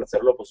tratar de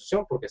complacer a la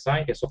oposición porque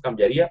saben que eso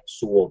cambiaría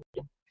su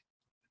voto.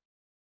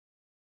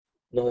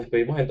 Nos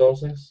despedimos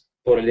entonces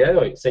por el día de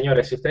hoy.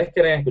 Señores, si ustedes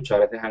quieren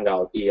escuchar este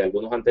Hangout y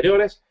algunos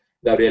anteriores,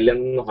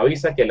 Gabriel nos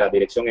avisa que la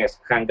dirección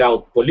es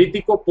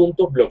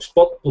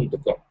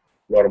hangoutpolitico.blogspot.com.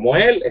 Lo armó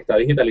él, está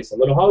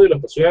digitalizando los audios, lo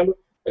está subiendo.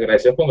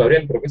 Agradecidos con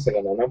Gabriel, creo que se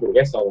ganó una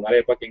hamburguesa o una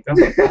arepa aquí en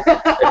casa.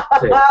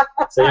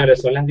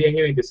 Señores, son las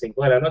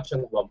 10:25 de la noche,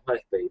 nos vamos a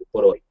despedir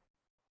por hoy.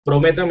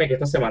 Prométanme que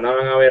esta semana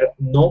van a ver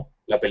No,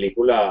 la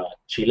película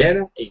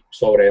chilena, y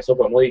sobre eso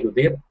podemos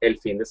discutir el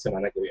fin de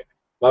semana que viene.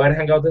 ¿Va a haber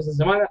Hangout esta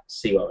semana?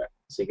 Sí va a haber.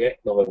 Así que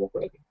nos vemos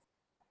por aquí.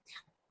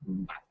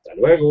 Hasta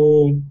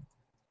luego.